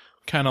is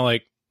kind of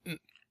like,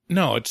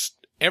 no, it's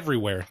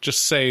everywhere.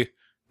 Just say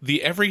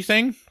the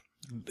everything.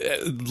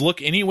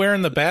 Look anywhere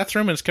in the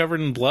bathroom, it's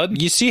covered in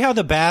blood. You see how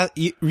the bath?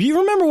 You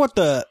remember what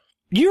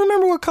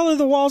color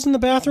the walls in the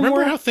bathroom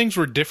Remember were? how things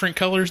were different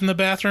colors in the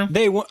bathroom?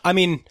 I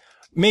mean,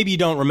 maybe you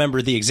don't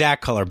remember the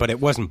exact color, but it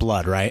wasn't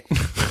blood, right?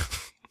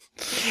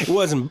 It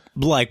wasn't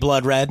like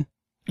blood red.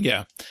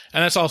 Yeah.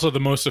 And that's also the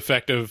most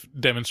effective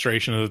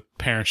demonstration of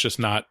parents just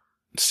not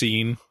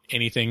seeing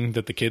anything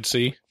that the kids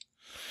see.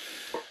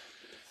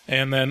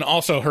 And then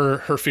also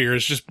her fear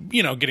is just,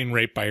 getting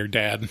raped by her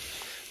dad.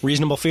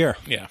 Reasonable fear.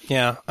 Yeah.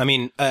 Yeah. I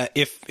mean,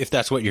 if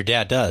that's what your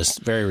dad does,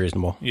 very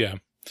reasonable. Yeah.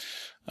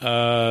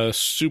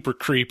 Super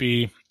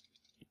creepy.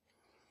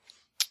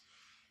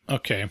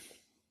 Okay.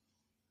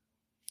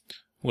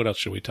 What else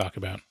should we talk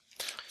about?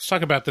 Let's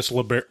talk about this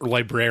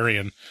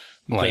librarian.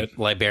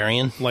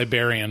 Librarian?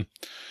 Librarian.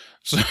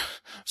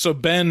 So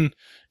Ben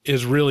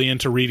is really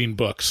into reading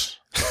books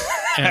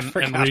and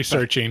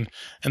researching,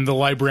 and the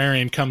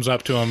librarian comes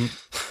up to him,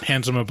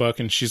 hands him a book,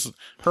 and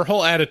her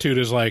whole attitude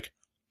is like,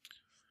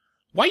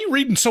 "Why are you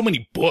reading so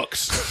many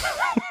books?"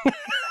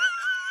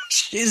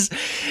 She's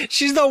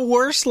the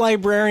worst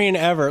librarian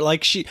ever.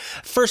 Like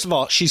first of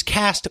all, she's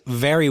cast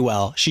very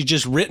well. She's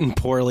just written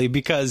poorly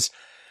because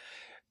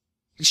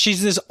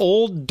she's this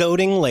old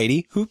doting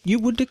lady who you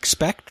would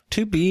expect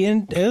to be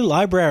a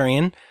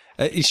librarian.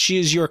 She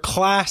is your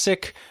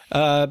classic,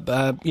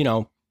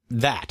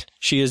 that.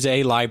 She is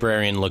a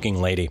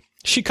librarian-looking lady.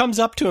 She comes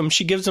up to him,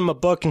 she gives him a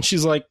book, and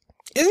she's like,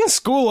 "Isn't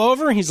school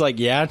over?" And he's like,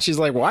 "Yeah." And she's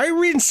like, "Why are you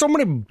reading so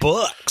many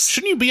books?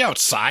 Shouldn't you be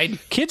outside?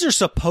 Kids are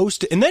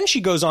supposed to..." And then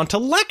she goes on to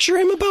lecture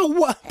him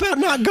about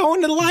not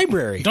going to the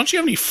library. Don't you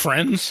have any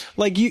friends?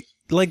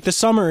 Like the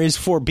summer is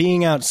for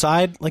being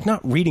outside, like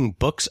not reading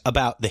books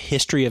about the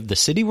history of the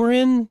city we're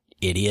in.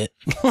 Idiot.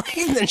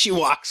 And then she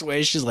walks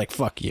away. She's like,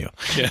 "Fuck you."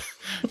 Yeah.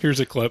 Here's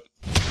a clip.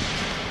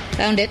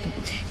 Found it.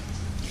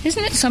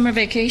 Isn't it summer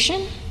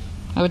vacation?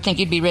 I would think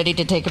you'd be ready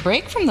to take a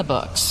break from the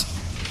books.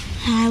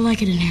 I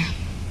like it in here.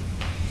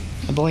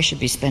 A boy should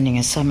be spending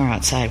his summer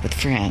outside with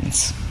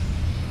friends.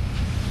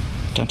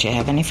 Don't you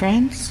have any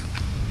friends?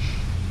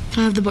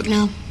 I have the book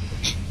now.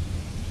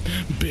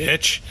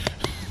 Bitch.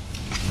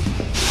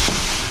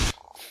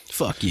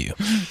 Fuck you.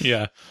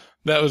 Yeah.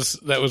 That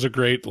was a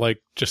great,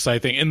 just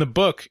side thing. In the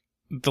book,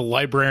 the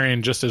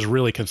librarian just is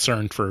really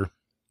concerned for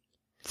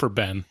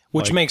Ben.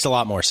 Which makes a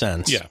lot more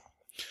sense. Yeah.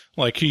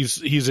 Like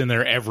he's in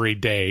there every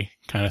day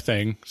kind of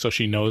thing. So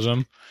she knows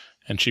him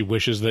and she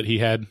wishes that he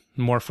had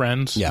more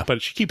friends. Yeah.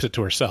 But she keeps it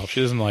to herself.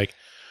 She doesn't like,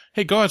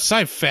 "Hey, go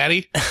outside,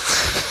 fatty."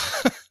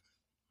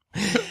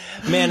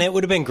 Man, it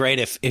would have been great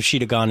if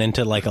she'd have gone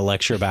into like a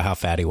lecture about how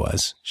fat he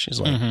was. She's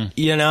like,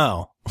 you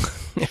know.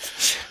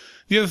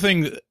 The other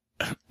thing,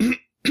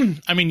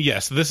 I mean,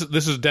 yes, this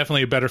is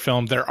definitely a better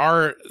film. There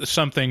are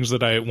some things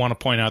that I want to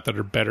point out that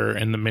are better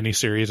in the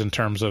miniseries in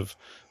terms of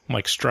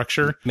like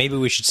structure. Maybe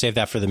we should save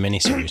that for the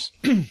miniseries.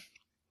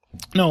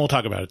 No, we'll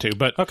talk about it too.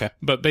 But okay.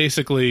 But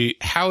basically,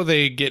 how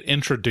they get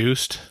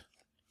introduced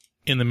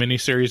in the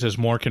miniseries is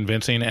more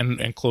convincing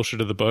and closer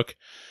to the book,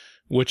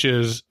 which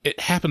is it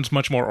happens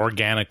much more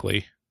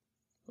organically.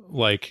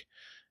 Like,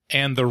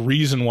 and the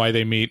reason why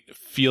they meet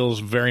feels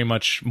very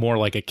much more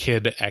like a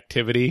kid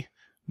activity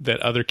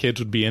that other kids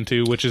would be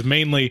into, which is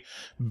mainly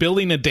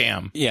building a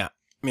dam. Yeah.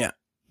 Yeah.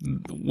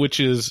 Which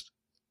is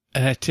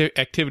an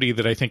activity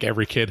that I think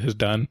every kid has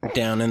done.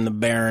 Down in the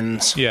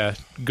barrens. Yeah.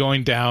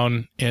 Going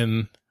down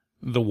in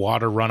the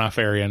water runoff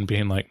area and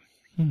being like,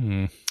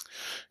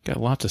 got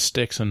lots of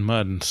sticks and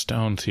mud and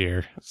stones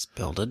here. Let's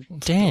build a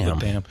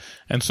dam.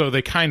 And so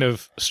they kind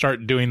of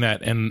start doing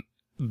that, and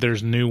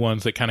there's new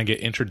ones that kind of get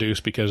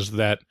introduced because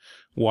that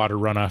water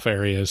runoff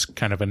area is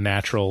kind of a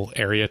natural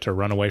area to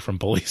run away from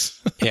bullies.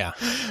 Yeah.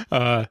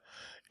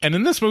 And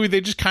in this movie,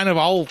 they just kind of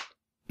all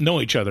know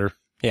each other.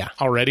 Yeah.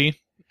 Already.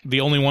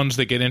 The only ones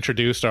that get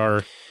introduced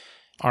are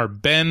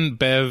Ben,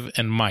 Bev,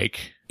 and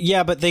Mike.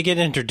 Yeah, but they get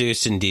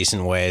introduced in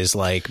decent ways.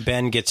 Like,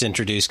 Ben gets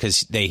introduced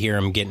because they hear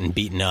him getting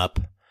beaten up.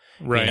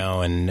 Right. You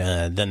know, and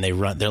then they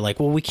run. They're like,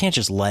 well, we can't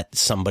just let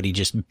somebody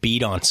just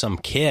beat on some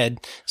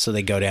kid. So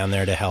they go down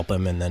there to help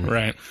him, and then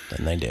then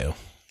they do.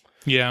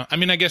 Yeah, I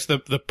mean, I guess the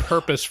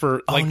purpose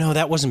for like, oh no,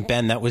 that wasn't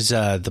Ben. That was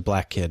the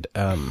black kid.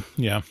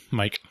 Yeah,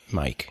 Mike.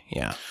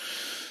 Yeah.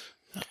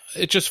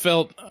 It just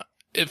felt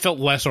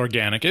less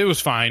organic. It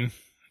was fine.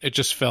 It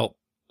just felt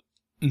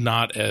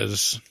not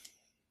as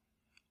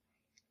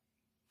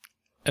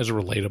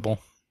relatable.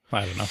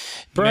 I don't know.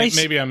 Bryce,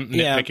 maybe I'm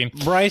nitpicking.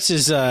 Yeah, Bryce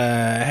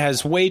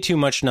has way too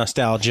much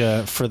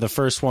nostalgia for the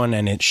first one,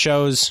 and it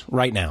shows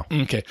right now.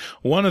 Okay.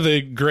 One of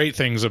the great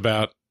things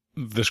about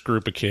this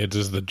group of kids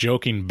is the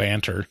joking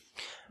banter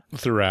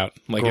throughout.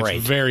 Like, Great.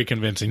 It's very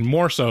convincing,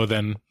 more so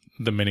than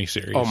the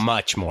miniseries. Oh,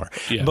 much more.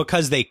 Yeah.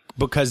 Because the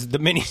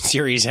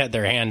miniseries had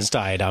their hands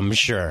tied, I'm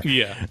sure.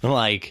 Yeah.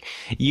 Like,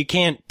 you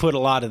can't put a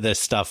lot of this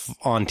stuff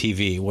on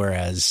TV,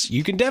 whereas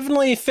you can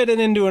definitely fit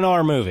it into an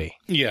R movie.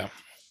 Yeah.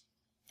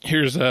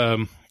 Here's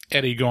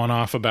Eddie going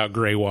off about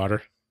gray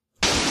water.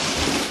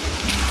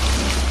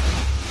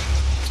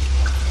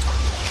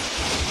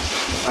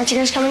 Aren't you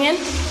guys coming in?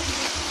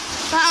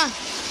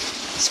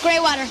 It's gray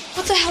water.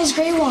 What the hell is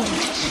gray water?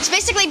 It's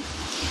basically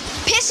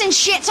piss and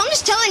shit, so I'm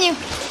just telling you.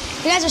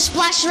 You guys are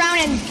splashed around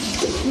in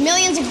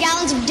millions of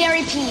gallons of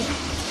dairy pee.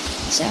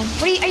 So,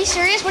 are you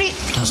serious?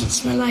 It doesn't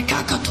smell like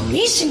caca to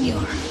me,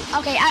 senor.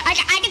 Okay,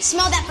 I can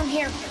smell that from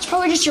here. It's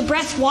probably just your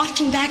breath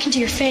wafting back into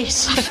your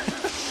face.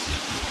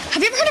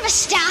 Have you ever heard of a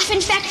staph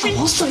infection?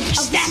 Also, your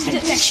staph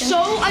infection.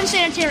 So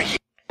unsanitary.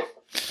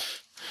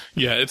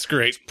 Yeah, it's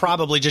great.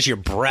 Probably just your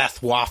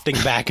breath wafting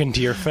back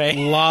into your face.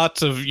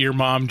 Lots of your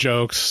mom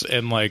jokes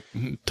and like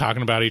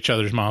talking about each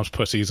other's mom's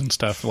pussies and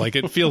stuff. Like,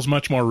 it feels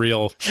much more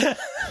real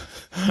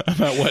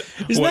about what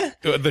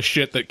the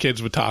shit that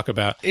kids would talk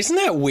about. Isn't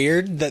that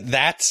weird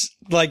that's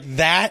what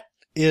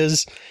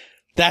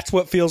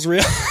feels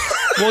real?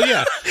 Well,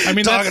 yeah. I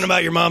mean, talking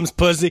about your mom's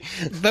pussy.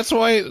 That's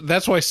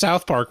why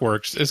South Park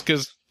works, is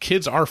because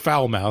kids are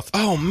foul-mouthed.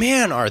 Oh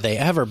man, are they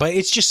ever? But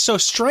it's just so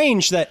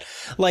strange that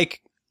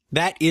like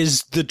that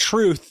is the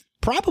truth.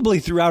 Probably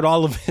throughout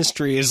all of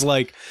history is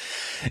like,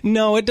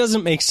 no, it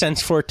doesn't make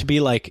sense for it to be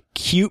like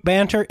cute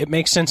banter. It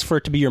makes sense for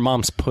it to be your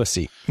mom's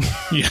pussy.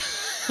 Yeah.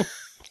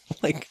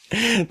 Like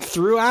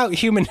throughout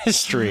human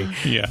history,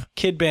 yeah,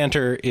 kid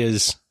banter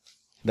is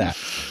that.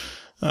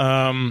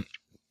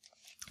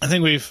 I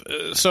think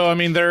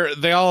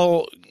they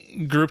all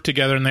group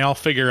together and they all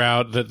figure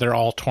out that they're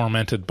all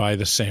tormented by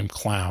the same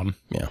clown.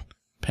 Yeah.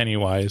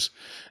 Pennywise.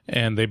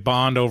 And they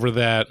bond over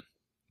that.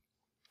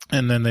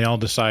 And then they all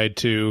decide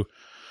to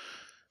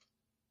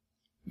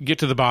get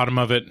to the bottom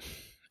of it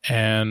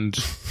and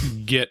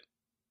get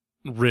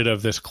rid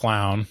of this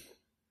clown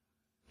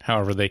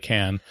however they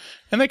can.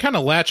 And they kind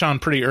of latch on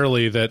pretty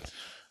early that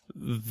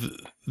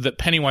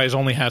Pennywise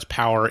only has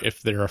power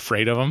if they're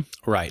afraid of him.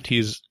 Right.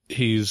 He's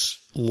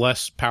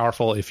less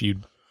powerful if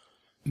you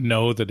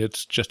know that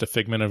it's just a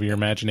figment of your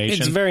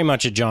imagination. It's very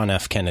much a John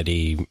F.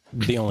 Kennedy,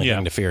 the only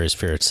thing to fear is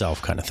fear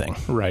itself kind of thing.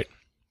 Right.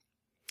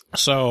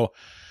 So,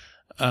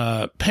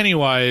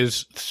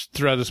 Pennywise,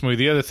 throughout this movie,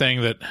 the other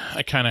thing that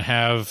I kind of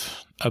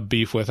have a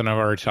beef with, and I've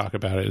already talked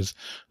about it, is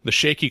the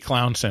shaky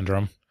clown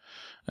syndrome.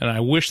 And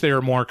I wish they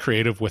were more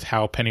creative with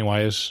how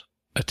Pennywise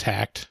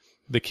attacked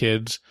the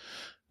kids.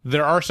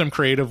 There are some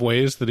creative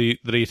ways that he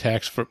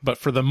attacks, but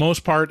for the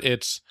most part,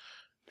 it's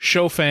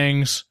show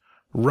fangs,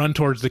 run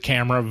towards the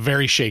camera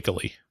very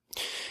shakily.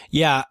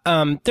 Yeah,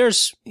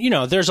 there's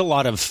a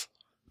lot of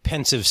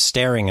pensive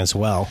staring as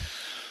well.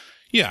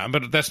 Yeah,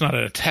 but that's not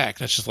an attack.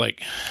 That's just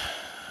like,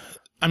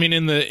 I mean,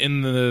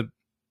 I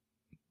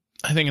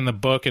think in the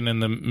book and in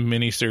the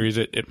miniseries,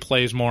 it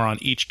plays more on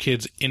each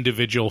kid's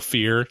individual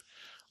fear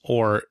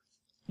or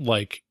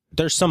like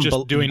there's some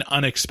just doing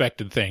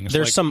unexpected things.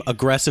 There's like, some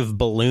aggressive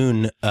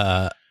balloon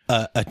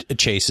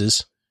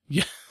chases.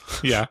 Yeah.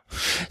 Yeah.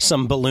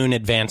 Some balloon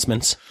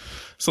advancements.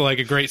 So like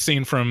a great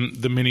scene from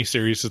the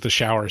miniseries is the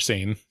shower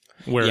scene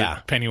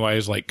where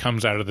Pennywise like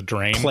comes out of the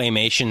drain.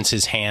 Claymations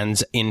his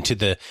hands into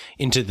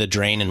the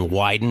drain and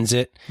widens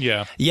it.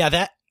 Yeah. Yeah,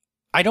 that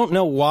I don't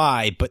know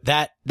why, but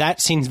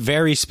that scene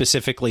very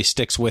specifically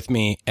sticks with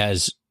me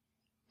as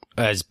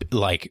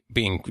like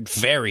being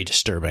very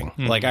disturbing.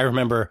 Mm-hmm. Like I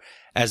remember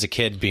as a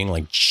kid being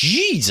like,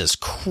 Jesus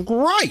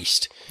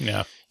Christ.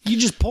 Yeah. You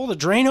just pull the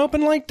drain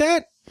open like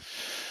that?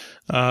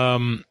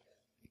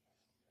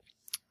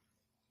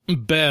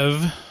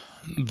 Bev,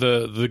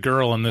 the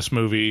girl in this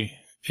movie,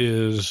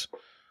 is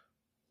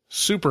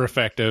super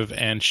effective,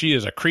 and she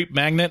is a creep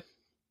magnet.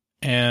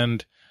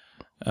 And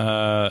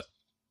I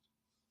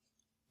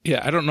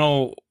don't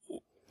know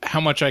how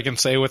much I can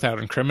say without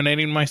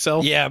incriminating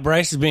myself. Yeah,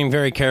 Bryce is being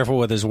very careful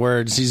with his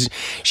words.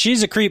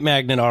 She's a creep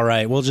magnet, all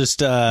right. We'll just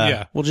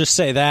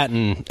say that,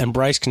 and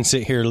Bryce can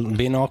sit here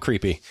being all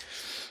creepy.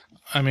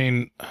 I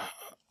mean,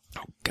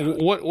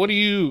 what do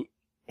you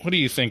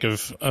think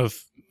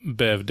of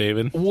Bev,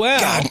 David? Well,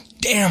 God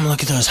damn,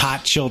 look at those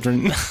hot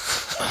children.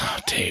 Oh,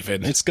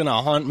 David. It's going to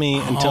haunt me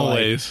until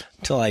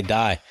I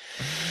die.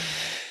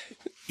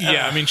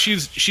 Yeah, I mean,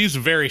 she's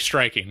very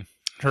striking,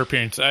 her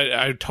appearance.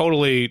 I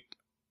totally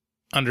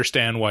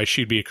understand why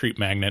she'd be a creep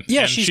magnet.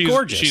 Yeah, and she's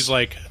gorgeous. She's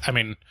like, I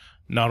mean,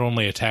 not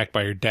only attacked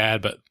by her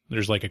dad, but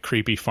there's like a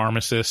creepy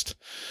pharmacist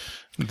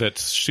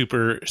that's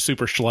super,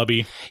 super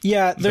schlubby.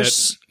 Yeah,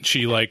 that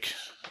she like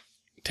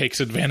takes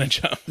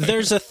advantage of.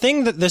 There's a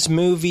thing that this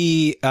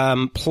movie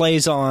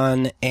plays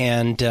on,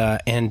 and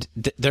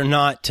they're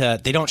not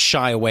they don't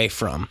shy away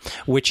from,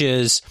 which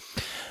is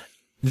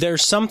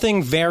there's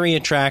something very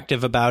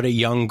attractive about a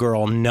young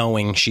girl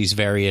knowing she's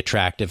very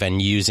attractive and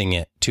using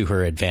it to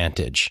her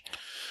advantage.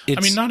 I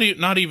mean,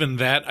 not even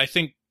that. I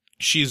think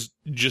she's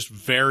just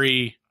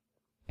very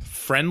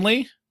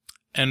friendly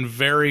and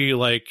very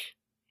like.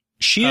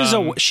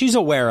 She's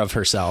aware of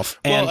herself.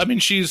 And well, I mean,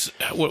 she's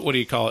what do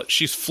you call it?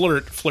 She's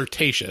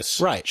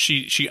flirtatious, right?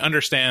 She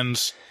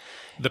understands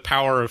the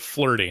power of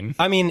flirting.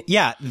 I mean,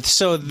 yeah.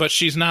 So, but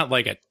she's not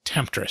like a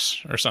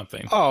temptress or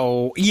something.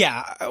 Oh,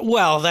 yeah.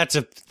 Well, that's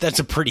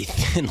a pretty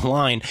thin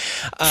line.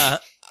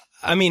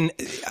 I mean,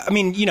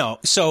 you know.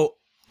 So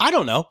I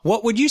don't know.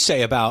 What would you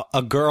say about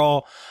a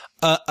girl?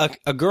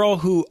 A girl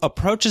who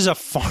approaches a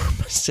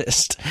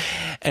pharmacist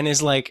and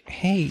is like,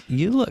 "Hey,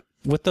 you look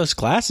with those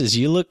glasses.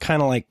 You look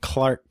kind of like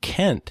Clark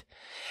Kent."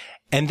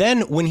 And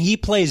then when he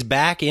plays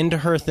back into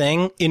her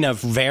thing in a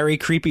very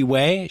creepy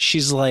way,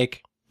 she's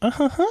like,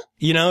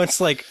 You know,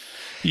 it's like,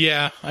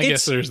 yeah, I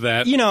guess there's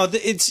that. You know,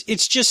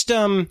 it's just.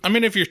 I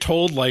mean, if you're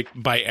told like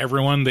by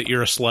everyone that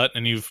you're a slut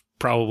and you've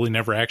probably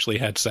never actually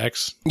had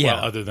sex, yeah,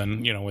 well, other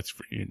than with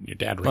your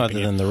dad raping other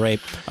than the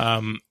rape,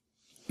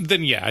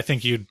 then yeah, I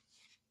think you'd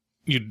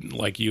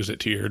like use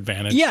it to your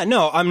advantage. Yeah,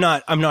 no, I'm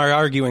not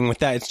arguing with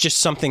that. It's just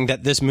something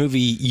that this movie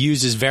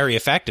uses very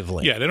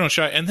effectively. Yeah, they don't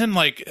shy. And then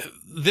like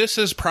this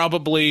is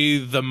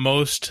probably the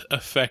most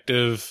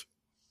effective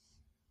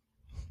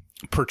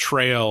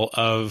portrayal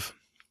of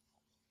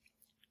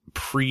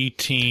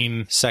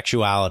preteen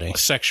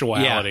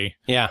sexuality.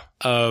 Yeah.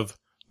 Of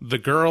the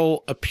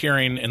girl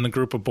appearing in the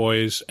group of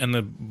boys, and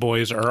the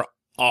boys are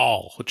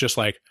all just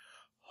like,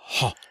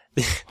 oh.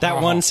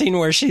 That one scene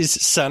where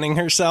she's sunning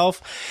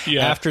herself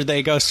after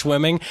they go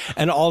swimming,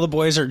 and all the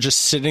boys are just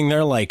sitting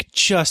there like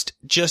just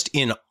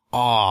in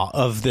awe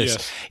of this.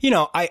 Yes. You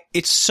know,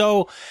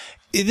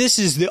 this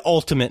is the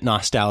ultimate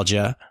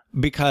nostalgia,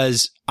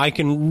 because I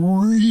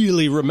can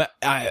really remember.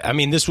 I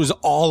mean, this was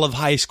all of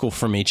high school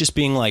for me, just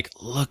being like,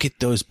 look at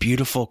those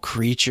beautiful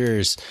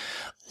creatures.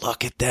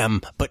 Look at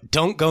them, but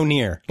don't go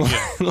near.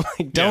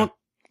 Yeah.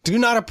 Do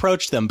not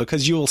approach them,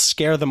 because you will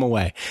scare them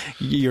away.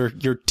 Your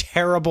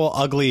terrible,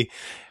 ugly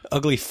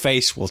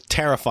face will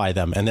terrify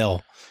them, and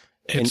they'll.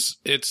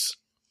 It's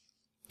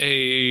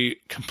a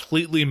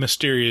completely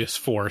mysterious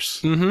force.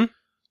 Mm-hmm.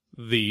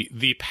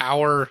 The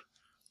power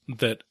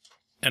that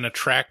an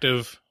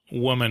attractive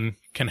woman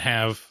can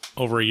have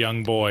over a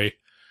young boy,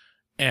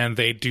 and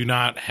they do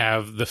not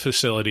have the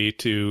facility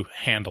to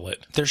handle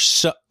it. They're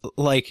so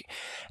like,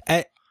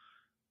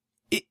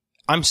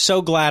 I'm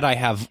so glad I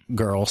have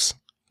girls.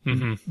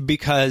 Mm-hmm.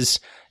 Because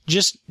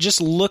just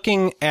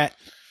looking at,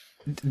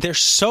 they're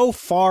so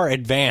far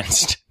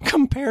advanced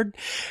compared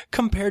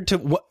to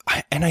what,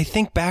 and I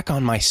think back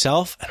on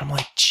myself and I'm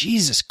like,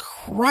 Jesus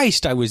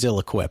Christ, I was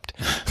ill-equipped.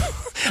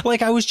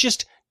 Like I was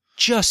just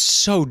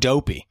so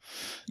dopey,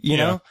 you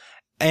know?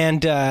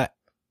 And I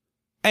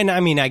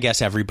mean, I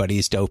guess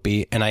everybody's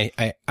dopey, and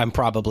I'm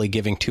probably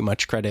giving too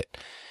much credit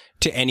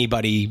to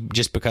anybody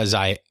just because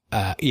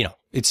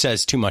it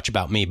says too much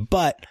about me,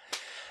 but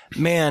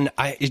man,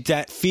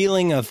 that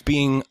feeling of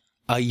being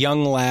a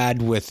young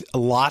lad with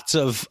lots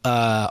of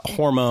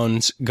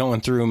hormones going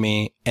through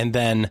me, and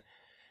then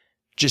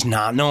just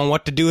not knowing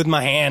what to do with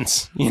my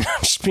hands,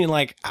 just being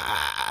like,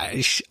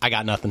 I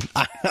got nothing.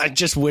 I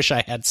just wish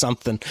I had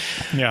something.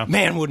 Yeah.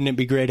 Man, wouldn't it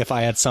be great if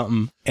I had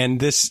something? And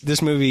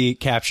this movie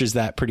captures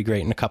that pretty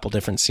great in a couple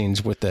different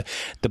scenes with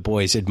the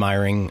boys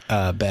admiring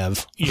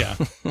Bev. Yeah.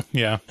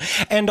 Yeah.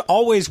 And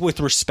always with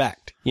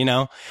respect,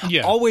 Yeah.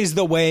 Always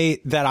the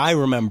way that I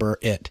remember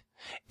it.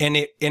 And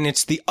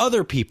it's the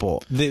other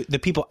people, the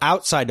people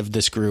outside of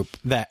this group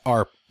that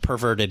are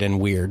perverted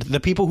and weird. The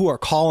people who are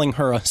calling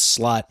her a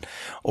slut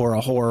or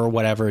a whore or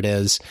whatever it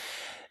is,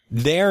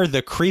 they're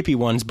the creepy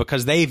ones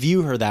because they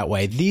view her that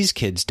way. These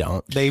kids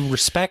don't. They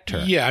respect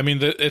her. Yeah, I mean,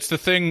 it's the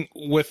thing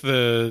with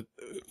the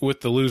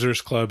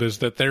Losers Club is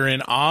that they're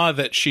in awe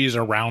that she's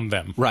around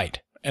them. Right.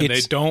 And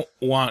they don't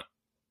want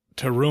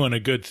to ruin a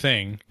good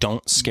thing.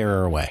 Don't scare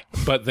her away.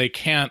 But they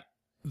can't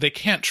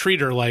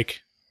treat her like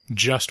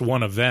just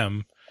one of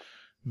them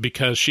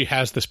because she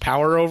has this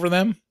power over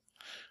them,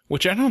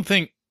 which I don't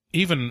think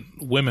even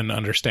women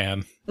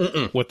understand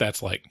what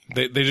that's like.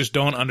 They just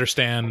don't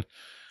understand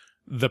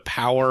the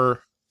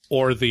power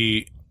or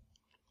the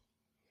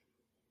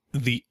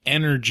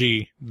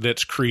energy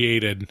that's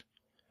created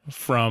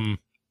from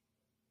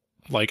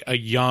like a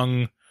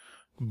young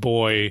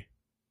boy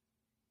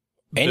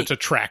that's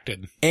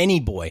attracted. Any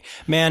boy,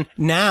 man.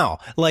 Now,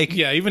 like,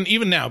 yeah,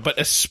 even now, but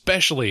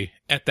especially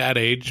at that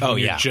age, when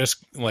you're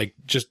just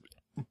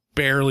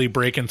barely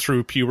breaking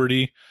through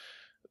puberty.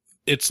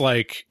 It's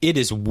like, it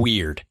is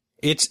weird.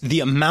 It's the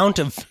amount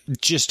of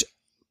just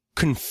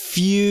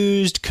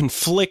confused,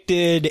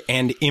 conflicted,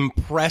 and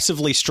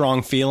impressively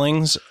strong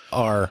feelings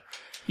are.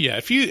 Yeah,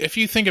 if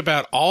you think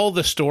about all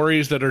the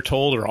stories that are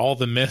told or all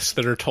the myths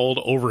that are told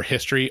over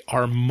history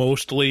are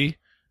mostly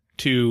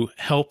to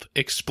help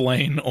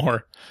explain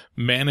or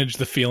manage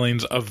the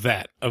feelings of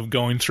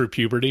going through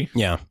puberty.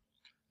 Yeah.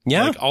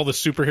 Yeah. Like all the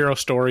superhero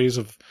stories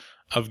of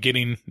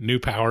getting new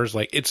powers,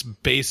 like it's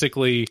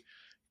basically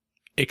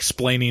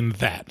explaining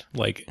that.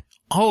 Like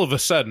all of a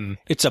sudden,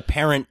 it's a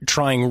parent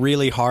trying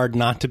really hard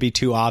not to be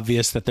too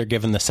obvious that they're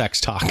giving the sex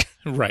talk.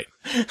 Right.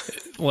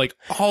 Like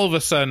all of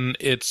a sudden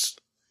it's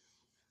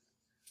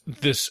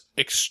this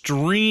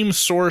extreme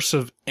source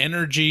of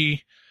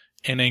energy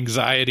and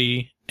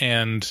anxiety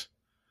and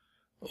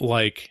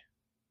like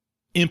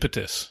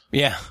impetus.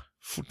 Yeah.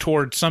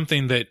 Toward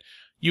something that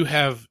you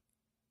have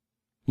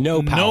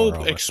no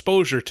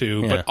exposure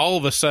to, but all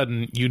of a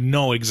sudden you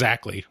know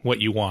exactly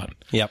what you want.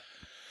 Yep.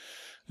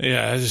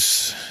 Yeah,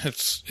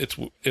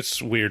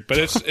 it's weird, but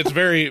it's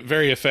very,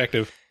 very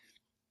effective.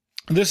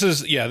 This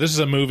is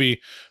a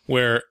movie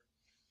where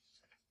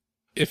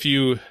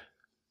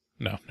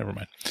no, never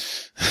mind.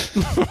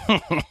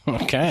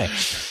 Okay.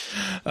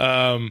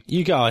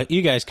 You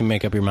guys can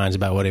make up your minds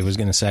about what he was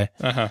going to say.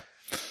 Uh-huh.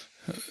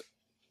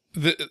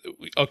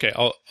 Okay,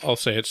 I'll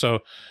say it. So,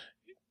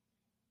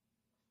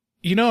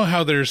 you know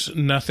how there's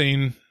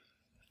nothing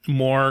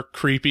more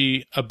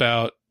creepy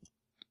about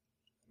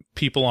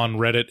people on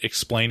Reddit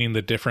explaining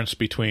the difference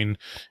between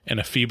an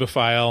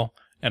ephebophile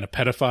and a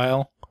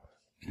pedophile?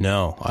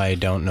 No, I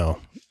don't know.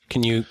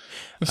 Can you?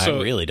 I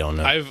really don't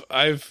know.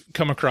 I've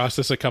come across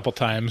this a couple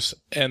times,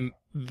 and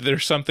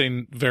there's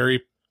something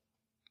very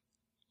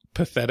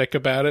pathetic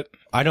about it.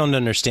 I don't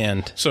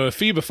understand. So a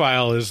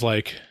ephebophile is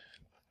like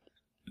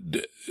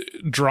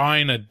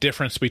drawing a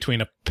difference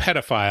between a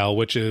pedophile,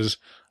 which is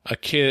a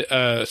kid,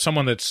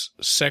 someone that's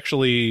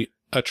sexually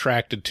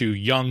attracted to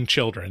young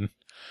children,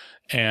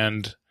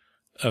 and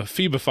a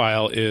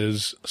ephebophile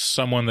is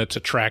someone that's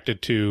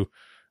attracted to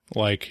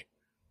like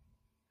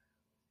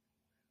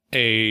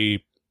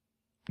a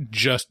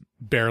just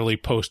barely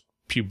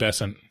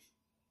post-pubescent.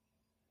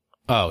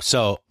 Oh,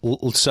 so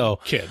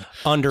kid,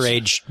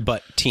 underage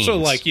but teens. So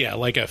like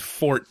a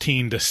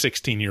 14 to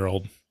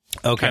 16-year-old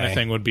kind of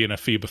thing would be an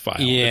ephebophile.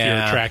 Yeah. If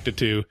you're attracted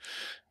to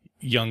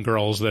young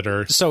girls that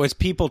are. So it's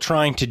people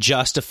trying to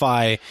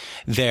justify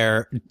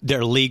their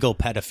legal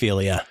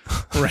pedophilia.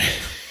 Right.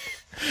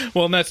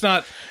 Well, and it's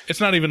not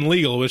even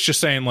legal. It's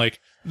just saying like,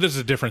 this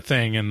is a different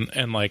thing.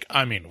 And like,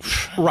 I mean,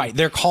 right.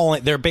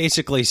 They're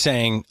basically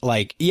saying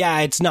like,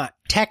 yeah, it's not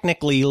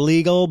technically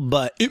legal,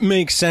 but it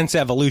makes sense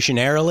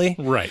evolutionarily.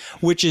 Right.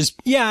 Which is,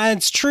 yeah,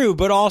 it's true,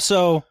 but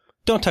also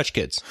don't touch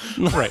kids.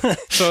 Right.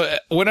 So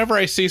whenever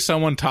I see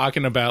someone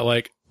talking about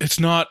like, it's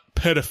not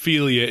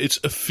pedophilia, it's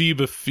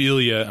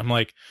ephebophilia, I'm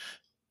like,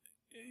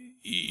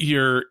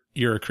 you're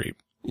a creep.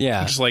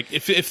 Yeah. Just like,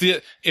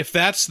 if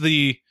that's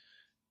the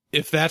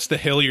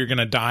hill you're going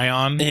to die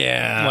on,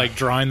 yeah, like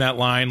drawing that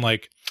line,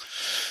 like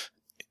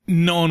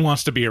no one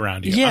wants to be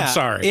around you. Yeah, I'm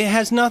sorry. It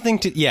has nothing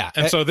to, yeah.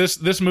 And so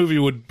this movie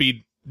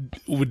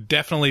would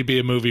definitely be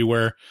a movie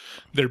where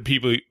there'd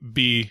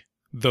be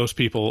those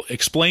people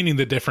explaining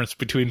the difference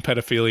between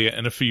pedophilia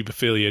and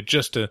ephebophilia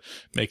just to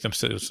make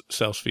themselves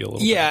feel a little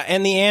better.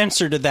 And the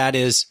answer to that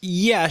is,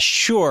 yeah,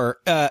 sure.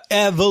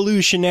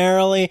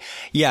 Evolutionarily,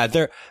 yeah,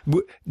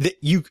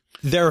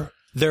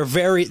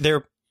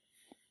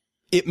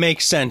 it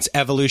makes sense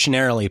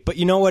evolutionarily, but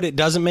you know what? It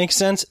doesn't make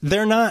sense. They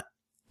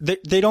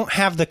don't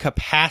have the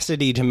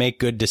capacity to make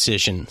good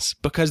decisions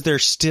because they're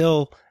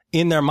still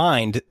in their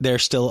mind, they're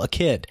still a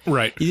kid.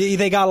 Right.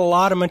 They got a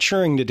lot of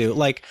maturing to do.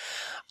 Like,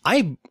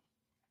 I'm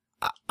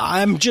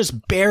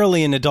just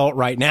barely an adult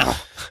right now,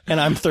 and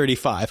I'm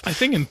 35. I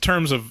think in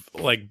terms of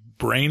like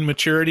brain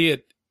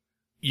maturity,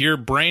 your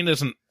brain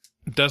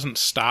doesn't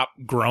stop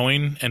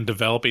growing and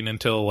developing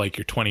until like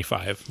you're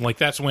 25. Like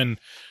that's when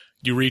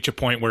you reach a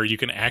point where you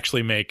can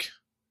actually make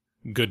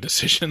good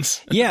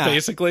decisions. Yeah,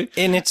 basically.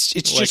 And it's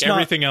like just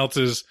everything else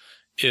is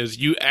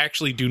you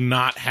actually do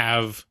not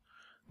have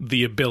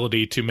the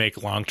ability to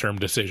make long-term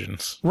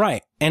decisions.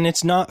 Right. And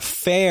it's not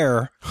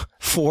fair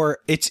for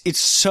it's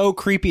so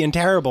creepy and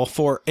terrible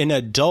for an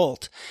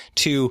adult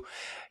to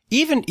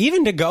even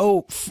to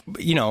go,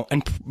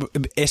 and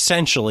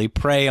essentially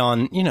prey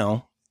on,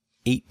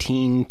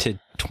 18 to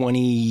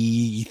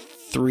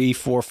 23,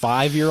 4,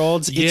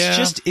 5-year-olds.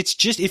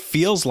 It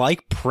feels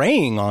like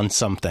preying on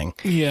something.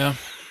 Yeah.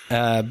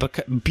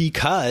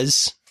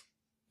 Because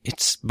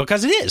it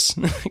is.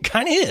 It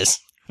kind of is.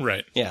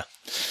 Right. Yeah.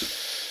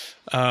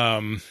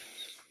 Not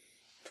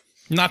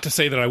to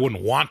say that I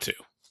wouldn't want to,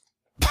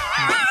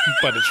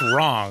 but it's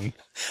wrong.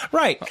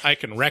 Right. I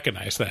can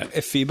recognize that.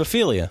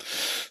 Ephebophilia.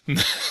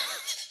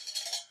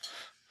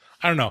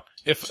 I don't know.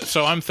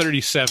 So I'm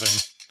 37.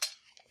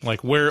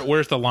 Like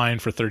where's the line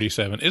for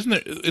 37?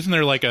 Isn't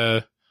there like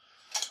a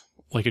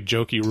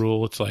jokey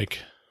rule? It's like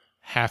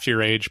half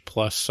your age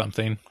plus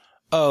something.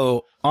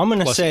 Oh, I'm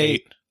going to say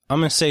 8. I'm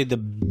going to say the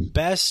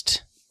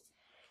best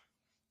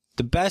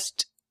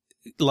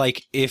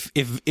like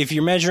if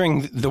you're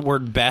measuring the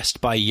word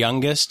best by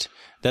youngest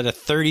that a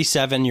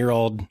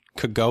 37-year-old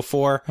could go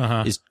for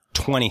is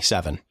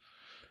 27.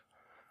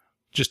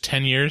 Just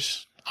 10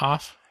 years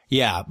off?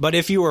 Yeah, but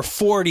if you were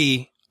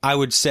 40, I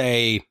would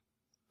say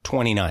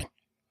 29.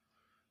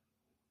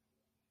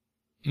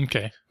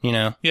 Okay.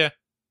 Yeah.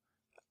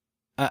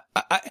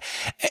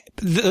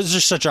 Those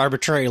are such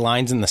arbitrary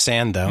lines in the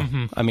sand, though.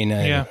 Mm-hmm. I mean,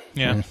 yeah.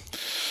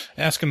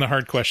 Asking the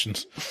hard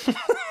questions.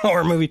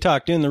 Horror movie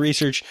talk, doing the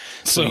research,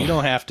 so you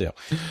don't have to.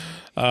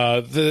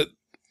 The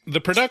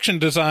production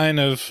design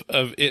of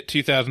It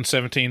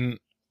 2017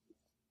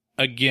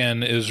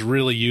 again is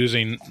really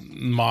using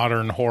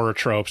modern horror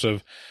tropes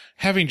of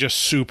having just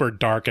super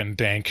dark and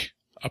dank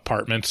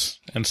apartments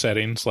and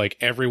settings. Like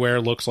everywhere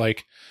looks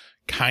like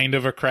kind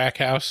of a crack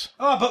house.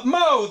 Oh, but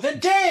Mo, the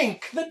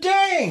dank.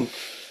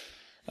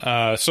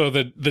 So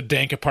the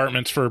dank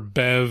apartments for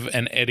Bev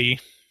and Eddie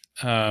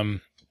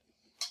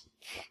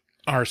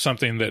are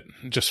something that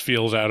just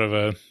feels out of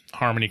a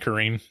Harmony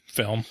Korine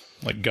film,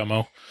 like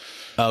Gummo.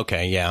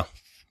 Okay, yeah.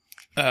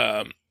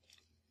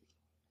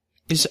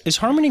 Is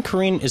Harmony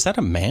Korine, is that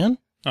a man?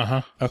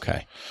 Uh-huh.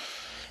 Okay.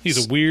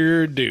 He's a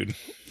weird dude.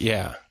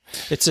 Yeah.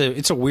 It's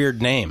a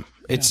weird name.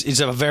 It's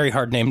a very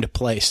hard name to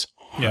place.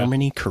 Yeah.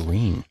 Harmony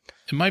Korine.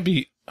 It might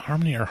be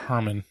Harmony or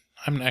Harmon.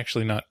 I'm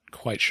actually not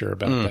quite sure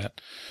about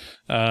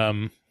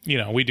that.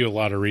 We do a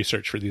lot of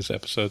research for these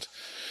episodes.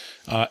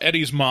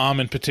 Eddie's mom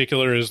in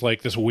particular is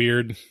like this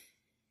weird,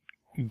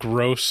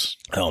 gross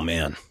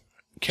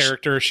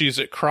character. She's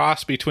a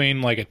cross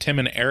between like a Tim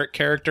and Eric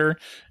character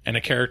and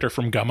a character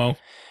from Gummo.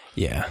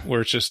 Yeah.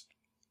 Where it's just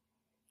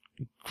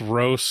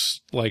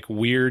gross, like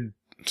weird,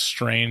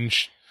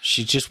 strange.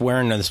 She's just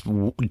wearing this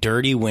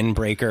dirty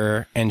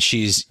windbreaker, and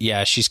she's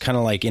kind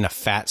of like in a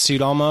fat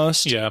suit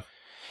almost. Yeah.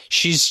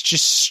 She's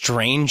just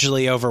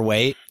strangely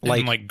overweight.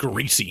 And like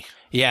greasy.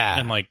 Yeah.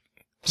 And like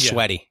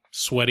sweaty.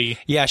 Sweaty.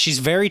 Yeah, she's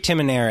very Tim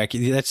and Eric.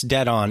 That's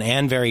dead on,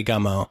 and very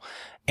Gummo.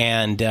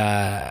 And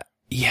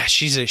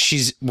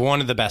she's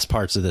one of the best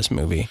parts of this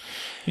movie.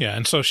 Yeah,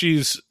 and so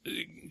she's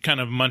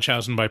kind of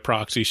Munchausen by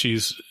proxy.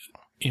 She's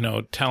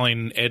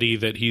telling Eddie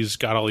that he's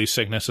got all these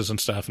sicknesses and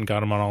stuff and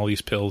got him on all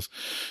these pills.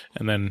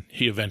 And then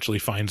he eventually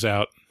finds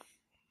out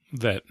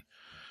that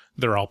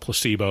they're all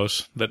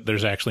placebos, that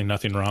there's actually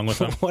nothing wrong with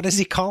them. What does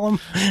he call them?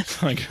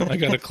 I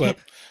got a clip.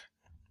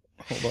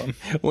 Hold on.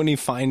 When he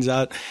finds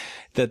out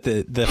that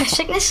the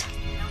sickness?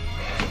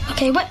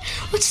 Okay,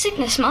 what's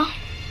sickness, Ma?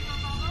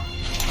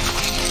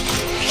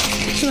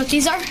 You know what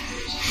these are?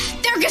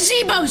 They're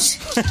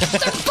gazebos! They're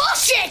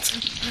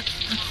bullshit!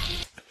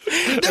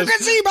 They're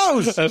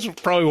gazebos! That's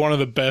probably one of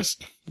the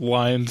best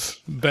lines,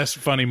 best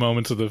funny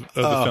moments of the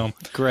film.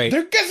 Great.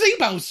 They're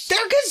gazebos!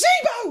 They're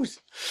gazebos!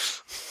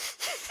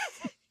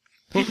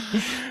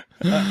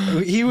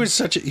 He was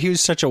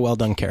such a well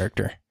done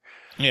character.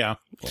 Yeah.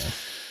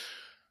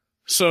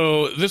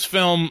 So this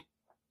film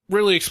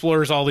really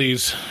explores all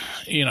these,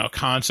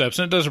 concepts,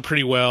 and it does it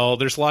pretty well.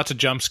 There's lots of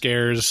jump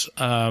scares.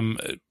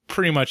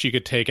 Pretty much you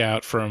could take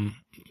out from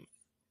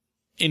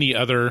any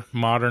other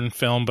modern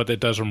film, but it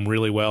does them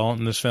really well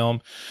in this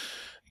film.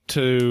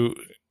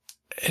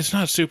 It's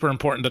not super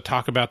important to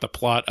talk about the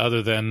plot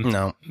other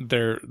than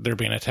they're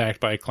being attacked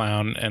by a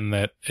clown and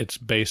that it's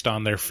based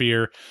on their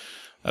fear.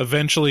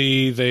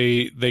 Eventually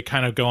they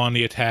kind of go on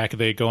the attack.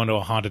 They go into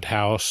a haunted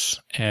house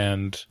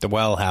and the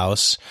well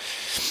house.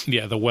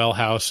 Yeah, the well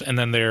house. And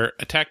then they're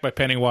attacked by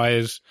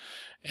Pennywise,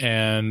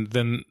 and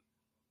then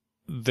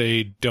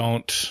they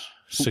don't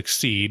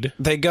succeed.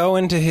 They go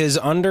into his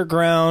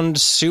underground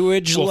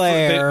sewage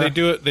lair.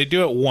 They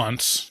do it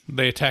once.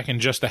 They attack in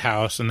just the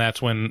house, and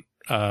that's when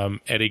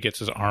Eddie gets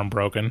his arm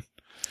broken.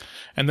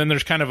 And then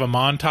there's kind of a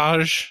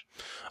montage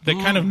that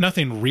kind of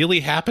nothing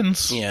really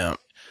happens. Yeah.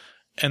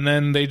 And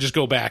then they just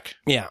go back.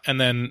 Yeah. And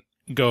then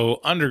go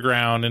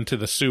underground into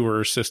the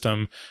sewer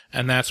system,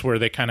 and that's where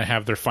they kind of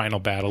have their final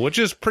battle, which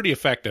is pretty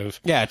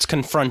effective. Yeah, it's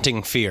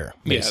confronting fear,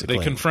 basically. Yeah,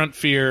 they confront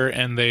fear,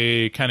 and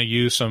they kind of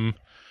use some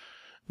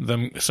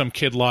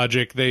kid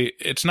logic.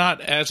 It's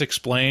not as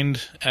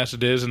explained as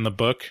it is in the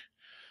book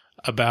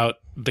about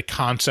the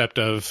concept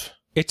of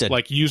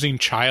like using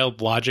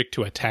child logic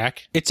to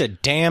attack. It's a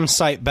damn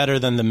sight better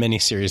than the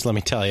miniseries, let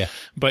me tell you.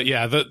 But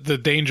yeah, the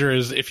danger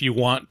is if you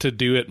want to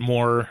do it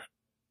more,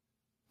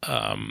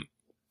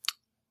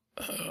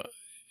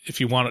 if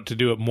you want it to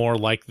do it more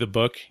like the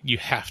book, you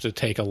have to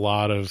take a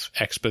lot of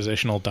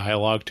expositional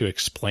dialogue to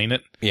explain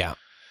it. Yeah.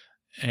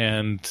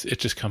 And it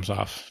just comes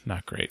off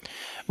not great.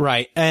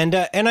 Right. And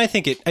I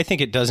think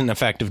it does an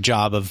effective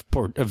job of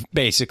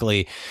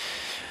basically,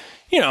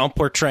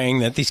 portraying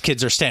that these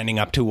kids are standing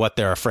up to what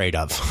they're afraid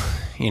of,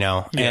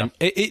 Yeah. And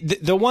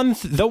the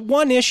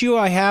one issue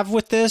I have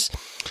with this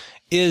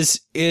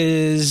is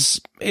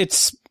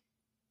it's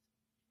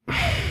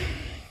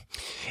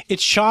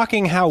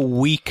shocking how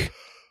weak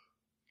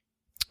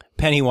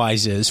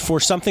Pennywise is for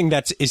something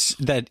that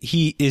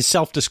he is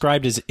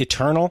self-described as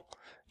eternal,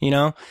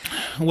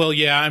 Well,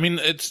 yeah, I mean,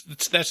 that's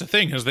the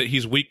thing, is that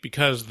he's weak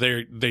because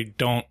they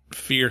don't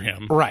fear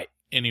him right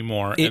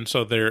anymore, and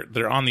so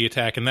they're on the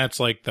attack, and that's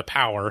like the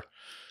power.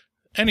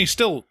 And he's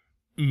still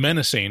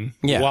menacing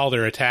while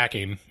they're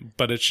attacking,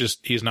 but it's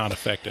just he's not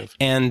effective.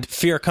 And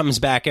fear comes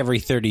back every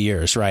 30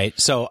 years, right?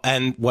 So,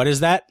 and what is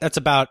that? That's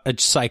about a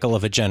cycle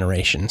of a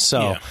generation.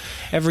 So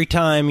every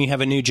time you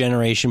have a new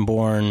generation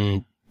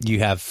born, you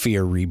have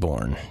fear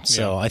reborn.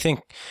 So I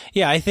think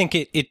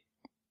it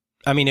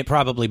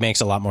probably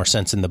makes a lot more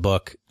sense in the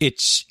book.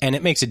 And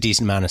it makes a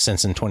decent amount of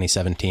sense in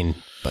 2017,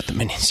 but the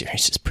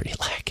miniseries is pretty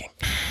lacking.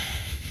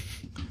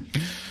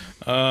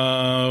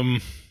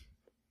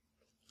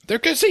 They're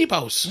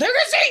gazebos. They're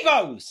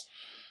gazebos!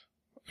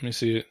 Let me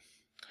see it.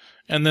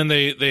 And then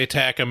they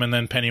attack him, and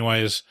then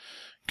Pennywise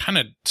kind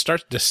of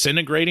starts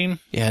disintegrating.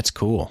 Yeah, it's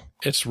cool.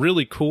 It's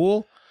really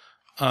cool.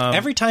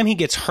 Every time he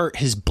gets hurt,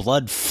 his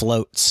blood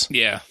floats.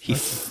 Yeah.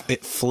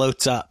 It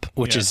floats up,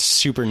 which is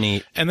super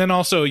neat. And then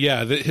also,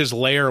 his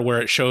lair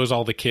where it shows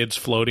all the kids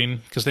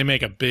floating, because they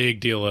make a big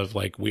deal of,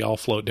 like, we all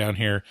float down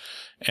here.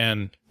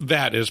 And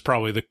that is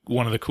probably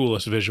one of the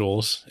coolest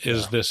visuals,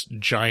 is this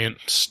giant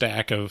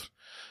stack of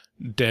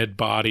dead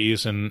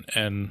bodies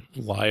and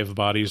live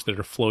bodies that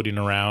are floating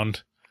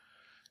around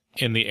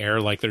in the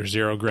air like there's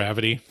zero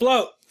gravity.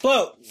 Float,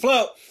 float,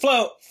 float,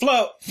 float,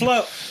 float,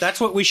 float.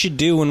 That's what we should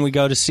do when we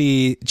go to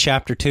see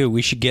Chapter 2.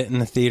 We should get in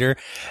the theater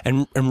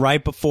and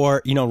right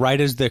before,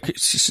 right as the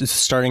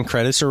starting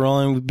credits are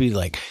rolling, we'd be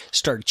like,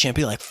 start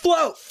chanting like,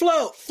 float,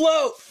 float,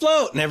 float,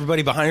 float. And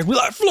everybody behind us would be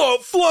like,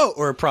 float, float.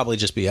 Or it'd probably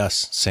just be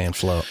us saying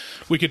float.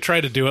 We could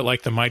try to do it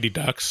like the Mighty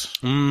Ducks,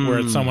 where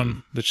it's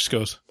someone that just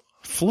goes,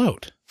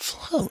 float.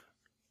 Float.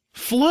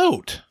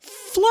 Float.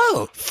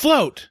 Float.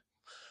 Float.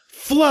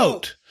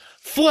 Float.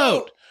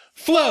 Float.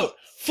 Float.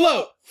 Float.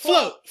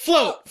 Float.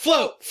 Float.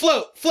 Float.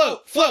 Float.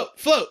 Float. Float.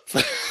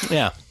 Float.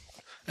 Yeah.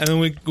 And then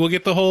we'll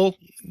get the whole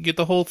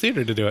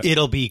theater to do it.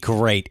 It'll be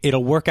great.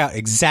 It'll work out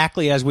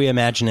exactly as we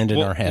imagine it in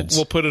our heads.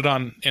 We'll put it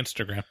on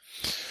Instagram.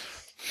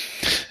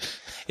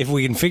 If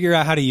we can figure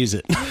out how to use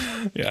it.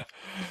 Yeah.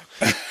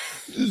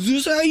 Is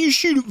this how you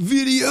shoot a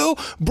video?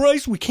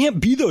 Bryce, we can't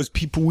be those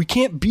people. We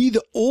can't be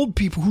the old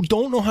people who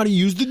don't know how to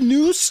use the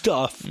new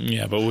stuff.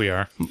 Yeah, but we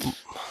are.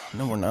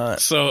 No, we're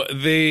not. So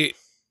they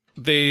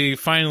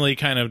finally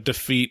kind of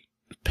defeat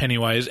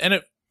Pennywise,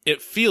 and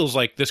it feels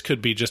like this could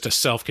be just a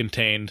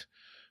self-contained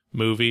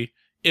movie.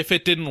 If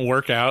it didn't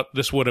work out,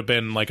 this would have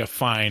been like a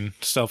fine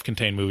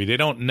self-contained movie. They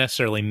don't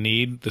necessarily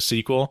need the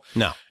sequel.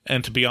 No.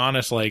 And to be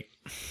honest, like,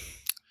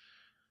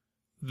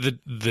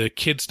 the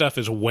kid stuff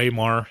is way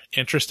more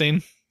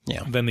interesting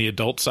than the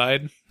adult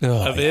side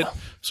of it.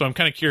 So I'm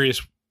kind of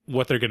curious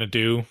what they're going to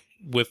do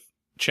with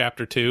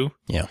Chapter 2.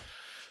 Yeah.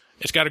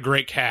 It's got a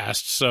great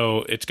cast,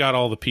 so it's got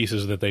all the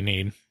pieces that they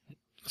need.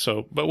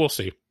 So, but we'll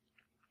see.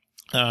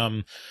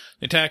 They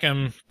attack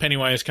him.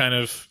 Pennywise kind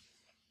of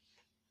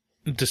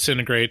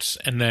disintegrates,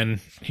 and then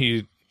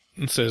he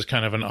says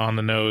kind of an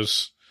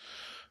on-the-nose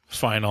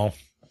final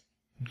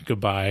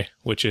goodbye,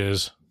 which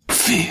is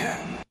fear.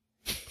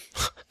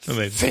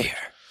 Fair.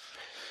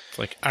 It's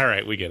like, all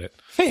right, we get it.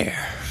 Fair.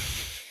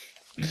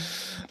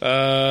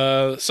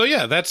 So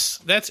yeah,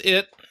 that's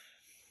it.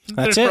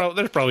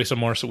 There's probably some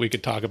more so we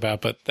could talk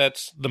about, but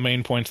that's the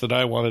main points that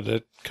I wanted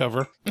to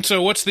cover.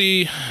 So what's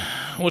the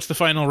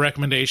final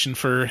recommendation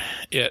for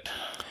it?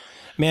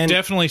 Man,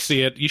 definitely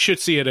see it. You should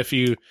see it if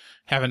you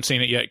haven't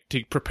seen it yet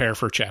to prepare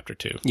for Chapter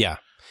 2. Yeah.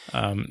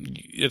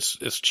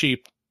 It's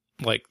cheap,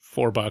 like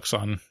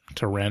 $4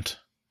 to rent.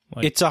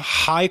 Like, it's a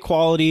high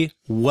quality,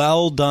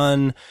 well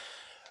done,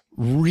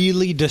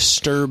 really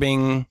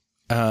disturbing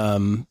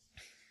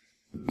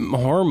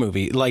horror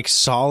movie, like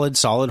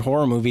solid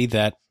horror movie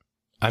that,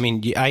 I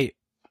mean,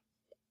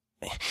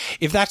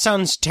 if that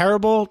sounds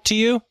terrible to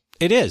you,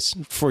 it is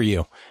for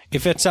you.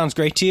 If it sounds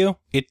great to you,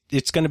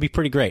 it's going to be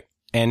pretty great.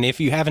 And if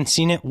you haven't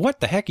seen it,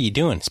 what the heck are you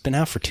doing? It's been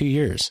out for 2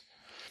 years.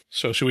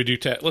 So should we do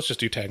let's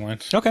just do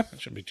taglines. Okay.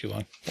 That shouldn't be too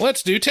long.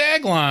 Let's do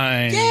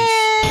taglines.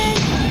 Yay!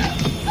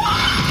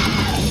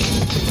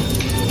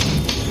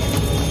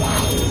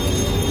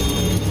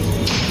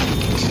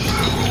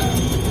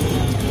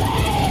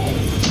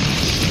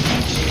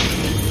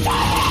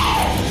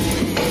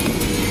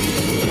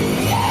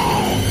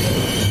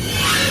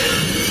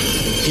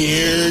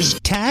 Here's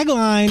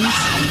taglines.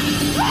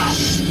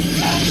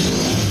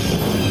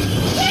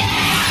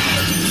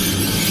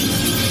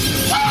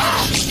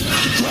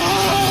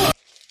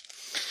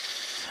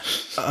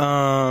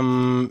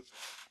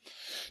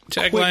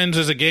 Taglines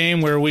is a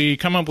game where we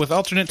come up with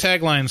alternate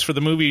taglines for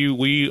the movie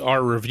we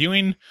are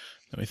reviewing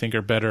that we think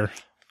are better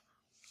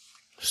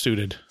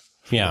suited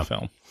for the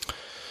film.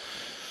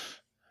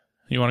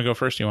 You want to go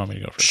first? Or you want me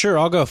to go first? Sure,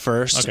 I'll go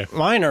first. Okay.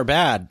 Mine are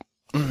bad.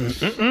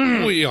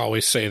 We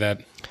always say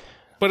that,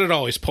 but it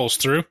always pulls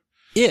through.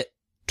 It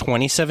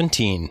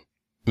 2017,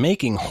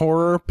 making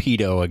horror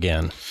pedo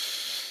again.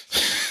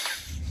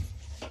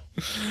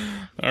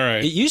 All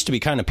right. It used to be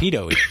kind of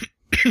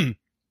pedo-y.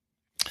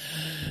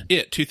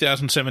 It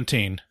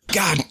 2017.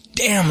 God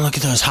damn! Look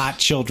at those hot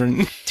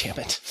children. Damn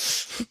it!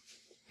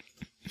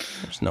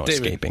 There's no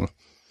David, escaping.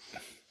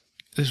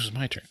 This was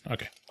my turn.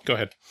 Okay, go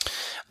ahead.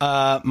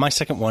 My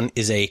second one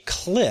is a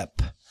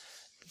clip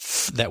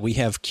that we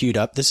have queued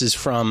up. This is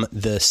from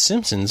The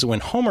Simpsons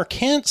when Homer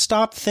can't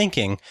stop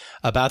thinking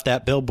about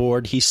that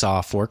billboard he saw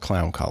for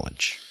Clown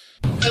College.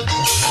 Hey,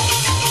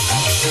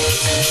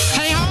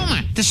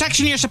 Homer, the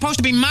section you're supposed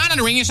to be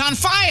monitoring is on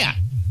fire.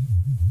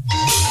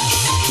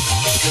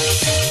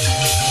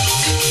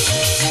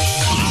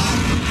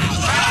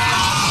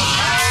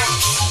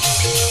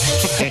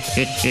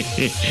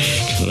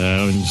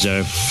 Clowns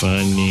are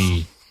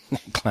funny.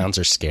 Clowns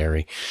are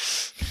scary.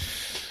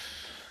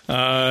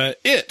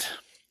 It.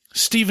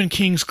 Stephen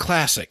King's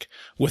classic.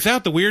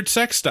 Without the weird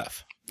sex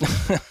stuff.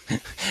 But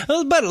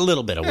a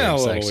little bit of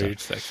weird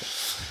sex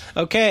stuff.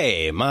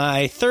 Okay,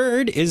 my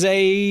third is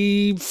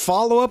a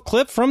follow-up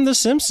clip from The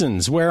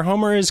Simpsons, where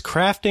Homer is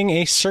crafting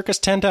a circus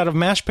tent out of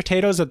mashed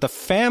potatoes at the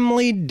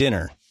family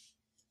dinner.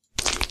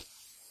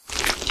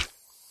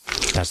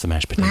 That's the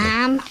mashed potato.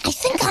 Mom, I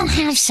think I'll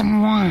have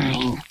some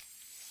wine.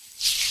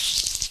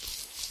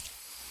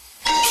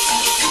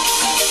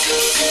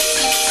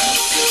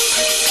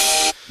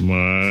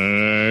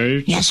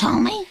 Marge? Yes,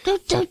 homie?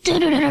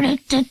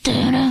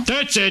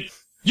 That's it!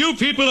 You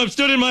people have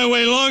stood in my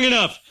way long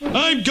enough!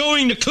 I'm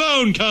going to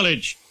Clown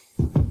College!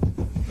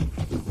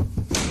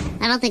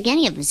 I don't think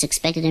any of us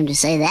expected him to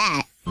say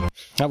that.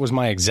 That was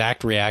my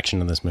exact reaction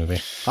to this movie.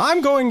 I'm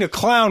going to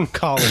Clown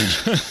College.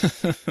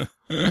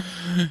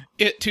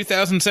 It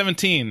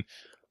 2017.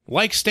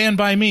 Like Stand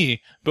By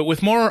Me, but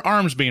with more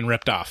arms being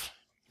ripped off.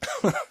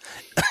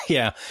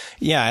 Yeah,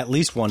 at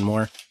least one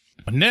more.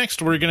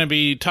 Next, we're going to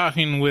be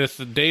talking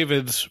with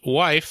David's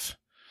wife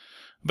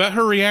about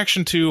her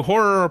reaction to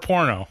horror or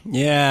porno.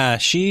 Yeah,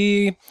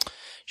 she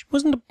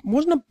wasn't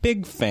a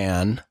big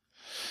fan.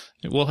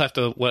 We'll have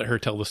to let her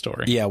tell the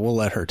story. Yeah, we'll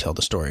let her tell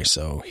the story.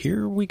 So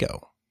here we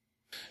go.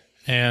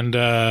 And,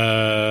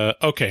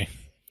 okay.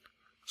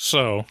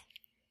 So,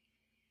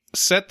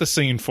 set the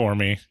scene for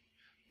me.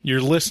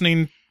 You're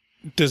listening.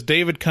 Does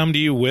David come to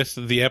you with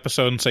the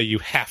episode and say you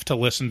have to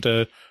listen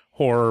to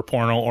horror or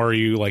porno, or are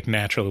you like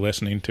naturally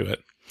listening to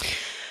it?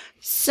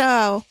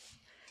 So,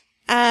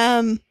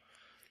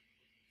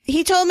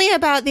 he told me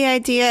about the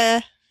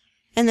idea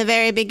in the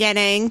very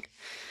beginning,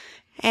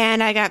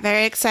 and I got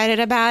very excited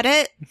about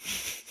it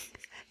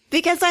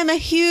because I'm a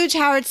huge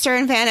Howard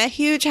Stern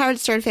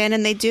fan,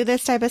 and they do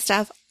this type of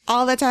stuff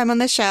all the time on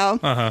the show.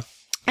 Uh-huh.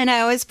 And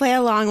I always play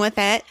along with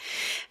it.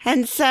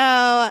 And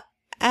so,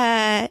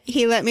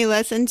 he let me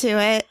listen to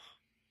it,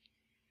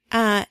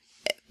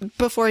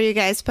 before you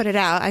guys put it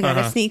out. I got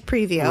a sneak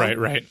preview.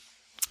 Right.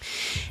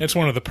 It's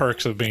one of the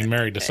perks of being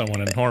married to someone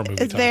in horror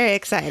movie It's talk. very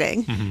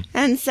exciting. Mm-hmm.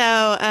 And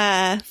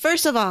so,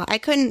 first of all, I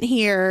couldn't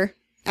hear,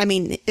 I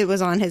mean, it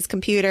was on his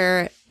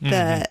computer,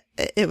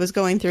 it was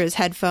going through his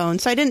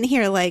headphones, so I didn't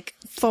hear like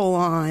full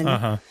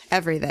on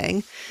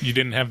everything. You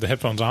didn't have the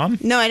headphones on?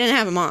 No, I didn't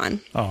have them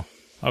on. Oh,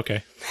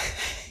 okay.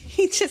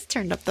 He just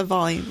turned up the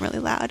volume really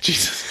loud.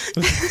 Jesus.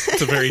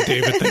 It's a very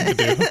David thing to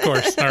do, of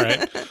course. All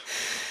right.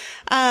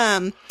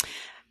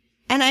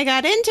 And I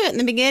got into it in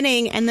the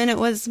beginning, and then it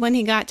was when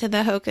he got to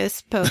the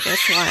Hocus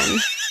Pocus one.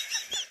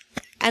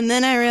 And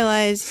then I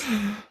realized,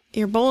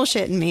 you're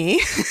bullshitting me.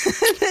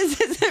 This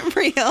isn't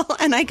real.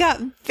 And I got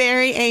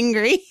very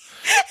angry.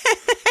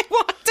 And I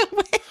walked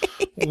away.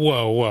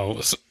 Whoa.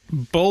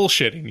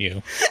 Bullshitting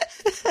you.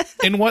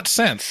 In what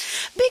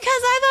sense? Because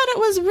I thought it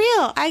was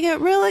real. I get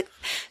real.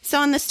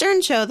 So on the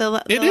Stern Show,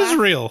 it is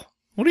real.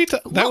 What are you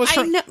talking? That was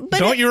from.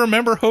 Don't you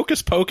remember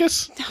Hocus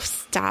Pocus? No,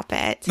 stop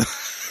it.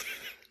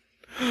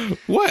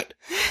 What?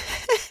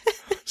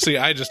 See,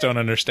 I just don't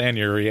understand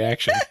your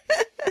reaction.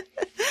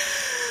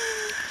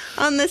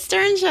 On the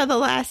Stern Show, the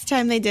last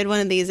time they did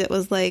one of these, it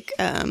was like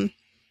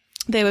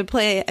they would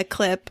play a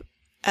clip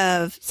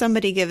of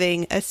somebody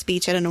giving a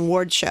speech at an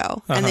award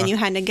show, and then you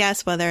had to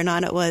guess whether or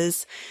not it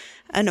was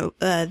at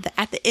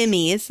the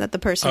Emmys that the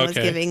person was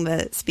giving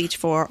the speech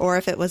for, or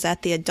if it was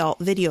at the Adult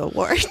Video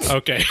Awards.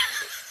 Okay.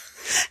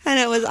 And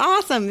it was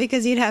awesome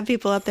because you'd have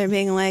people up there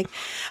being like,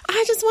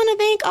 I just want to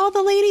thank all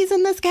the ladies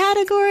in this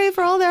category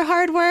for all their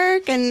hard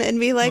work, and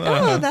be like,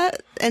 oh,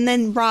 that. And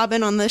then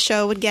Robin on the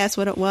show would guess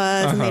what it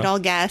was, and they'd all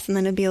guess, and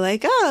then it'd be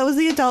like, oh, it was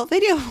the Adult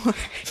Video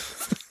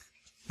Awards.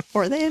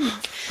 Or the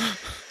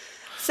Emmys.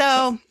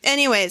 So,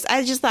 anyways,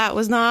 I just thought it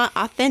was not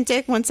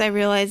authentic once I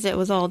realized it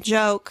was all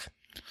joke.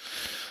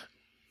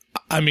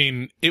 I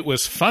mean, it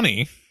was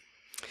funny.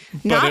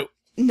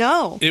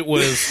 No. It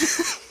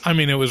was, I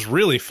mean, it was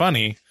really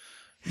funny,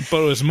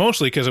 but it was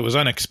mostly because it was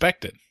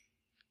unexpected.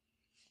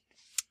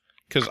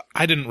 Because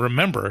I didn't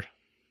remember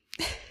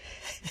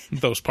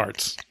those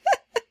parts.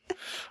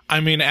 I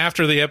mean,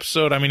 after the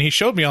episode, I mean, he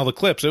showed me all the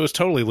clips. It was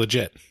totally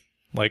legit.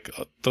 Like,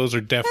 those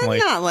are definitely...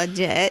 That's not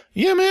legit.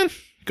 Yeah, man.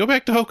 Go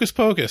back to Hocus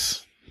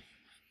Pocus.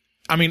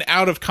 I mean,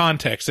 out of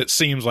context, it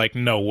seems like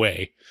no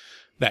way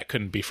that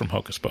couldn't be from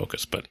Hocus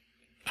Pocus, but,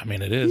 I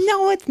mean, it is.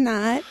 No, it's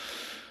not.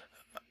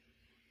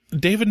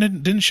 David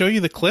didn't show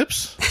you the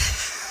clips?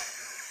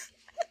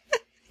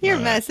 You're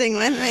messing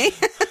with me.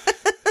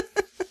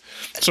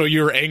 So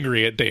you were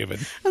angry at David.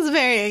 I was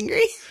very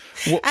angry.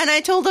 Well, and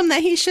I told him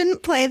that he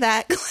shouldn't play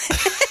that clip.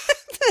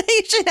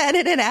 He should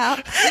edit it out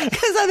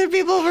because other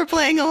people were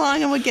playing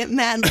along and would get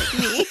mad with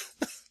me.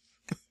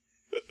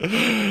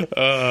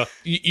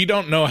 You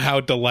don't know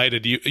how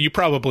delighted you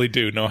probably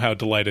do know how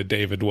delighted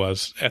David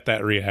was at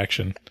that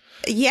reaction.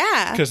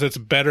 Yeah. Because it's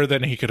better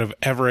than he could have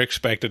ever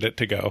expected it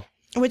to go.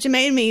 Which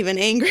made me even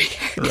angrier,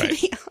 to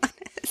be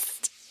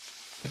honest.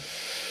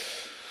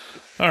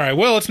 All right.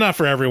 Well, it's not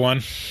for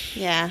everyone.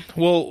 Yeah.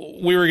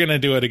 Well, we were going to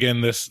do it again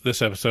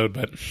this episode,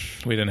 but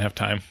we didn't have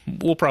time.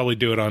 We'll probably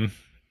do it on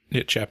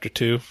It Chapter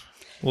 2.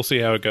 We'll see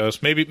how it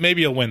goes.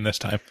 Maybe you'll win this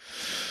time.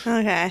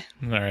 Okay.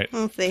 All right.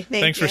 We'll see.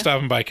 Thanks for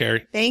stopping by,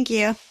 Carrie. Thank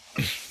you.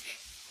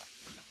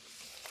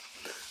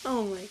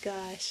 Oh my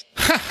gosh.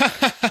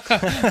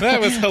 That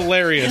was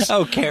hilarious.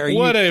 Oh, Carrie.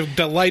 What a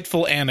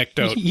delightful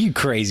anecdote. You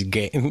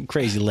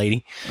crazy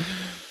lady.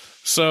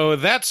 So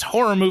that's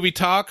Horror Movie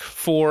Talk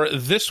for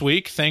this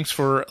week. Thanks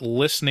for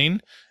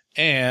listening.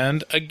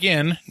 And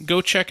again,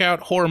 go check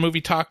out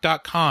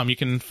horrormovietalk.com. You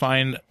can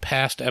find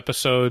past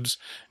episodes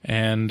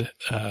and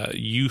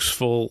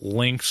useful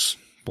links,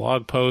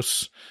 blog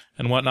posts,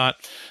 and whatnot.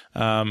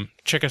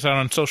 Check us out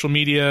on social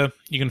media.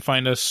 You can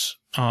find us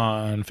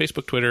on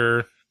Facebook,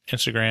 Twitter,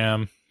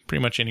 Instagram,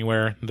 pretty much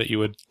anywhere that you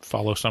would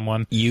follow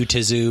someone.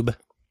 YouTube.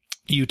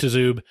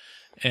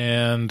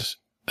 And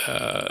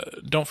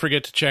don't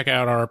forget to check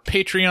out our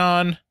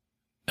Patreon.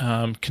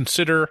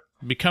 Consider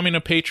becoming a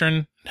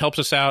patron. Helps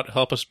us out.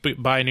 Help us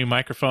buy a new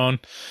microphone.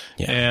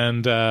 Yeah.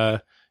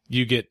 And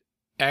you get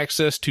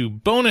access to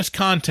bonus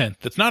content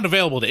that's not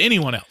available to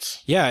anyone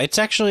else. Yeah, it's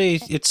got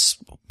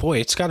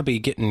to be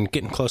getting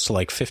close to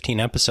like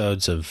 15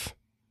 episodes of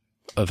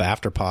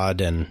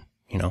Afterpod, and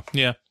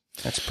yeah,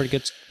 that's pretty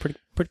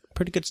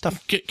good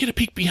stuff. Get a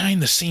peek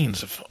behind the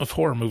scenes of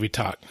Horror Movie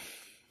Talk.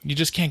 You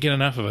just can't get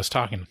enough of us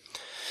talking.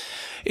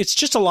 It's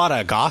just a lot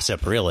of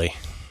gossip, really.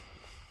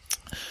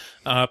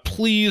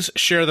 Please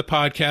share the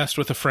podcast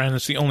with a friend.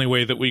 It's the only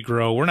way that we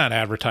grow. We're not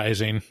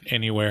advertising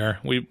anywhere.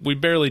 We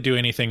barely do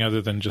anything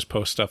other than just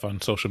post stuff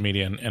on social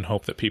media and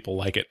hope that people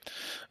like it.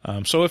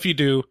 So if you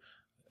do,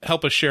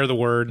 help us share the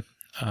word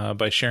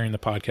by sharing the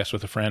podcast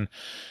with a friend.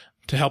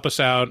 To help us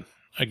out,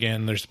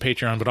 again, there's the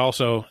Patreon, but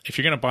also if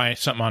you're going to buy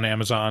something on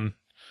Amazon,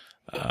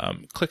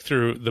 click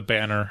through the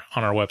banner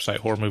on our website,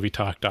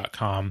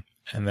 horrormovietalk.com,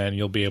 and then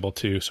you'll be able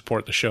to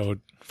support the show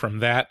from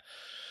that.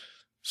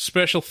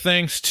 Special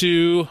thanks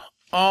to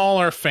all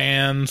our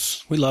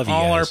fans. We love you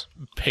all guys.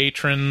 Our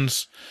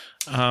patrons.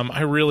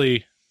 I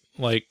really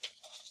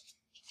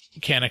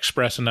can't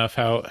express enough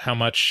how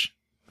much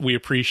we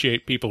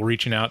appreciate people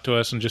reaching out to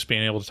us and just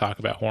being able to talk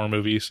about horror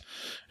movies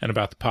and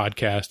about the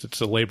podcast.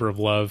 It's a labor of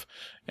love,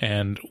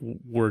 and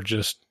we're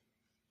just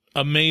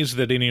amazed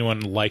that anyone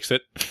likes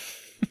it.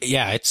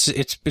 Yeah,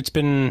 it's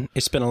been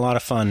a lot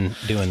of fun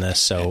doing this.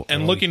 So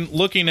and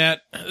looking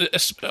at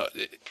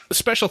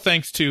special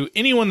thanks to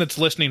anyone that's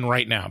listening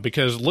right now,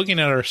 because looking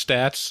at our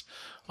stats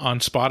on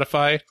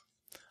Spotify,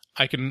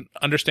 I can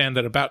understand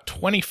that about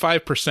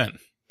 25%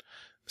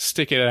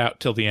 stick it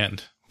out till the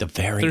end.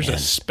 There's a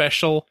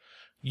special.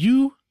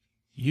 You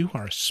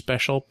are a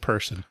special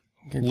person.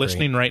 You're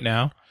listening great. Right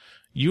now.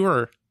 You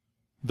are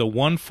the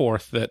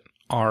 1/4 that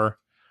are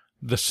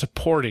the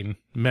supporting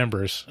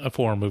members of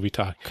Horror Movie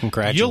Talk.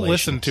 Congratulations. You'll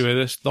listen to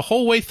this the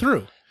whole way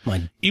through.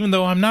 Even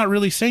though I'm not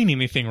really saying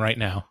anything right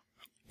now.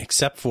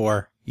 Except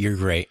for you're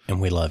great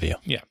and we love you.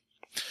 Yeah.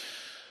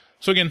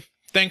 So again,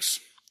 thanks.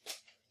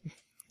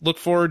 Look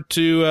forward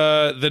to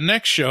the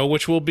next show,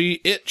 which will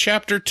be It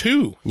Chapter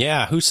 2.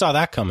 Yeah, who saw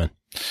that coming?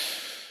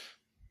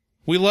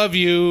 We love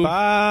you.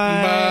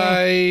 Bye.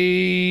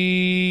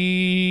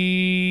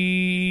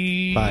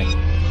 Bye.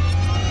 Bye.